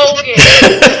 TJ Logan,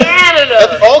 Canada.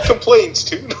 That's all complaints,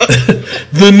 too.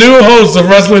 The new host of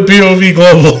Wrestling POV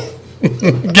Global.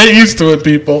 Get used to it,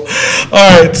 people.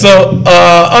 All right, so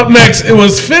up next, it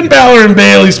was Finn Balor and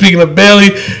Bayley. Speaking of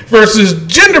Bayley versus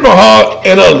Jinder Mahal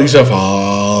and Alicia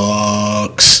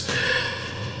Fox.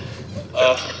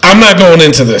 I'm not going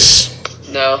into this.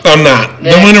 No. I'm not.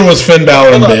 The winner was Finn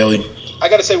Balor and Bayley. I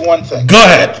got to say one thing. Go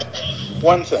ahead.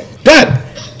 One thing. Go ahead.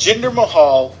 Jinder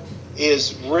Mahal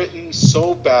is written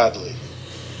so badly.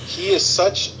 He is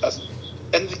such a...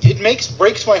 And it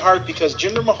breaks my heart because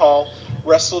Jinder Mahal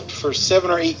wrestled for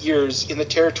 7 or 8 years in the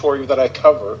territory that I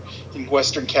cover in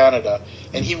Western Canada,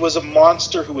 and he was a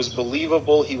monster who was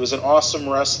believable. He was an awesome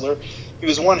wrestler. He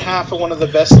was one half of one of the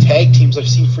best tag teams I've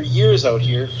seen for years out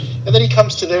here, and then he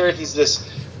comes to there and he's this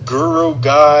guru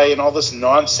guy and all this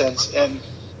nonsense, and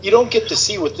you don't get to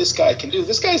see what this guy can do.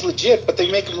 This guy's legit, but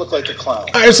they make him look like a clown.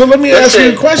 All right, so let me That's ask you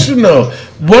it. a question, though.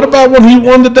 What about when he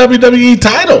won the WWE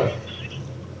title?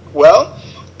 Well,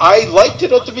 I liked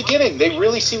it at the beginning. They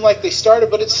really seemed like they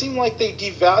started, but it seemed like they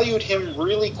devalued him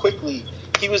really quickly.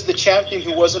 He was the champion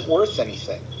who wasn't worth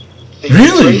anything. They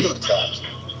Really? betrayed him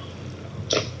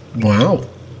that. Wow.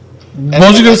 And What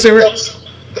was you going to say, Rick?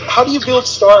 how do you build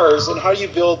stars and how do you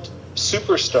build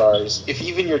superstars if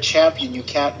even your champion, you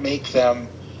can't make them,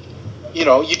 you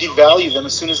devalue them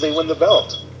as soon as they win the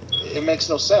belt? It makes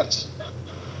no sense.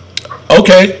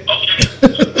 Okay.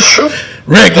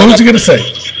 Rick, what was you going to say?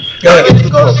 Go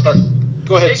ahead.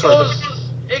 Go ahead, sorry.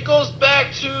 It goes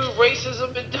back to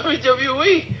racism in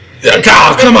WWE.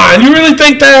 Oh, come on. You really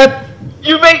think that?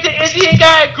 You make the Indian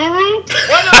guy a guru?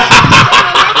 Why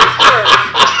not?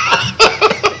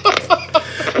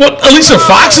 Well, Alicia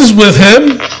Fox is with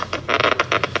him.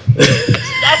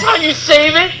 That's how you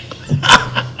save it.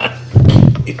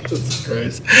 Jesus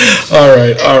Christ. All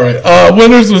right.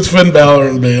 Winners was Finn Balor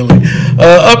and Bayley.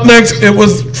 Up next, it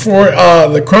was for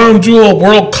the Crown Jewel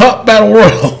World Cup Battle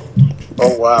Royal.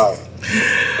 Oh, wow.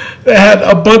 They had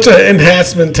a bunch of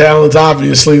enhancement talents,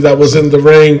 obviously, that was in the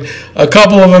ring. A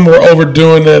couple of them were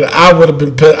overdoing it. I would have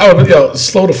been pissed. I would have been,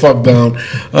 slow the fuck down.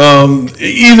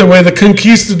 Either way, the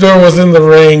Conquistador was in the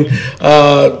ring.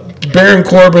 Baron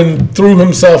Corbin threw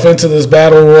himself into this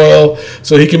battle royal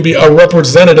so he can be a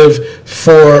representative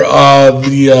for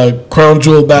the Crown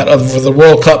Jewel for the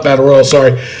World Cup Battle Royal.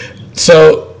 Sorry.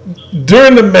 So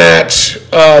during the match,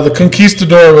 the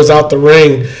Conquistador was out the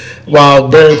ring while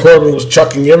Baron Corbin was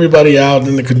chucking everybody out,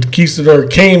 and the Conquistador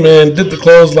came in, did the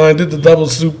clothesline, did the the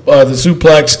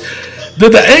suplex,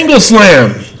 did the angle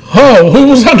slam. Oh, who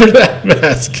was under that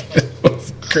mask? It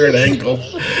was Kurt Angle.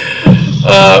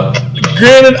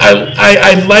 Granted,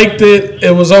 I liked it.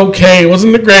 It was okay. It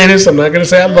wasn't the greatest. I'm not going to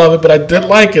say I love it, but I did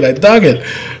like it. I dug it.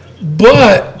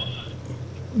 But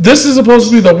this is supposed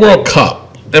to be the World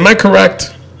Cup. Am I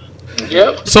correct?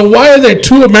 Yep. So why are there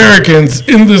two Americans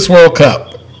in this World Cup?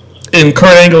 In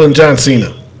Kurt Angle and John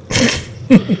Cena.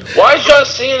 Why is John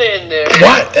Cena in there?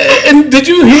 Why? And did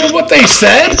you hear what they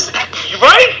said?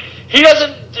 Right? He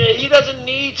doesn't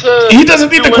need to. He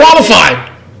doesn't need to qualify.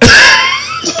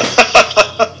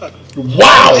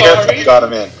 Wow. His haircut got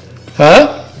him in.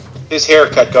 Huh? His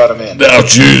haircut got him in. Oh,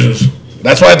 Jesus.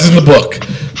 That's why it's in the book.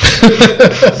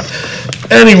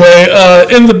 Anyway,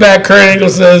 in the back, Kurt Angle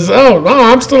says, oh, no,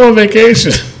 I'm still on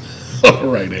vacation. All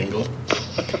right, Angle.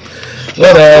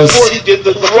 What else? Before he did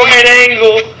the Right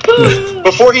angle.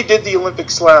 Before he did the Olympic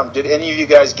Slam, did any of you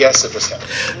guys guess it was him?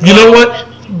 You know what?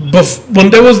 When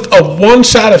there was a one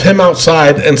shot of him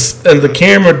outside and the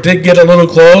camera did get a little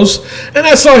close, and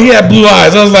I saw he had blue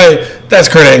eyes, I was like, that's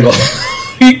Kurt Angle.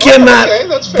 You cannot. Okay,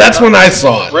 that's fair that's enough. when I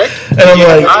saw it. Rick? And I'm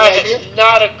like, I had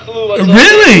not a clue. Until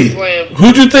really? Slam.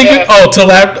 Who'd you think Yeah. it? Oh,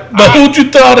 till after. But who'd you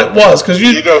thought it was? Because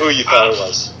You know who you thought it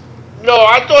was. No,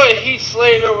 I thought Heath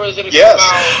Slater was going to Yes.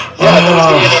 come out. Yeah, there was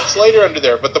the Heath Slater under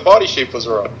there, but the body shape was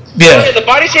wrong. Yeah, yeah. the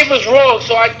body shape was wrong,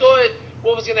 so I thought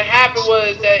what was going to happen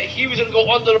was that he was going to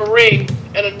go under the ring,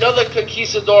 and another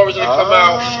Conquistador was going to come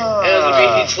out, and it was going to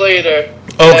be Heath Slater.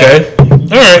 Okay.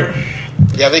 All right.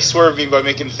 Yeah, they swerved me by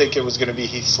making me think it was going to be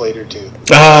Heath Slater, too.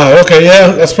 Okay, yeah,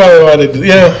 that's probably why they did.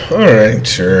 Yeah, all right,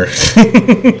 sure.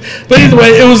 But either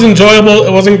way, it was enjoyable.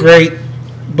 It wasn't great,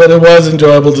 but it was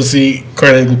enjoyable to see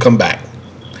Kurt Angle come back.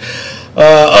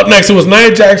 Up next, it was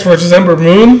Nia Jax versus Ember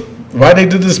Moon. Why they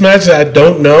did this match, I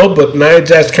don't know, but Nia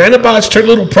Jax kind of botched her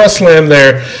little press slam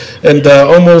there and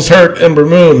almost hurt Ember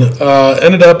Moon.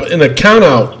 Ended up in a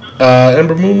countout.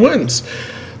 Ember Moon wins.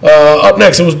 Up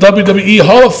next, it was WWE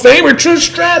Hall of Famer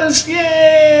Trish Stratus.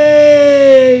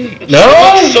 Yay! She No?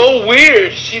 looks so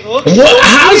weird. She looks What? so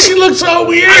How weird. does she look so I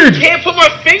weird? can't put my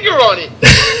finger on it.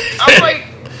 I'm like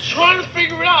trying to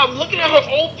figure it out. I'm looking at her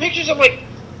old pictures. I'm like,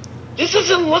 this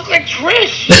doesn't look like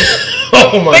Trish.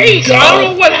 Oh my Face. I don't know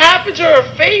god! what happened to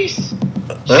her face.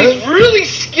 She's really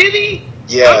skinny.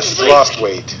 Yeah, I'm she's like, lost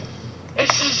weight.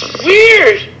 It's just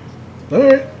weird. All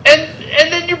right.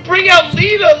 And then you bring out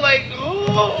Lita like,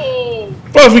 oh.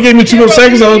 Well, if you gave me 2 more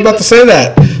seconds, I was about to say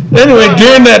that. Anyway,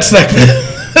 during that segment,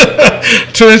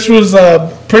 Trish was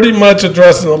pretty much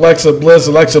addressing Alexa Bliss.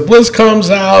 Alexa Bliss comes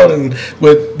out and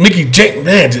with Mickey James.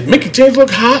 Man, did Mickey James look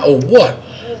hot or what?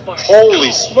 Oh my Holy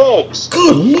God. smokes!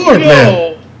 Good Lord, man.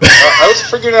 Yo. I was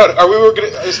figuring out. I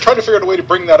was trying to figure out a way to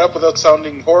bring that up without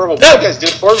sounding horrible. But you guys did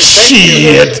it for me. Thank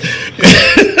you. Shit.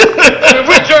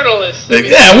 We're journalists.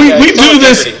 Yeah, we It's all do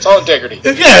this. integrity. It's all integrity.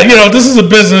 Yeah, this is a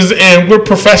business, and we're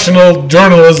professional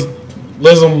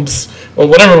journalisms or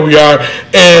whatever we are,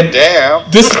 and Damn.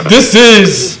 this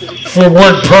is for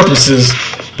work purposes.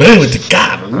 But anyway, to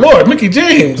God, Lord, Mickey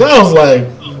James, I was like,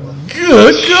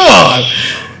 good God.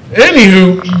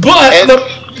 Anywho, but And-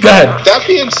 go ahead. That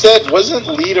being said, wasn't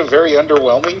Lita very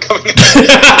underwhelming coming in?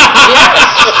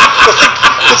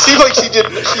 It seemed like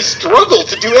she struggled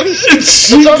to do anything.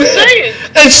 She what I'm did. saying.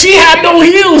 And she had no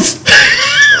heels.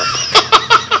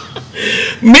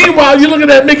 Meanwhile, you're looking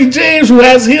at Mickey James, who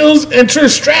has heels, and Trish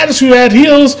Stratus, who had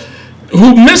heels,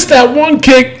 who missed that one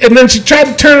kick, and then she tried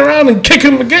to turn around and kick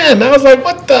him again. I was like,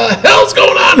 what the hell's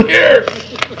going on here?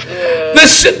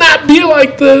 This should not be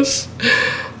like this.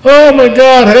 Oh, my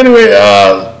God. Anyway,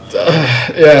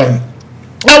 yeah.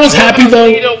 I was happy, though.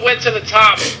 Lita went to the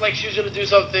top like she was going to do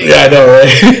something. Yeah, I know,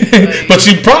 right? But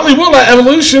she probably will at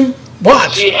Evolution.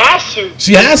 Watch. She has to.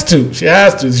 She has to. She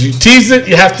has to. You tease it,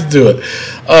 you have to do it.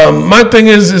 My thing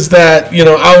is that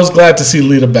I was glad to see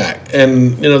Lita back,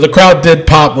 and the crowd did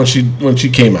pop when she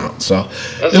came out. So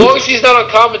As long as she's not on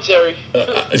commentary.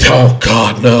 oh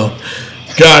God no,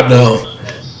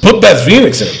 put Beth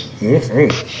Phoenix in.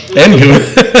 Anywho,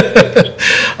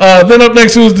 then up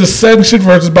next was Dissension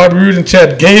versus Bobby Roode and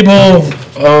Chad Gable.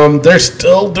 They're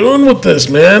still doing with this,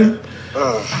 man.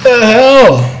 What the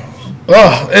hell?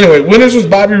 Anyway, winners was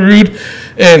Bobby Roode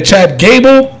and Chad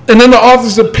Gable, and then the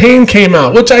Authors of Pain came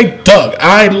out, which I dug.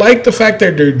 I like the fact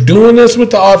that they're doing this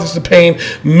with the Authors of Pain,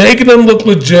 making them look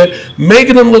legit,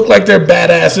 making them look like they're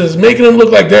badasses, making them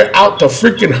look like they're out to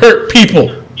freaking hurt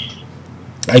people.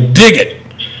 I dig it.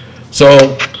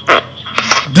 So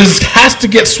this has to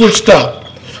get switched up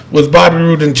with Bobby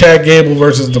Roode and Chad Gable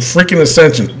versus the freaking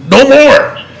Ascension. No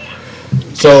more.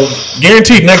 So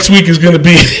guaranteed next week is going to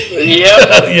be,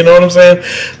 Yep. you know what I'm saying?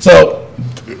 So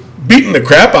beating the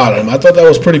crap out of him, I thought that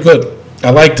was pretty good.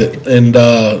 I liked it. And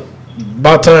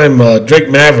about time Drake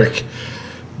Maverick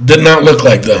did not look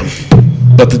like them.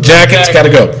 But the jacket's got to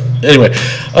go. Anyway,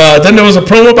 then there was a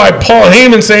promo by Paul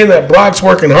Heyman saying that Brock's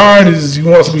working hard. He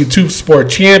wants to be a two-sport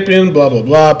champion, blah, blah,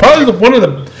 blah. Probably one of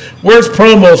the worst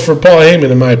promos for Paul Heyman,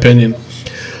 in my opinion.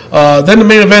 Then the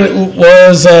main event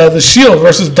was The Shield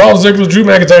versus Dolph Ziggler, Drew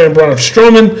McIntyre, and Braun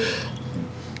Strowman.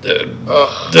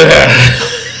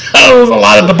 There was a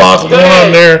lot of debacle going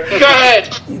on there. Go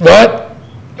ahead. What?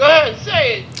 Go ahead.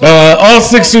 Say it. All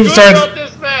six Good superstars. about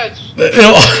this match.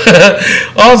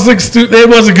 All six. It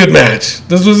was a good match.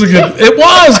 This was a good. It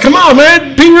was. Come on,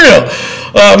 man. Be real.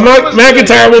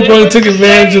 McIntyre at one point took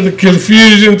advantage of the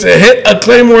confusion to hit a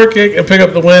Claymore kick and pick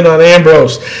up the win on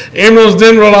Ambrose. Ambrose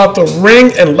then rolled out the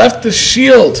ring and left the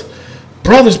Shield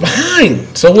brothers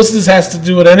behind. So what's this has to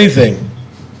do with anything?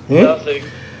 Nothing.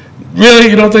 Really?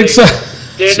 You don't think so?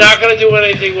 They're not going to do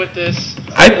anything with this.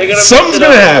 Something's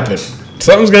going to happen.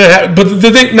 Something's going to happen. But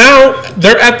the thing now,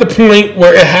 they're at the point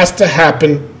where it has to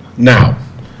happen now.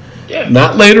 Yeah.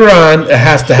 Not later on. It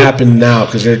has to happen now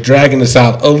because they're dragging this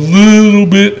out a little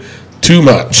bit too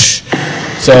much.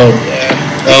 So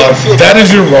that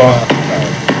is your Raw.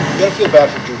 You gotta feel bad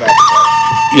for Drew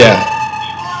McIntyre. Yeah.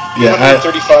 Yeah.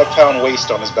 35-pound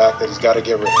waist on his back that he's got to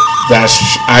get rid of.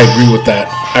 I agree with that.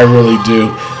 I really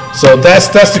do. So that's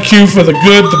the cue for the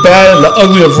good, the bad, and the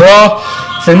ugly of Raw.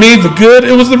 For me, the good,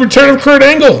 it was the return of Kurt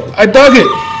Angle. I dug it.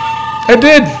 I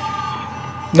did.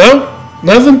 No?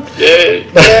 Nothing?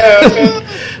 Yeah.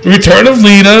 Return of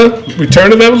Lita.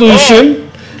 Return of Evolution.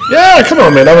 Yeah, come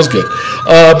on, man. That was good.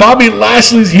 Bobby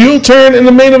Lashley's heel turn in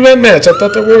the main event match. I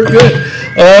thought that worked good.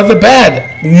 The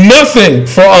bad. Nothing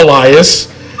for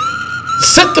Elias.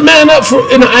 Set the man up for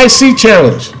an IC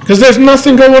challenge. Because there's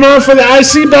nothing going on for the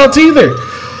IC belt either.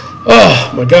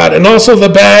 Oh, my God. And also the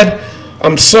bad.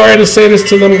 I'm sorry to say this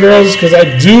to them girls because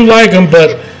I do like them,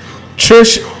 but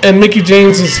Trish and Mickey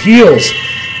James' heels.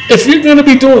 If you're going to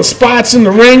be doing spots in the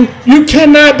ring, you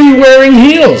cannot be wearing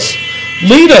heels.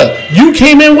 Lita, you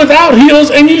came in without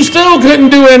heels and you still couldn't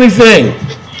do anything.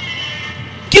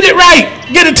 Get it right.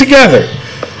 Get it together.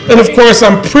 And of course,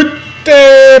 I'm pretty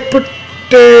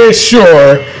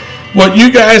sure what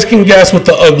you guys can guess what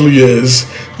the ugly is,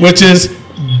 which is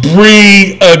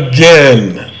Brie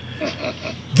again.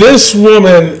 This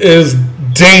woman is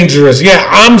dangerous. Yeah,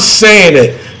 I'm saying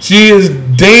it. She is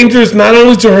dangerous not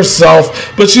only to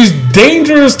herself, but she's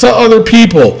dangerous to other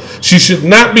people. She should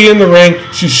not be in the ring.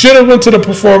 She should have went to the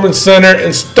Performance Center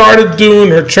and started doing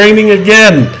her training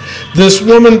again. This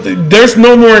woman, there's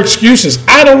no more excuses.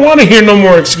 I don't want to hear no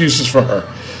more excuses for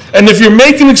her. And if you're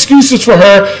making excuses for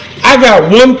her, I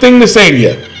got one thing to say to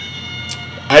you.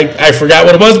 I forgot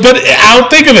what it was, but I'll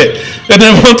think of it. And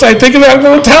then once I think of it, I'm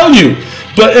going to tell you.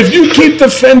 But if you keep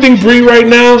defending Brie right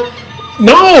now,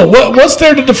 no, what's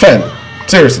there to defend?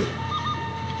 Seriously.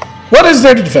 What is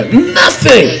there to defend?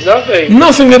 Nothing. There's nothing.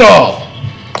 Nothing at all.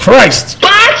 Christ.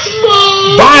 Botch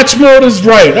mode! Botch mode is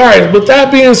right. All right, with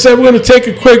that being said, we're going to take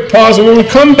a quick pause. And when we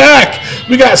come back,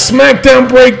 we got SmackDown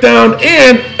Breakdown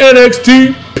and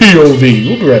NXT POV.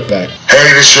 We'll be right back.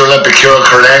 Hey, this is your Olympic hero,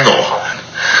 Kurt Angle.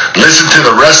 Listen to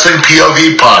the Wrestling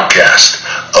POV podcast.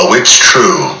 Oh, it's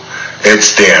true.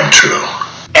 It's damn true.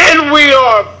 And we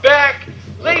are back.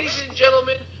 Ladies and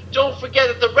gentlemen, don't forget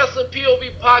that the Wrestling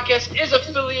POV podcast is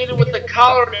affiliated with the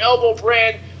Collar and Elbow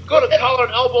brand. Go to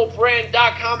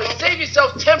collarandelbowbrand.com and save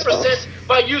yourself 10%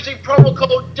 by using promo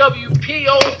code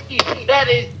WPOV. That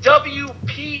is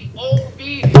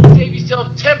WPOV. Save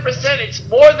yourself 10%. It's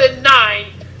more than 9.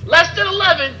 Less than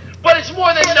 11, but it's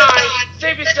more than 9.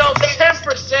 Save yourself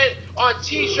 10% on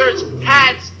t-shirts,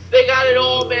 hats. They got it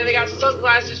all, man. They got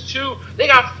sunglasses, too. They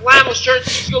got flannel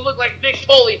shirts. You look like Mick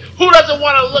Foley. Who doesn't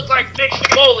want to look like Mick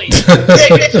Foley?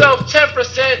 Save yourself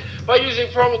 10% by using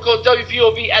promo code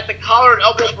WPOV at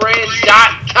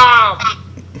thecollarandelbowbrand.com.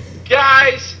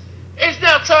 Guys, it's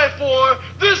now time for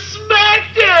the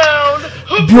SmackDown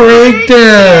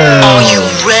Breakdown. Are you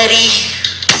ready?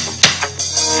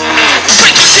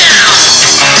 Break it down!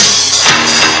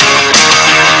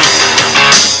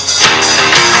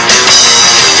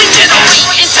 Degenerate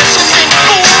into something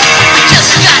cool. We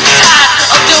just got tired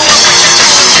of doing what you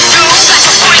told us to do. That's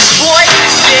a price, boy.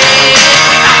 Yeah.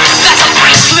 That's a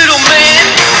price, little man.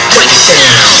 Break it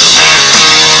down.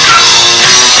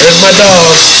 There's my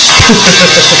dog.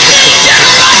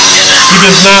 He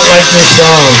does not like this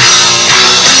song.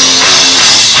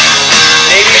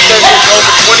 Maybe because he's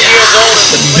over 20 years old.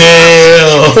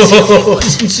 Damn.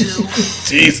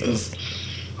 Jesus.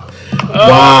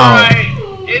 Wow. Alright,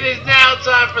 it is now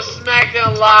time for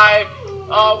SmackDown Live.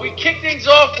 We kick things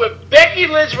off with Becky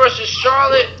Lynch versus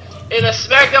Charlotte in a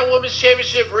SmackDown Women's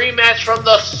Championship rematch from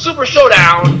the Super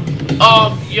Showdown.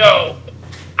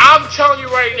 I'm telling you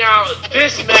right now,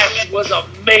 this match was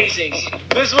amazing.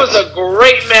 This was a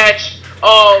great match.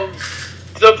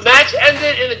 The match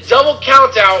ended in a double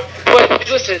countout, but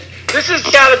listen, this has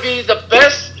got to be the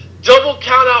best double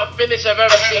countout finish I've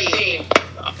ever seen.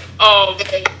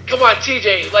 Come on,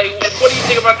 TJ, like, what do you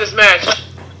think about this match?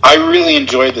 I really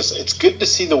enjoyed this. It's good to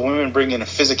see the women bring in a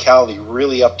physicality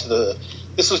really up to the...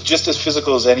 This was just as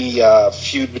physical as any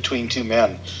feud between two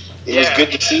men. It was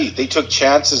good to see. They took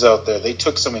chances out there. They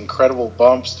took some incredible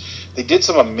bumps. They did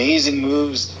some amazing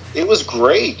moves. It was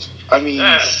great. I mean,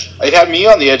 it had me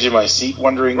on the edge of my seat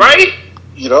wondering... Right?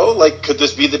 You know, like, could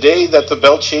this be the day that the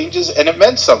belt changes? And it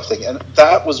meant something. And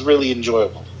that was really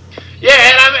enjoyable. Yeah,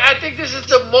 and I think this is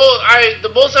the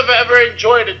most I've ever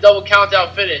enjoyed a double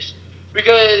countout finish.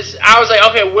 Because I was like,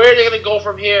 okay, where are they going to go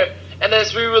from here? And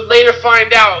as we would later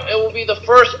find out, it will be the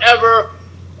first ever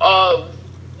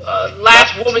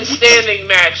last woman standing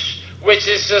match, which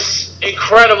is just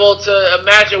incredible to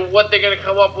imagine what they're going to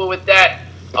come up with that.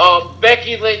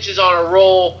 Becky Lynch is on a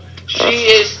roll. She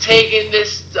is taking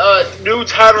this new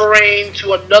title reign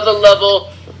to another level.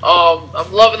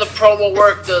 I'm loving the promo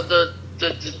work,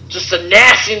 just the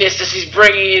nastiness that she's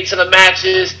bringing into the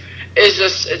matches.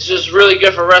 It's just really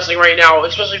good for wrestling right now,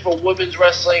 especially for women's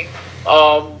wrestling.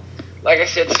 Like I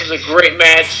said, this was a great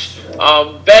match.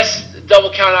 Best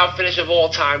double countout finish of all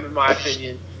time, in my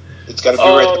opinion. It's got to be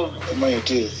right for mine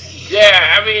too.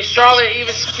 Yeah, I mean, Charlotte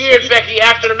even speared Becky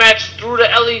after the match through the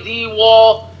LED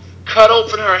wall, cut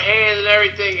open her hand and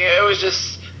everything. It was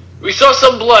just, we saw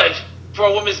some blood for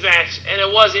a women's match, and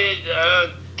it wasn't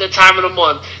the time of the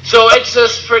month. So it's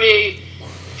just pretty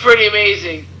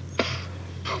amazing.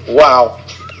 Wow.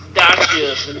 That's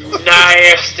just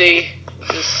nasty.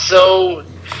 Just so...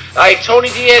 Like, Tony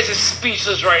Diaz is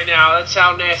speechless right now. That's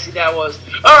how nasty that was.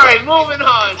 Alright, moving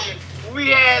on. We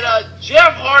had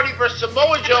Jeff Hardy versus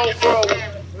Samoa Joe for a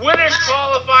winner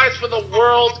qualifies for the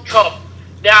World Cup.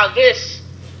 Now, this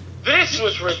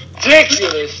was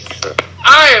ridiculous.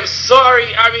 I am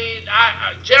sorry. I mean,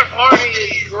 Jeff Hardy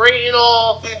is great and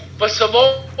all, but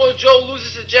Samoa Joe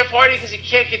loses to Jeff Hardy because he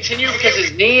can't continue because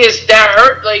his knee is that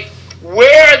hurt. Like,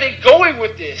 where are they going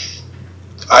with this?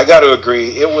 I got to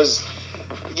agree. It was,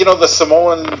 you know, the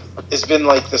Samoan has been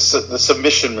like the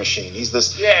submission machine. He's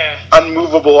this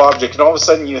unmovable object, and all of a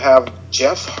sudden you have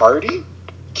Jeff Hardy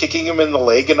kicking him in the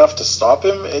leg enough to stop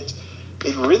him. It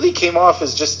really came off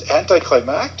as just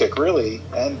anticlimactic, really.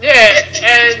 And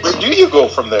and where do you go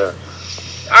from there?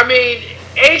 I mean,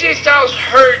 AJ Styles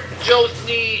hurt Joe's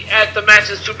knee at the match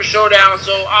in Super Showdown,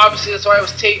 so obviously that's why it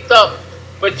was taped up.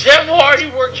 But Jeff Hardy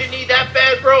worked your knee that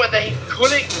bad, bro, and that he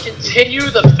couldn't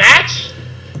continue the match?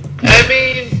 I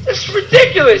mean, it's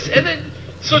ridiculous. And then,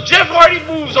 so Jeff Hardy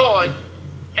moves on.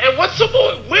 And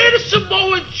where does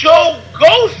Samoa Joe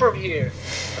go from here?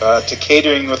 To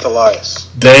catering with Elias.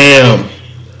 Damn.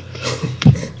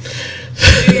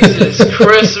 Jesus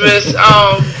Christmas.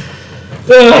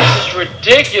 This is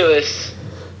ridiculous.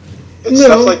 It's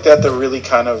stuff like that that really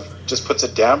kind of just puts a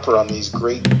damper on these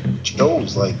great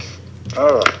shows. Like,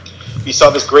 you saw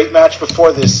this great match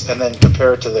before this, and then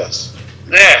compare it to this.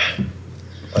 Yeah.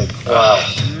 Like, wow.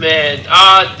 Oh, man.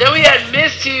 Then we had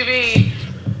Miz TV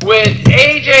with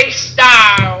AJ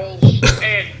Styles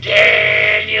and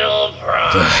Daniel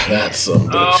Bryan. That's some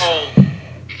bitch. Oh,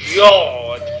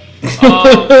 God.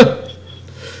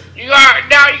 You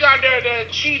got the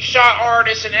cheap shot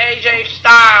artist and AJ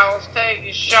Styles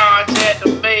taking shots at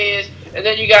the Miz, and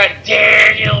then you got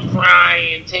Daniel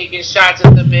Bryan taking shots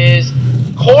at the Miz.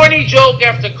 Corny joke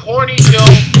after corny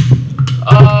joke.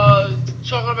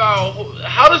 Talking about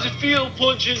how does it feel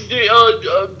punching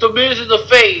the Miz in the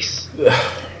face?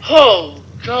 Oh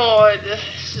God,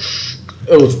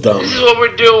 It was dumb. this is what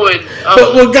we're doing.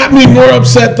 But what got me more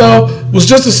upset though was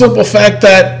just the simple fact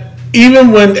that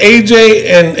even when AJ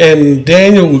and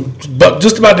Daniel were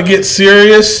just about to get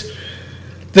serious,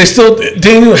 they still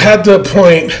Daniel had the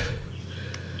point.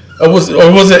 Or was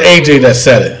it AJ that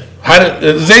said it?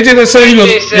 It was AJ that said it? He goes,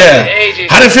 AJ said yeah. it, AJ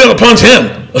How did it feel to punch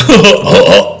him?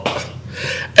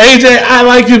 AJ, I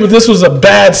like you, but this was a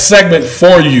bad segment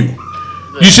for you.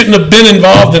 You shouldn't have been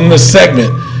involved in this segment.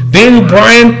 Daniel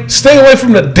Bryan, stay away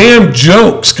from the damn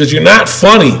jokes because you're not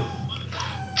funny.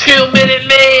 2-minute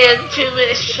man,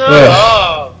 2-minute show. Yeah.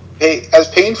 Oh. Hey, as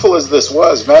painful as this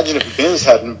was, imagine if Miz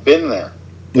hadn't been there.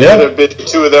 Yeah. There would have been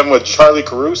two of them with Charlie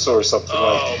Caruso or something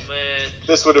Oh like. man.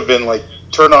 This would have been like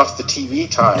turn off the TV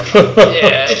time.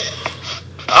 Yeah.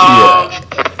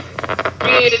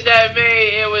 Being that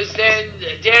May, it was then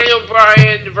Daniel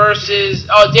Bryan versus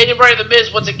Daniel Bryan and The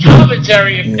Miz was a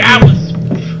commentary. If that was.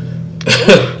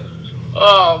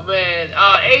 Oh man.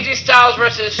 AJ Styles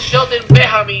versus Shelton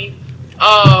Benjamin.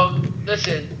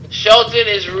 Listen, Shelton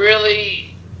is really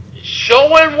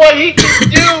showing what he can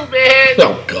do, man.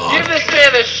 Oh, God. Give this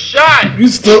man a shot. You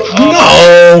still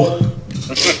no.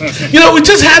 You know, we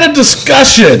just had a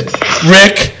discussion,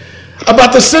 Rick,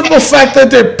 about the simple fact that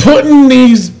they're putting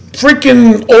these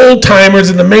freaking old timers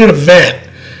in the main event,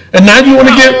 and now you want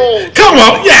to give? Come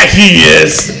on, yeah, he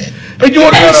is. And you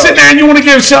want to sit there and you want to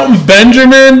give Shelton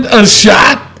Benjamin a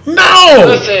shot? No.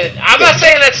 Listen, I'm not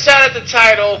saying that shot at the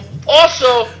title.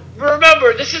 Also,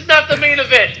 remember, this is not the main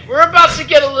event. We're about to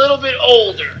get a little bit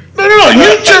older. No.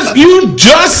 You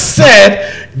just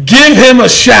said give him a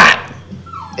shot.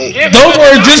 Those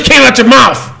words just came out your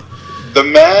mouth. The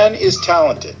man is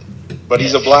talented, but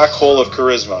he's a black hole of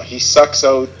charisma. He sucks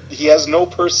out. He has no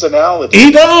personality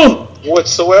He don't.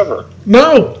 whatsoever.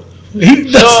 No, he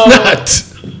does not.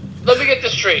 Let me get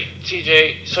this straight,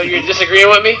 TJ. So you're disagreeing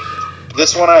with me?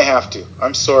 This one I have to.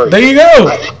 I'm sorry. There you go.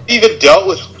 I've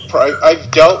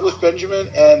dealt with Benjamin,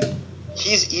 and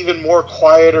he's even more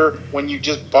quieter when you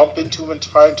just bump into him and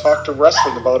try and talk to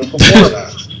wrestling about it before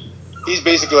that. He's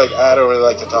basically like, I don't really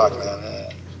like to talk,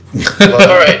 man. But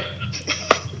All right.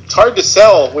 it's hard to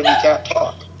sell when you can't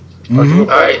talk. All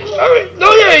right.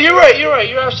 No, yeah, you're right.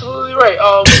 You're absolutely right.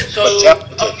 So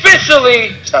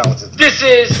officially, Talented. this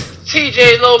is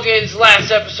TJ Logan's last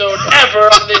episode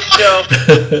ever on this show.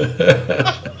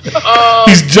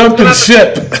 He's jumping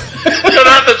ship. We're gonna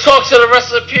have to talk to the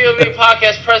rest of the POV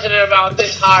podcast president about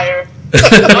this hire.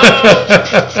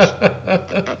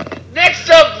 Next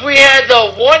up, we had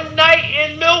the One Night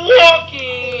in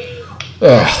Milwaukee.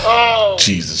 Oh,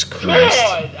 Jesus Christ.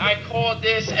 God. I called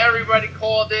this. Everybody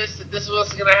called this. That this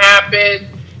was going to happen.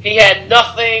 He had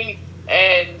nothing,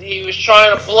 and he was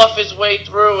trying to bluff his way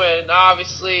through, and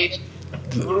obviously,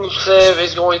 Rusev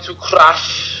is going to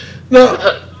crush. No,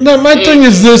 my thing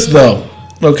is this, though.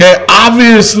 Okay,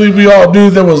 obviously we all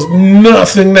knew there was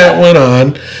nothing that went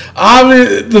on.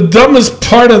 The dumbest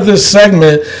part of this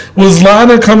segment was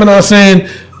Lana coming out saying,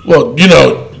 well, you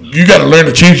know, you got to learn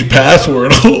to change your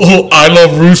password. I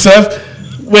love Rusev.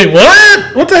 Wait,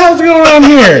 what? What the hell's going on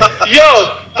here?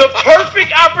 Yo, the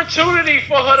perfect opportunity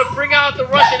for her to bring out the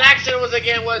Russian accent was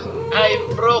I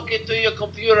broke into your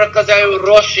computer because I'm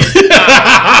Russian.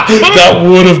 That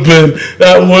would have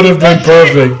been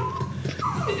perfect.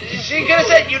 She could have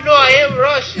said, you know, I am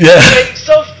Russian. Yeah. Like,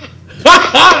 so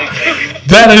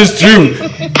That is true.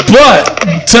 But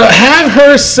to have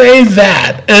her say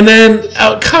that and then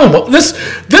come on, this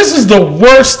is the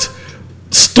worst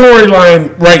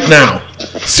storyline right now.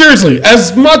 Seriously,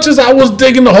 as much as I was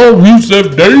digging the whole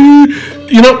Rusev Day,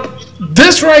 you know,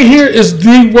 this right here is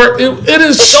the worst. It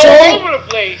is so all over the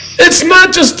place. It's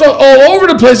not just all over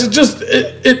the place. It just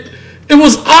it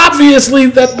was obviously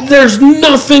that there's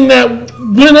nothing that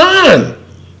went on.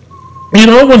 You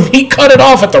know, when he cut it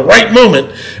off at the right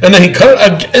moment, and then he cut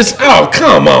it, it's, oh,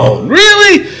 come on,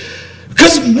 really?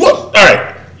 Because what? All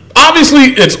right.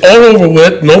 Obviously, it's all over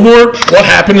with. No more what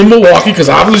happened in Milwaukee, because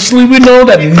obviously we know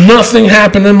that nothing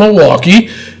happened in Milwaukee.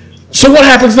 So what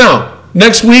happens now?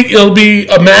 Next week, it'll be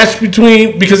a match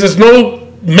between, because there's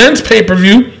no men's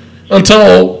pay-per-view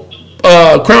until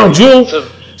Crown Jewel.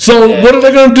 So what are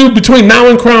they going to do between now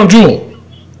and Crown Jewel?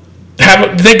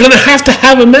 They're going to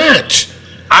have a match.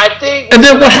 I think. And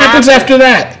then what happens after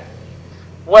that?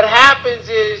 What happens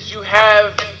is you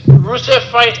have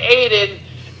Rusev fight Aiden,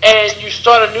 and you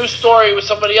start a new story with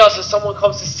somebody else, and someone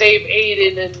comes to save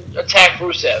Aiden and attack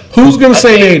Rusev. Who's going to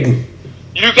save Aiden?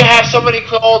 You can have somebody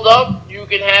called up. You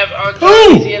can have Andre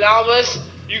Cien Almas.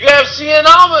 You can have Cien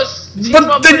Almas.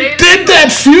 But they did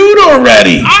that feud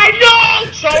already. I know.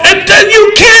 And then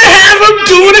you can't have him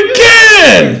do it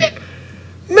again.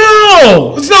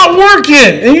 No, it's not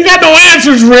working. And you got no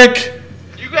answers, Rick.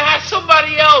 You can have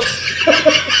somebody else.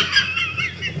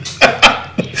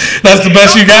 That's the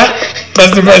best you got?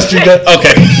 That's the best you got?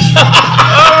 Okay.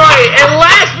 All right. And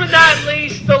last but not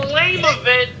least, the lame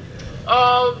event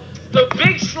of the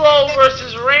Big Slow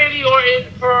versus Randy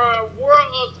Orton for a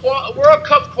World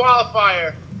Cup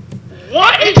qualifier.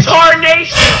 What in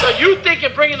tarnations are you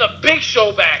thinking bringing the Big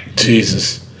Show back?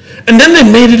 Jesus. And then they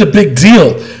made it a big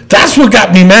deal. That's what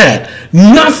got me mad.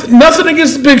 Nothing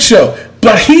against the Big Show,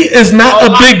 but he is not a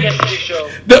big Show.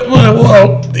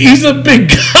 Well, he's a big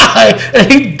guy,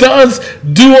 and he does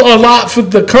do a lot for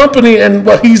the company and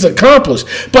what he's accomplished.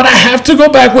 But I have to go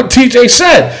back what TJ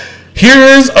said. Here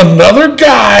is another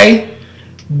guy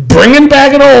bringing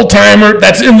back an old-timer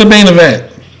that's in the main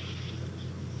event.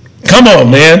 Come on,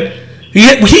 man.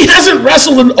 He hasn't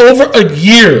wrestled in over a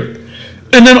year.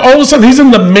 And then all of a sudden, he's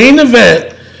in the main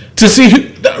event to see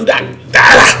who...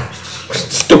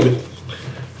 Stupid.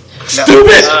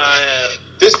 Stupid.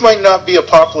 This might not be a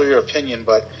popular opinion,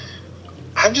 but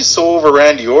I'm just so over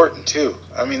Randy Orton, too.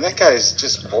 I mean, that guy's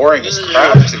just boring as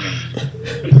crap to me.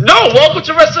 No, welcome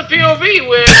to Wrestling POV,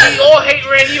 where we all hate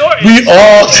Randy Orton. We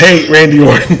all hate Randy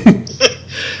Orton.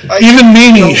 Even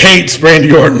Mimi hates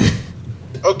Randy Orton.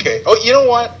 Okay. Oh, you know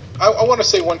what? I want to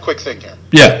say one quick thing here.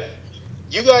 Yeah.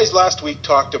 You guys last week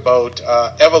talked about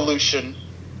Evolution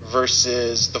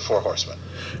versus the Four Horsemen.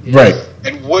 Right.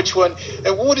 And which one?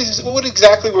 And what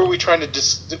exactly were we trying to?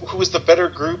 Who was the better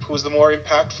group? Who was the more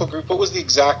impactful group? What was the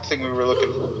exact thing we were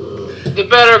looking for? The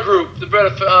better group, the better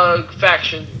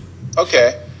faction.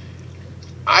 Okay.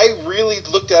 I really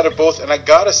looked at it both, and I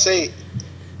gotta say,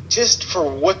 just for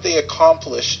what they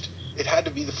accomplished, it had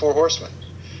to be the Four Horsemen.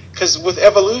 Because with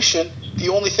Evolution, the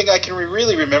only thing I can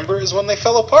really remember is when they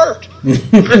fell apart. And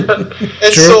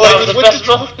so, that was the best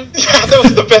moment. Yeah, that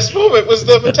was the best moment, was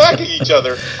them attacking each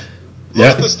other. Yeah.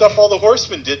 Look at the stuff all the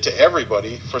Horsemen did to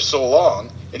everybody for so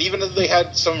long, and even if they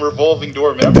had some revolving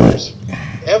door members,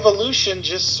 Evolution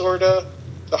just sort of,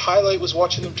 the highlight was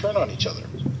watching them turn on each other.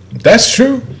 That's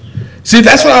true. See,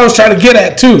 that's what I was trying to get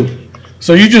at, too.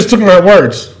 So you just took my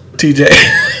words, TJ.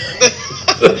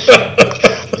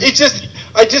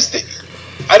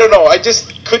 I don't know. I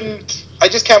just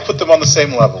can't put them on the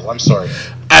same level. I'm sorry.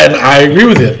 I agree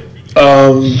with you.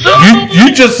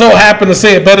 You just so happen to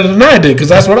say it better than I did, because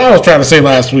that's what I was trying to say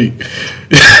last week. So,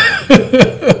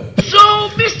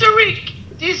 Mr. Rick,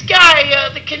 this guy,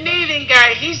 the Canadian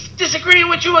guy, he's disagreeing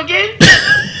with you again?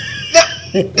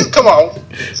 Come on,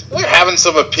 we're having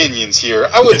some opinions here.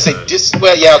 I would say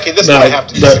well, yeah, okay. This one I have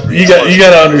to disagree. You got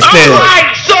to understand. All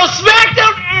right, so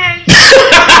SmackDown ends.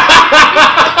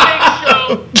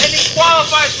 And it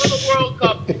qualifies for the World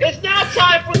Cup. It's now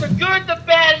time for the good, the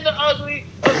bad, and the ugly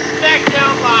of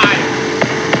SmackDown Live.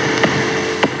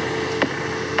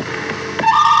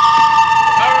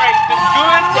 All right, the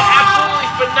good, the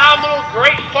absolutely phenomenal,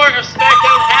 great part of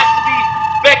SmackDown has to be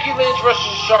Becky Lynch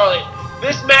versus Charlotte.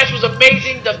 This match was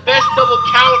amazing, the best double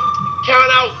count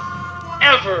out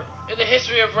ever in the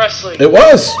history of wrestling. It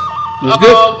was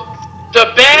good.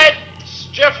 The bad,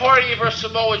 Jeff Hardy versus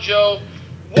Samoa Joe.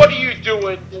 What are you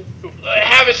doing?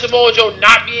 Having Samoa Joe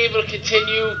not be able to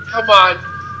continue? Come on.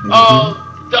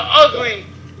 The ugly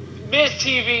Miz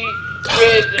TV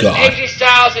with AJ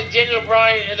Styles and Daniel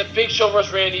Bryan and the Big Show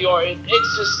versus Randy Orton.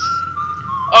 It's just,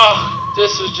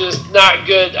 this was just not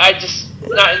good.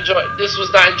 This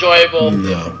was not enjoyable.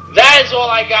 No. That is all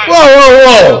I got.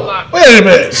 Whoa! Wait a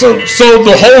minute. So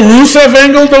the whole Rusev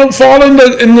angle don't fall in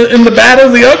the bad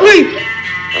or the ugly?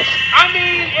 I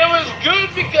mean, it was good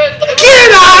because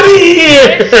get out of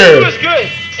here. It was good.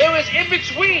 It was in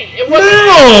between. It wasn't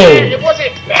bad. It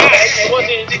wasn't bad. It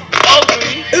wasn't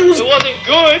ugly. It wasn't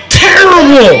good.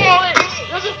 Terrible. It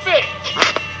doesn't fit.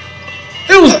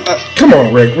 It was. Come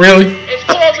on, Rick. Really? It's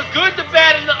called the good, the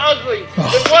bad, and the ugly.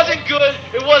 It wasn't good.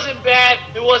 It wasn't bad.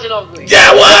 It wasn't ugly.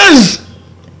 Yeah, it was.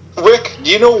 Rick,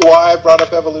 do you know why I brought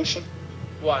up Evolution?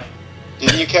 Why?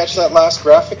 Didn't you catch that last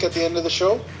graphic at the end of the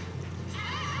show?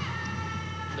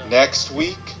 No. Next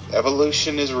week,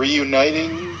 Evolution is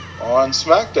reuniting on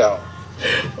SmackDown.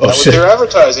 Oh, That shit. they're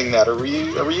advertising that, a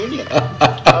reunion.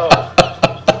 Oh.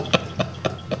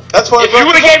 That's why If you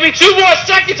would have gave me 2 more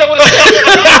seconds, I would have said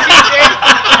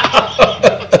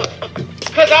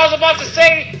because I was about to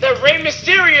say that Rey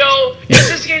Mysterio and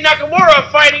Shinsuke Nakamura are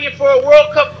fighting it for a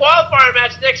World Cup qualifier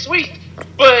match next week.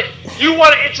 But you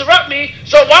want to interrupt me,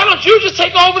 so why don't you just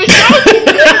take over the show?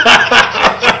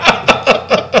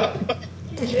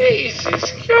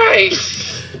 Jesus Christ.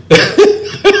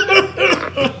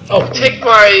 Take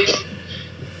my...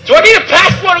 Do I need a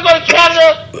passport to go to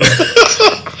Canada?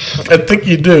 I think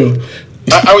you do.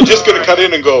 I was just going to cut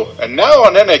in and go, and now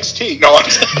on NXT. No, I'm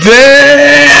just kidding.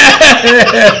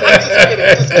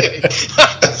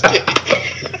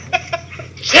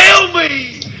 Tell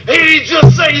me! He didn't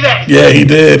just say that! Yeah, he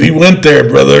did. He went there,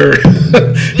 brother.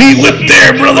 He went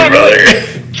there, brother.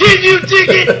 Can you dig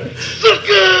it?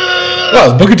 Sucker! Wow,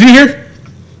 is Booker T here?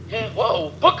 Yeah,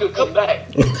 whoa, Booker, come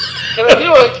back.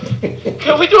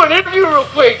 Can we do an interview real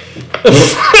quick?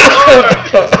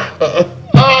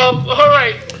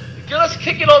 Alright. Let's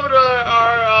kick it over to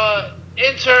our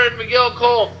intern, Miguel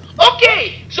Cole.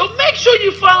 Okay, so make sure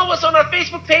you follow us on our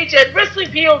Facebook page at Wrestling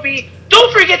POV.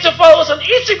 Don't forget to follow us on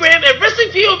Instagram at Wrestling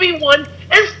POV1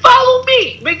 and follow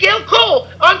me, Miguel Cole,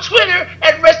 on Twitter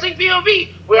at Wrestling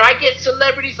POV, where I get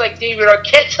celebrities like David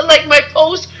Arquette to like my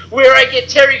post, where I get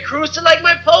Terry Crews to like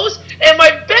my post, and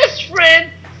my best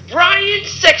friend, Brian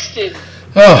Sexton.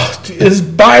 Oh, it's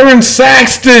Byron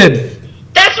Saxton.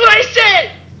 That's what I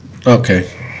said. Okay.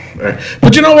 All right.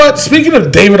 But you know what? Speaking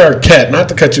of David Arquette, not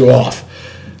to cut you off,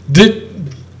 did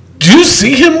you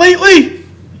see him lately?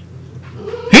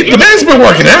 The man's been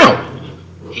working out.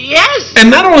 Yes. And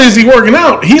not only is he working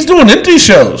out, he's doing indie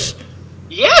shows.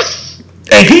 Yes.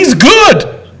 And he's good.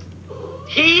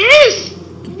 He is.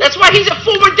 That's why he's a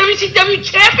former WCW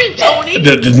champion, Tony.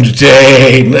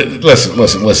 Hey,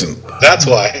 listen. That's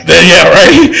why. Yeah,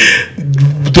 right?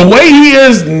 The way he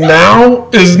is now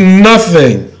is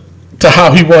nothing to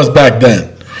how he was back then.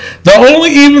 The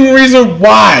only even reason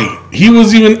why he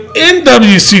was even in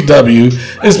WCW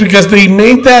is because they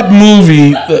made that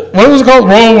movie, what was it called?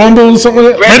 Royal Rumble or something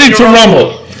like that? Ready to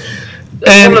Rumble.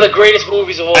 That's one of the greatest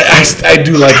movies of all time. I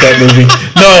do like that movie.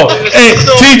 No, hey,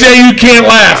 TJ, you can't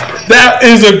laugh. That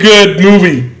is a good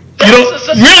movie. You don't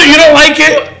like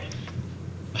it?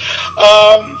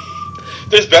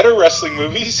 There's better wrestling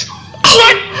movies.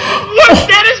 What?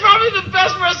 That is probably the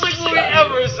best wrestling movie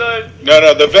ever, son.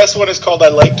 No, the best one is called I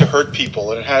Like to Hurt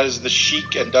People, and it has the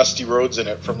Sheik and Dusty Rhodes in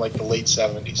it from like the late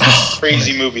 70s.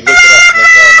 Crazy movie. Look it up.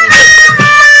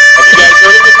 Have you guys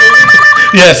heard of this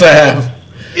movie? Yes, I have.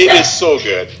 It is so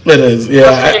good. It is, yeah.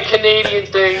 That's like a Canadian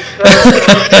thing.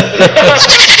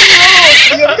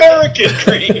 The American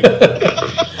dream.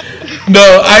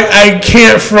 No, I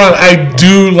can't front. I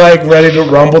do like Ready to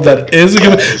Rumble. That is a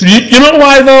good. You know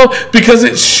why though? Because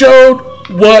it showed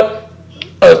what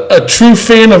a true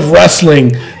fan of wrestling,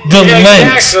 the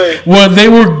lengths where they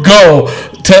would go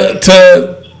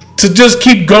to just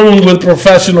keep going with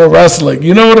professional wrestling.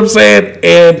 You know what I'm saying?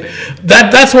 And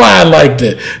that's why I liked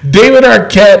it. David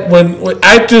Arquette, when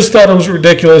I just thought it was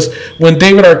ridiculous when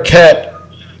David Arquette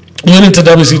went into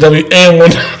WCW and won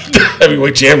the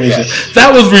heavyweight championship. Yes.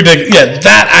 That was ridiculous.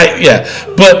 Yeah,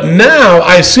 But now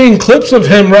I've seen clips of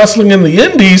him wrestling in the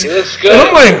indies, and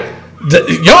I'm like,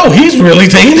 yo, he's really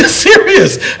taking this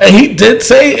serious. And he did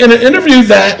say in an interview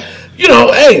that,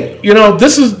 hey,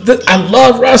 I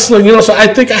love wrestling, so I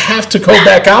think I have to go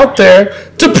back out there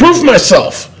to prove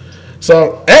myself.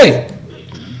 So, hey,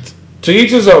 to each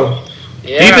his own.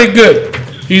 Yeah. He did good.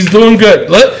 He's doing good.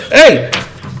 Hey,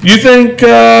 you think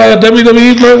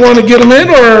WWE might want to get him in,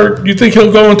 or you think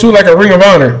he'll go into like a Ring of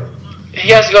Honor? He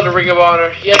has to go to Ring of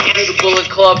Honor. He has to do the Bullet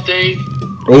Club thing.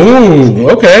 Ooh,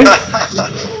 okay.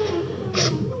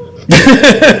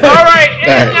 All right,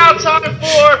 it's now time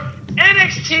for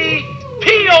NXT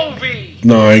POV.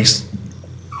 Nice.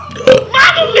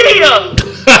 Mamma mia!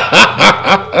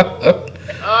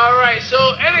 All right,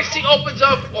 so NXT opens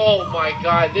up. Oh my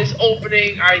God, this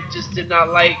opening I just did not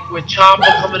like with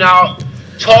Ciampa coming out,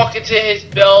 talking to his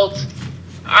belt.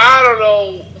 I don't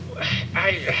know.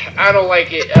 I don't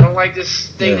like it. I don't like this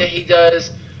thing that he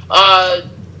does.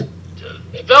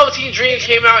 Velveteen Dream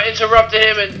came out, interrupted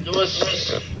him, and was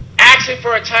asking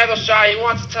for a title shot. He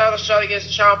wants a title shot against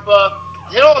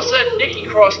Ciampa. Then all of a sudden, Nikki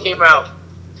Cross came out.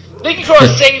 Nikki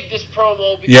Cross saved this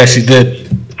promo. Yeah, she did.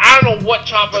 I don't know what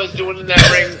Ciampa is doing in that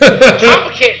ring.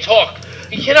 Ciampa can't talk.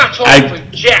 He cannot talk for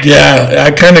jack. Yeah,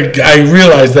 I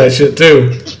realized that shit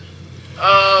too.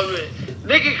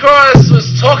 Nikki Cross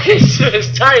was talking to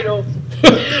his title,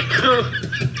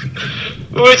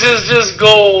 which is just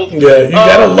gold. Yeah, you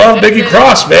gotta love Nikki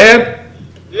Cross, man.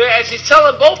 Yeah, and she's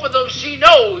telling both of them she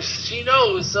knows. She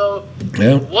knows. So,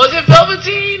 Yeah. was it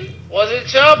Velveteen? Was it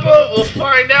Ciampa? We'll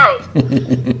find out.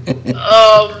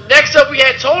 Next up, we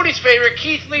had Tony's favorite,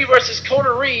 Keith Lee versus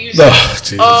Kona Reeves. Oh,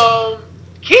 Jesus.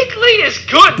 Keith Lee is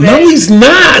good, man. No, he's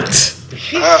not.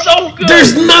 He's so good.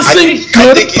 There's nothing I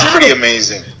good think he's about pretty him.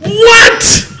 amazing.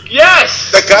 What?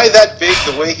 Yes. That guy that big,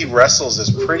 the way he wrestles is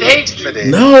pretty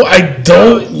intimidating. No, I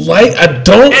don't like And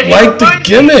he the reminds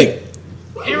gimmick.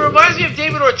 He reminds me of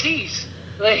David Ortiz.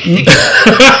 Like,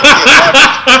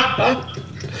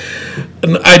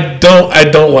 I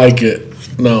don't like it.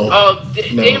 No. No.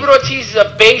 David Ortiz is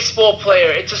a baseball player.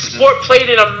 It's a sport played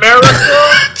in America.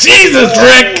 Jesus,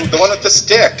 Rick. Oh, the one with the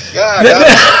stick. Yeah, the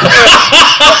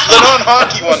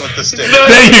non-hockey one with the stick.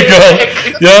 There you go.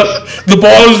 Yep. The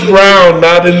ball is round,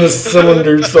 not in the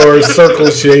cylinder or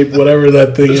circle shape, whatever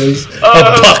that thing is.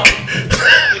 A puck.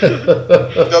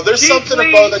 No, there's Keith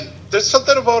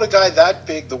something about a guy that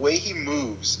big. The way he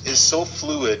moves is so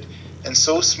fluid and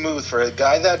so smooth for a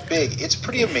guy that big. It's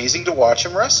pretty amazing to watch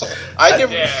him wrestle. I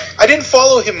didn't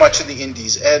follow him much in the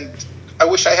indies, and I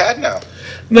wish I had now.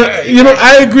 No,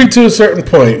 I agree to a certain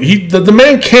point. The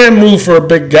man can move for a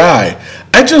big guy.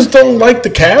 I just don't like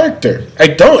the character. I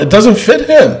don't. It doesn't fit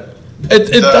him.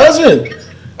 It doesn't.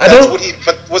 I don't.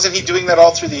 But wasn't he doing that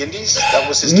all through the indies? That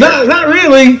was his. Not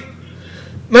really.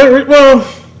 Well,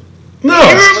 no.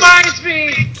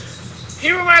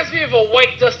 He reminds me of a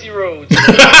white Dusty Rhodes.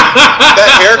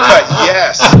 That haircut,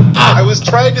 yes. I was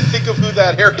trying to think of who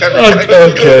that haircut was.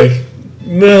 Okay.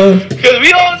 No. Because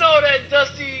we all know that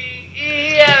Dusty,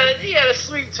 he had a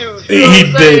sweet tooth. You know He what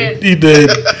I'm did. saying? He did.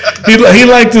 He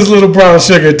liked his little brown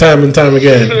sugar time and time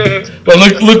again. But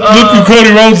look who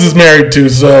Cody Rhodes is married to.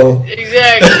 So.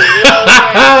 Exactly. You know what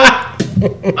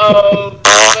I'm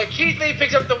saying? But Keith Lee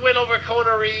picks up the win over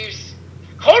Kona Reeves.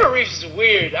 Kona Reeves is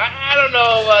weird. I don't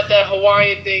know about that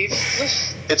Hawaiian thing.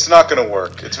 It's not going to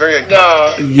work. It's very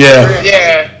No.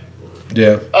 Yeah.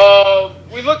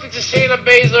 We looked into Shayna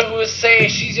Baszler, who is saying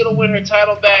she's going to win her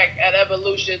title back at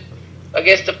Evolution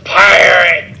against the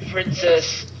Pirate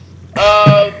Princess.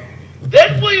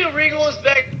 Then William Regal is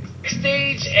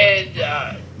backstage,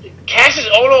 and Cassius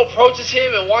Ohno approaches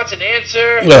him and wants an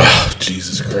answer. Oh,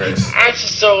 Jesus Christ. I'm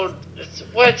just so...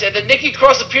 What? And then Nikki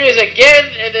Cross appears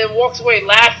again and then walks away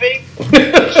laughing.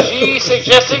 She's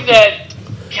suggesting that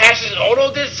Cassius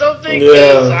Ohno did something?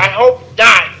 Yeah. I hope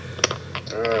not.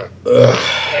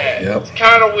 Yep. It's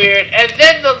kind of weird. And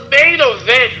then the main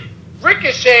event,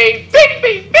 Ricochet, bing,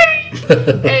 bing, bing,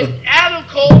 and Adam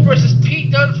Cole versus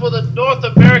Pete Dunne for the North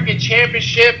American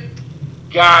Championship.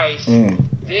 Guys,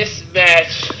 this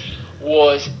match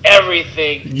was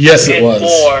everything. Yes, it and was.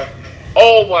 More.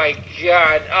 Oh my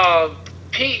God.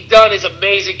 Pete Dunne is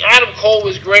amazing. Adam Cole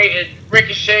was great, and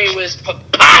Ricochet was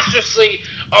preposterously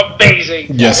amazing.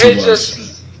 Yes, it's it was.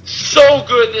 just so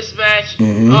good, this match.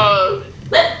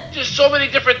 Just so many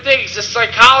different things. The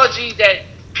psychology that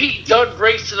Pete Dunne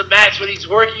brings to the match when he's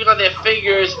working on their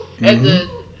fingers, and the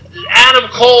Adam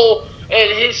Cole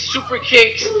and his super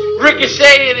kicks,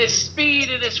 Ricochet and his speed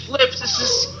and his flips.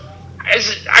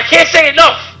 I can't say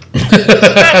enough.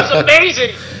 This match was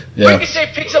amazing. Yeah.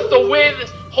 Ricochet picks up the win,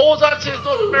 holds on to his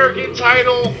North American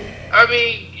title. I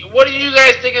mean, what do you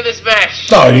guys think of this match?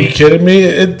 Oh, are you kidding me?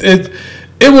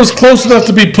 It was close enough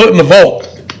to be put in the vault.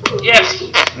 Yes.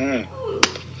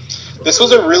 This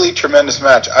was a really tremendous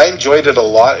match. I enjoyed it a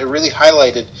lot. It really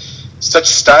highlighted such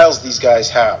styles these guys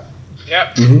have.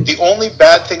 Yep. The only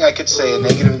bad thing I could say, a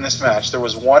negative in this match, there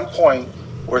was one point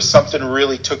where something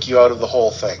really took you out of the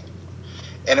whole thing.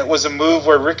 And it was a move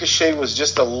where Ricochet was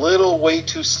just a little way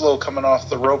too slow coming off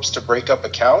the ropes to break up a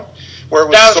count, where it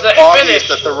was so obvious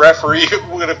that the referee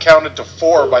would have counted to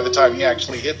 4 by the time he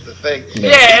actually hit the thing.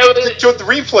 Yeah, it was. With the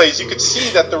replays, you could see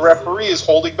that the referee is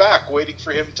holding back, waiting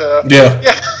for him to...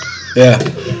 Yeah.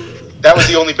 That was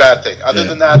the only bad thing. Other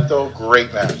than that, though,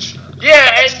 great match.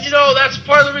 Yeah, and that's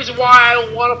part of the reason why I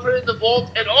don't want to put it in the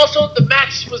vault. And also, the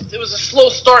match was a slow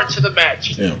start to the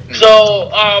match. Yeah. So,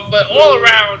 but all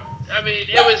around, I mean,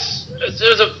 it was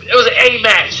an A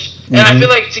match, and I feel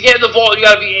like to get in the vault, you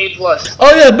got to be A+.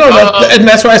 Oh yeah, no, and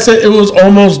that's why I said it was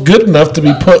almost good enough to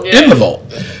be put in the vault.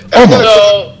 Almost.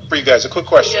 So, For you guys, a quick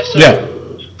question. yes, sir.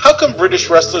 Yeah. How come British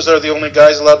wrestlers are the only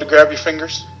guys allowed to grab your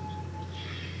fingers?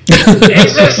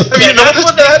 It's just, Have you that's noticed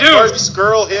what that? they do. Harvey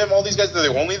Skrull, him, all these guys,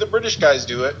 only the British guys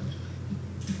do it.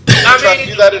 I Try to mean,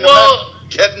 do that in a match,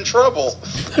 get in trouble.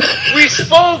 we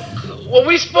spoke when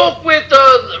we spoke with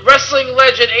wrestling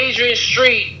legend Adrian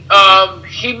Street,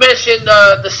 he mentioned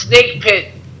the Snake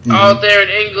Pit out there in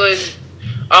England,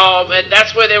 and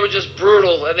that's where they were just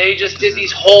brutal, and they just did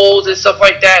these holds and stuff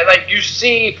like that. Like you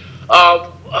see,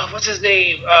 what's his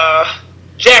name,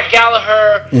 Jack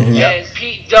Gallagher and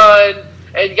Pete Dunne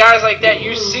and guys like that.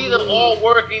 You see them all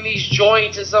working these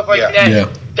joints and stuff like that.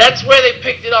 Yeah. That's where they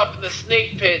picked it up in the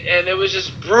Snake Pit, and it was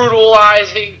just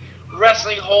brutalizing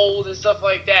wrestling holds and stuff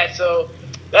like that. So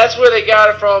that's where they got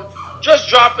it from. Just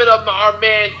dropping up our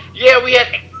man. Yeah, we had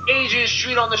Adrian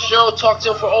Street on the show. Talked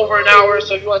to him for over an hour.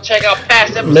 So if you want to check out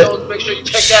past episodes, make sure you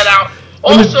check that out.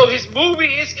 Also, his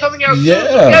movie is coming out soon.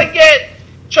 So we gotta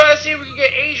try to see if we can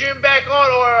get Adrian back on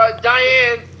or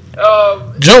Diane.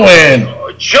 Joanne.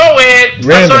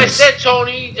 That's what I said,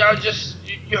 Tony.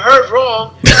 You heard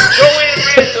wrong. Joanne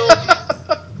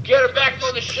Randall. Get her back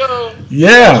on the show.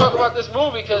 Yeah. Talk about this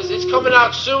movie because it's coming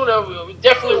out soon. And we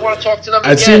definitely want to talk to them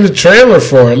again. I've seen the trailer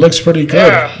for it. It looks pretty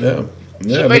good. Yeah.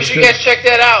 So make sure you guys check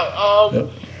that out.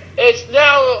 It's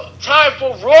now time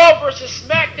for Raw versus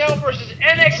SmackDown versus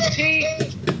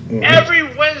NXT. Every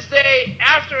Wednesday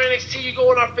after NXT, you go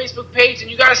on our Facebook page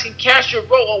and you guys can cast your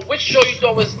vote on which show you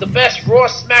thought was the best, Raw,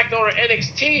 SmackDown, or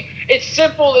NXT. It's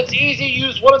simple. It's easy.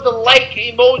 Use one of the like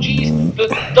emojis, the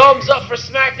thumbs up for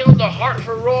SmackDown, the heart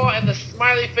for Raw, and the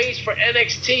smiley face for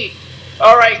NXT.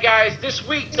 All right, guys. This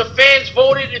week, the fans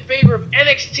voted in favor of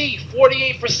NXT,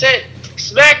 48%.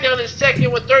 SmackDown is second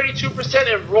with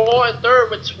 32%, and Raw in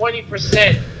third with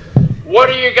 20%. What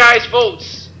are your guys'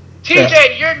 votes?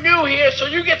 TJ, you're new here, so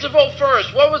you get to vote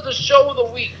first. What was the show of the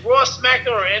week, Raw, SmackDown,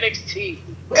 or NXT?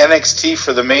 NXT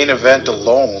for the main event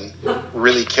alone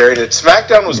really carried it.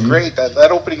 SmackDown was great. That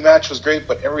opening match was great,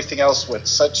 but everything else went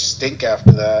such stink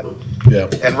after that. Yeah.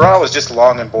 And Raw was just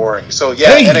long and boring. So,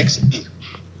 yeah, NXT.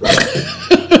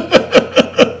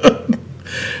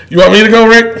 You want me to go,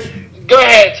 Rick? Go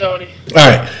ahead, Tony. All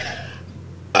right.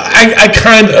 I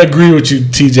kind of agree with you,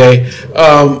 TJ.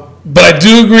 But I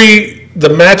do agree the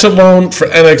match alone for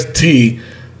NXT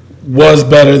was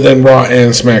better than Raw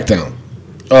and SmackDown.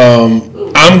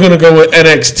 I'm going to go with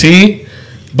NXT,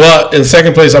 but in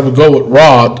second place I would go with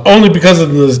Raw, only because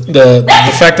of the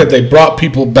fact that they brought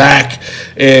people back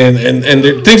and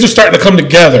things are starting to come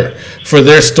together for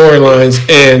their storylines,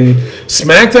 and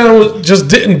SmackDown just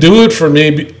didn't do it for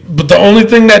me. But the only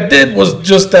thing that did was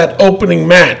just that opening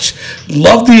match.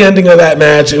 Loved the ending of that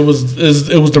match. It was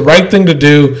the right thing to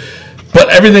do. But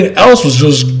everything else was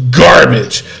just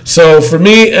garbage. So for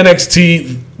me,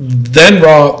 NXT, then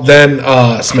Raw, then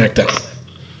SmackDown.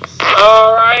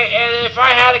 All right, and if I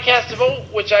had to cast a vote,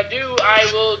 which I do, I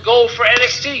will go for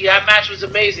NXT. That match was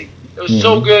amazing. It was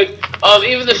so good.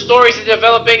 Even the stories are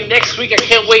developing. Next week, I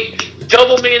can't wait.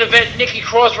 Double main event, Nikki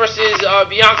Cross versus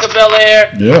Bianca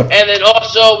Belair. Yeah. And then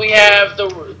also we have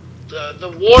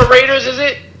the War Raiders, is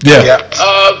it? Yeah.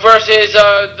 Versus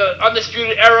the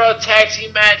Undisputed Era tag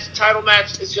team match, title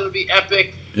match. It's going to be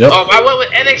epic. Yep. I went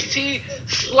with NXT,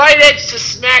 slight edge to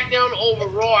SmackDown over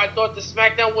Raw. I thought the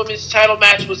SmackDown Women's title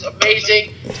match was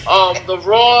amazing. The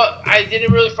Raw, I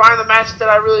didn't really find the match that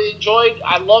I really enjoyed.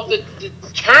 I loved the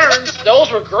turns.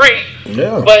 Those were great.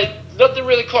 Yeah. But nothing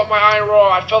really caught my eye in Raw.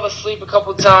 I fell asleep a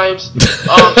couple times. So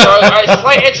I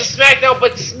slight edge to SmackDown.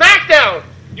 But SmackDown,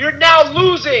 you're now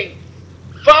losing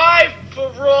 5 for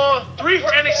Raw, 3 for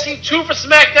NXT, 2 for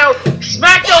SmackDown.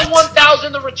 SmackDown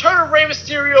 1000, the return of Rey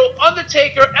Mysterio,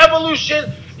 Undertaker,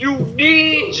 Evolution. You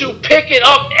need to pick it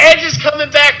up. Edge is coming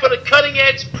back for the cutting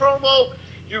edge promo.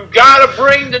 You gotta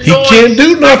bring the noise. He can't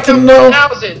do nothing, though.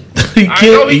 He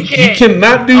can't. He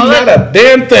cannot do not a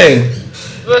damn thing.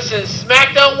 Listen,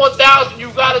 SmackDown 1000,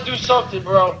 you gotta do something,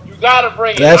 bro. You gotta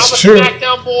bring it. That's true. I'm a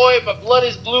SmackDown boy. My blood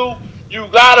is blue. You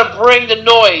gotta bring the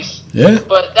noise. Yeah.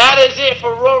 But that is it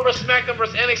for Raw vs. SmackDown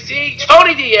vs. NXT.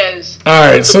 Tony Diaz. All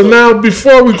right. So now,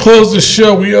 before we close the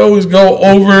show, we always go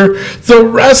over the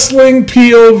Wrestling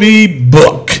POV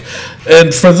book.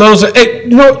 And for those, hey,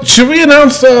 should we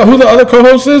announce who the other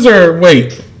co-host is, or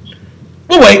wait?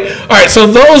 We'll wait. All right. So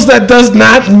those that does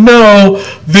not know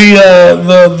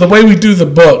the way we do the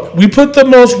book, we put the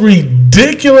most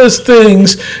ridiculous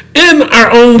things in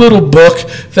our own little book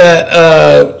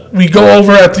that we go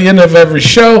over at the end of every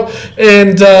show,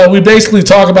 and we basically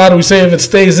talk about it. We say if it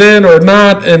stays in or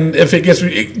not, and if it gets...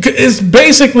 It's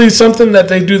basically something that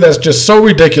they do that's just so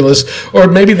ridiculous, or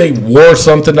maybe they wore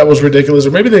something that was ridiculous,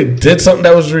 or maybe they did something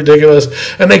that was ridiculous,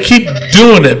 and they keep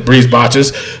doing it, Breeze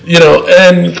Botches,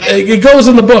 and it goes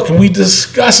in the book, and we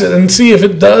discuss it and see if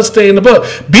it does stay in the book.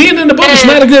 Being in the book is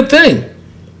not a good thing.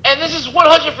 And this is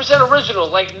 100% original.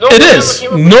 Like it is.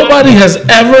 Nobody has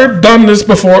ever done this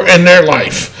before in their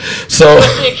life. So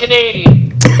especially a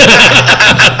Canadian.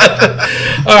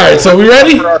 All right, so we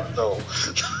ready? For our show.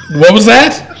 What was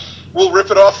that? We'll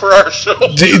rip it off for our show.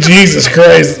 Jesus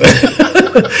Christ.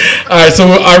 All right, so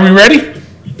are we ready?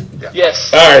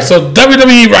 Yes. All right, so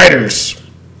WWE writers.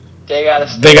 They gotta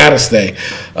stay. They gotta stay.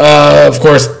 Of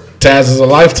course, Taz is a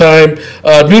lifetime.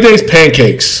 New Day's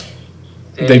pancakes.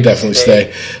 They definitely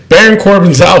stay. Baron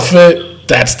Corbin's outfit,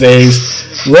 that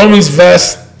stays. Roman's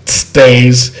vest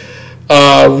stays.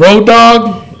 Road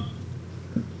Dogg,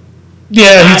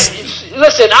 yeah, he's.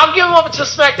 Listen, I'll give him up until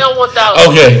SmackDown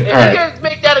 1000. Okay, If all right. you can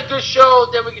make that a good show,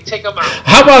 then we can take him out.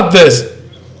 How about this?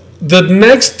 The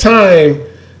next time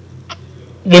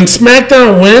when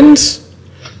SmackDown wins,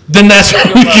 then that's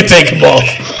when we can take him off.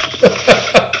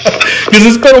 Because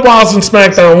it's been a while since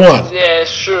SmackDown won. Yeah,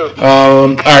 it's true.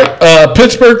 All right,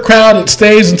 Pittsburgh crowd, it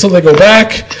stays until they go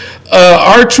back.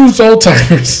 R-Truth's old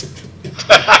timers.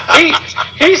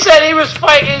 He said he was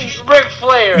fighting Ric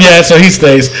Flair. Yeah, so he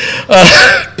stays.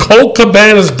 Colt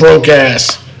Cabana's broke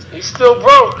ass. He's still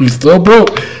broke. He's still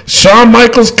broke. Shawn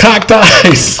Michaels cocked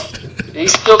eyes.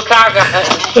 He's still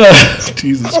cockeyed.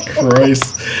 Jesus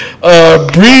Christ.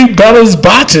 Brie Bella's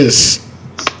botches.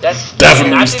 That's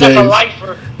Definitely I think that's a stays.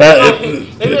 lifer.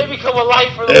 They may become a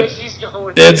lifer the way she's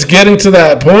going. It's getting to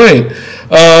that point.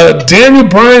 Daniel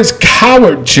Bryan's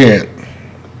coward chant.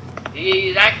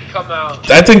 That can come out.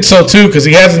 I think so too, because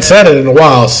he hasn't said it in a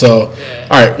while. So, Yeah.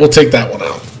 all right, we'll take that one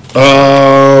out.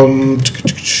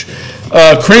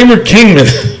 Kramer Kingman.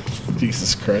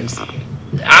 Jesus Christ.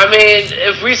 I mean,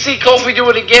 if we see Kofi do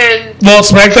it again, Well,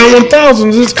 SmackDown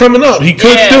 1000 is coming up. He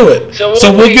could Yeah, do it. so So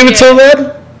we'll we'll give it be- till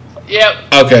then? yep.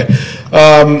 Okay.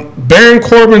 Baron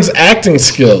Corbin's acting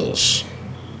skills.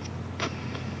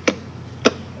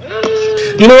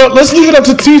 You know what? Let's leave it up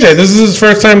to TJ. This is his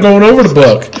first time going over the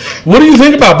book. What do you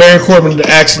think about Baron Corbin's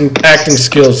acting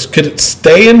skills? Could it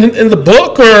stay in the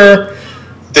book or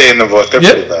Stay in the book. They're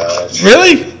Yep. pretty bad.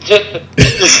 really?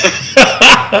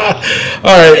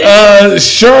 All right.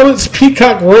 Charlotte's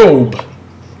peacock robe.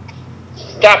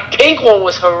 That pink one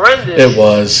was horrendous. It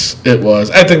was. It was.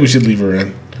 I think we should leave her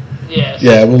in. Yes.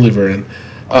 Yeah, we'll leave her in.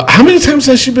 How many times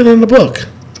has she been in the book?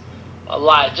 A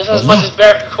lot. Just as much as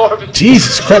Baron Corbin.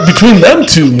 Jesus Christ, between them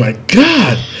two, my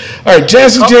God. All right,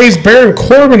 Jazzy J's Baron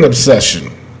Corbin obsession.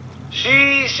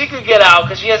 She could get out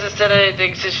because she hasn't said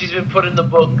anything since she's been put in the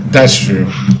book. That's true.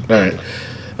 All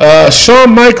right.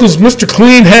 Shawn Michaels, Mr.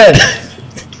 Clean Head.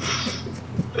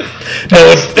 No,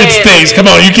 it stays. Come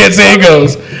on, you can't say it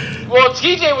goes. Well,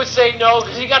 TJ would say no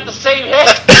because he got the same head.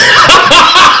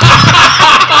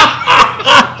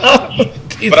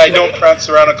 But I don't prance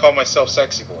around and call myself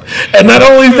sexy boy. And not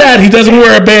only that, he doesn't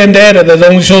wear a bandana that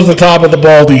only shows the top of the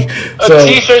baldy. A So,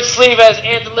 t-shirt sleeve has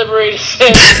anti-liberated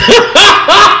said.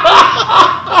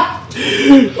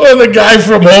 or the guy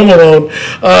from Home Alone.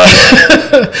 All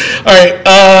right,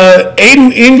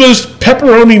 Aiden English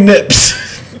pepperoni nips.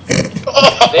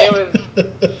 They were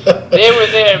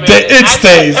there, man. It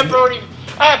stays.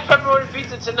 I had pepperoni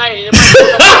pizza tonight. And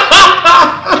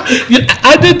Yeah,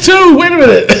 I did too. Wait a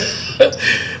minute.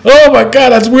 Oh my God,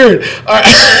 that's weird. All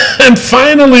right. And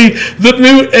finally, the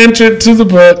new entrant to the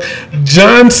book,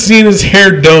 John Cena's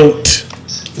hair don't.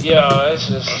 Yo, it's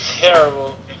just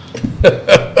terrible.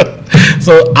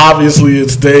 So obviously it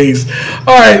stays.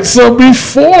 All right. So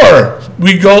before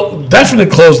we go,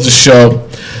 definitely close the show.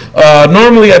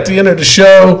 Normally at the end of the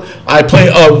show, I play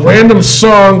a random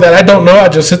song that I don't know. I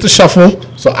just hit the shuffle,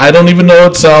 so I don't even know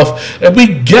itself, and we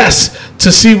guess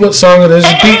to see what song it is.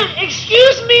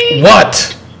 Excuse me.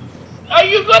 What? Are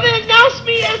you going to announce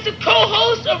me as the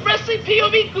co-host of Wrestling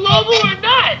POV Global or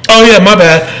not? Oh yeah, my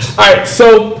bad. All right,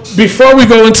 so before we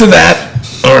go into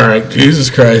that, all right, Jesus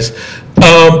Christ.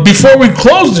 Before we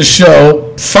close the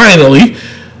show, finally,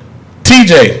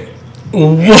 TJ,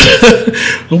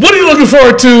 what are you looking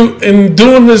forward to in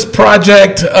doing this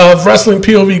project of Wrestling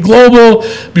POV Global?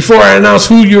 Before I announce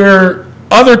who your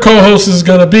other co-host is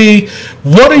going to be,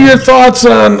 what are your thoughts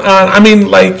on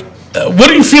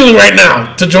what are you feeling right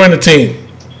now to join the team?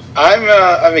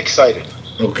 I'm excited.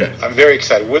 Okay. I'm very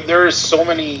excited. There is so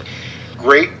many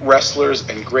great wrestlers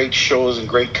and great shows and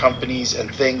great companies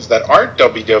and things that aren't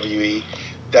WWE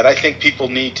that I think people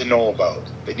need to know about.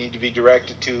 They need to be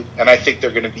directed to, and I think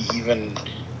they're going to be even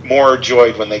more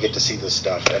joyed when they get to see this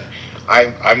stuff. And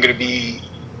I'm going to be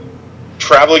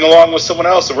traveling along with someone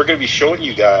else, and we're going to be showing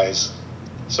you guys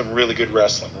some really good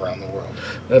wrestling around the world.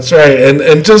 That's right,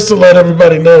 and just to let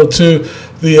everybody know too,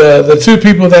 the two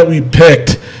people that we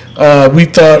picked, we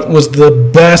thought was the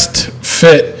best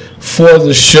fit for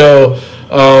the show.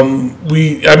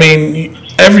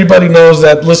 everybody knows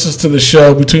that listens to the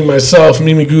show, between myself,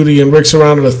 Mimi Goody, and Rick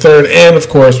Serrano III, and of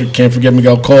course, we can't forget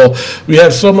Miguel Cole. We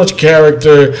have so much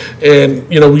character, and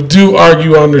we do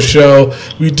argue on the show.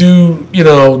 We do,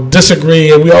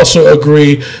 disagree, and we also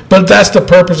agree. But that's the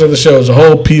purpose of the show, is a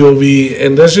whole POV,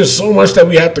 and there's just so much that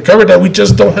we have to cover that we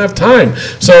just don't have time.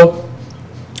 So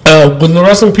when the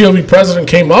Wrestling POV president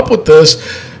came up with this,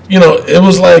 it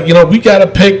was like, we got to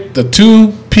pick the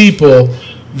two people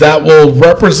that will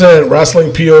represent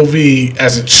Wrestling POV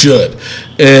as it should.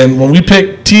 And when we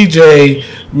picked TJ,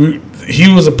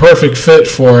 he was a perfect fit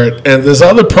for it. And this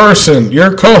other person,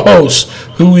 your co-host,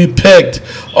 who we picked,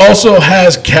 also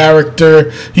has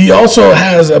character. He also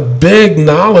has a big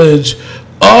knowledge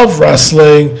of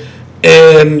wrestling.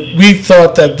 And we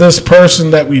thought that this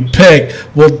person that we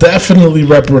picked will definitely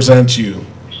represent you.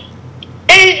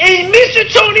 And Mr.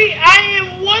 Tony, I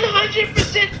am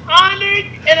 100% honored,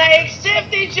 and I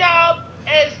accept a job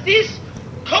as this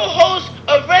co-host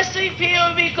of Wrestling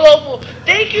POV Global.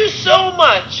 Thank you so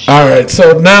much. All right,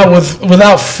 so now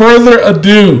without further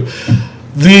ado,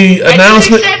 the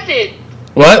announcement. I just accepted.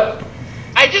 What?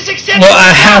 I just accepted. Well,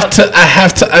 I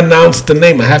have to announce the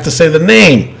name. I have to say the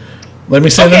name. Let me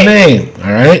say the name.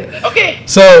 All right. Okay.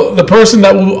 So the person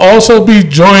that will also be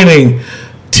joining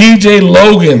TJ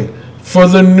Logan for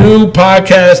the new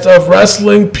podcast of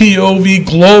Wrestling POV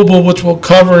Global, which will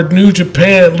cover New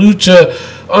Japan, Lucha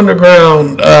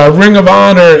Underground, Ring of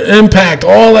Honor, Impact,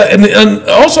 all that, and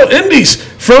also indies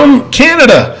from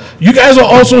Canada. You guys will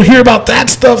also hear about that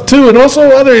stuff too, and also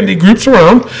other indie groups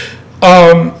around.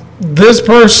 This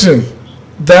person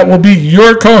that will be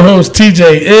your co-host,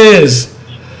 TJ, is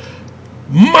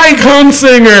Mike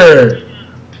Hunsinger.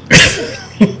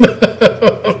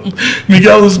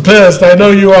 Miguel is pissed. I know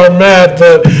you are mad,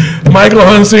 but Michael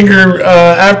Hunsinger,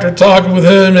 after talking with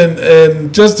him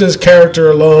and just his character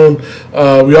alone,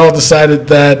 we all decided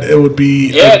that it would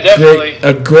be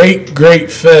a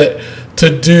great fit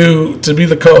to be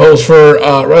the co-host for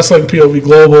Wrestling POV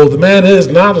Global. The man is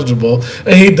knowledgeable,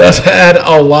 and he does add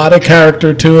a lot of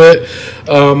character to it.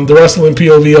 The Wrestling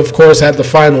POV, of course, had the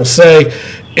final say,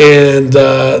 and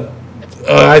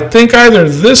I think either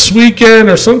this weekend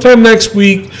or sometime next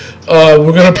week,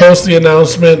 we're going to post the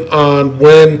announcement on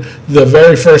when the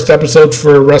very first episode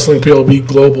for Wrestling POV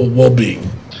Global will be.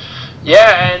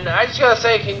 Yeah, and I just got to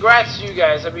say congrats to you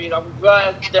guys. I mean, I'm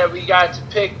glad that we got to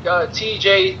pick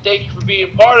TJ. Thank you for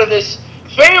being part of this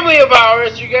family of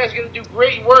ours. You guys are going to do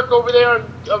great work over there on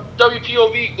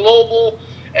WPOV Global.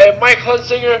 And Mike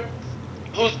Hunsinger,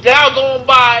 who's now going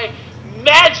by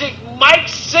Magic Mike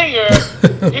Singer,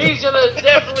 he's going to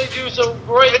definitely do some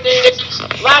great things.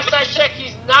 Last I checked,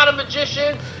 he's not a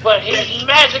magician, but he's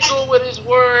magical with his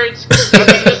words. I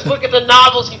mean, just look at the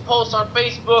novels he posts on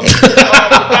Facebook. The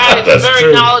guy is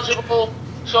very knowledgeable.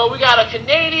 So we got a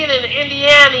Canadian and an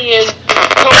Indianian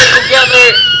coming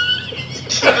together.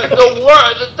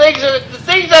 The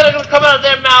things that are going to come out of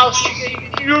their mouths,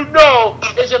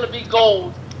 is going to be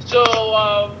gold. So,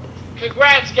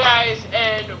 congrats, guys,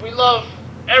 and we love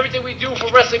everything we do for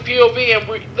Wrestling POV. And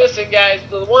listen, guys,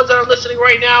 the ones that are listening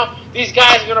right now, these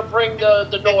guys are going to bring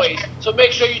the noise. So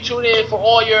make sure you tune in for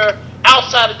all your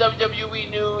outside of WWE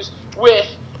news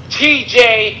with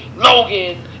TJ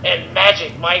Logan and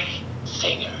Magic Mike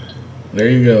Singer. There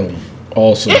you go.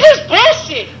 Awesome. This is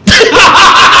bullshit.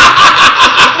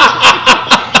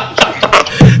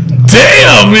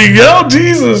 Damn, Miguel,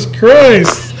 Jesus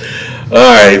Christ. All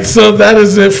right, so that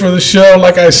is it for the show.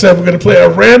 Like I said, we're going to play a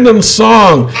random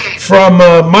song from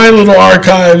my little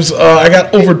archives. I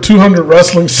got over 200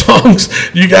 wrestling songs.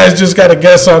 You guys just got to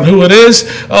guess on who it is.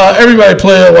 Everybody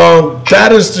play along.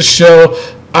 That is the show.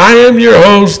 I am your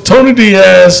host, Tony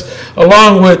Diaz,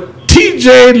 along with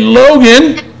TJ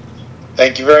Logan.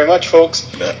 Thank you very much,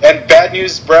 folks. And Bad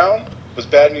News Brown was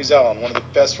Bad News Allen, one of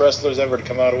the best wrestlers ever to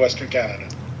come out of Western Canada.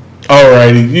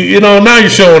 Alrighty, now you're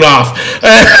showing off.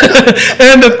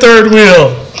 And the third wheel,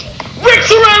 Rick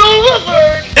Serrano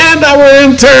III. and our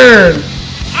intern.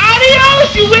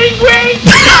 Adios, you ingrate.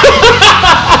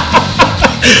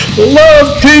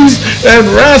 Love, peace, and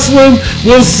wrestling.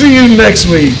 We'll see you next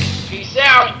week. Peace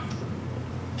out.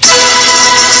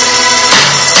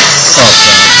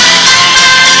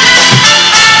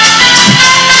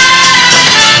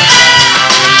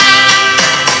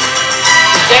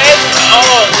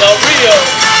 Del Rio.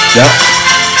 Yep.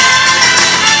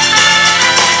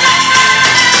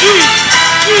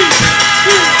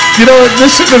 You know what?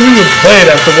 This shouldn't have even played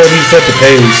after what he said to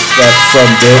Paige. That son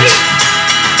bitch.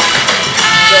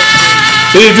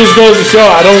 See, it just goes to show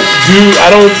I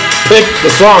don't pick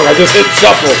the song. I just hit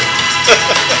shuffle.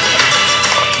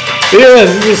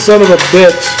 Yes, he's a son of a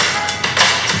bitch.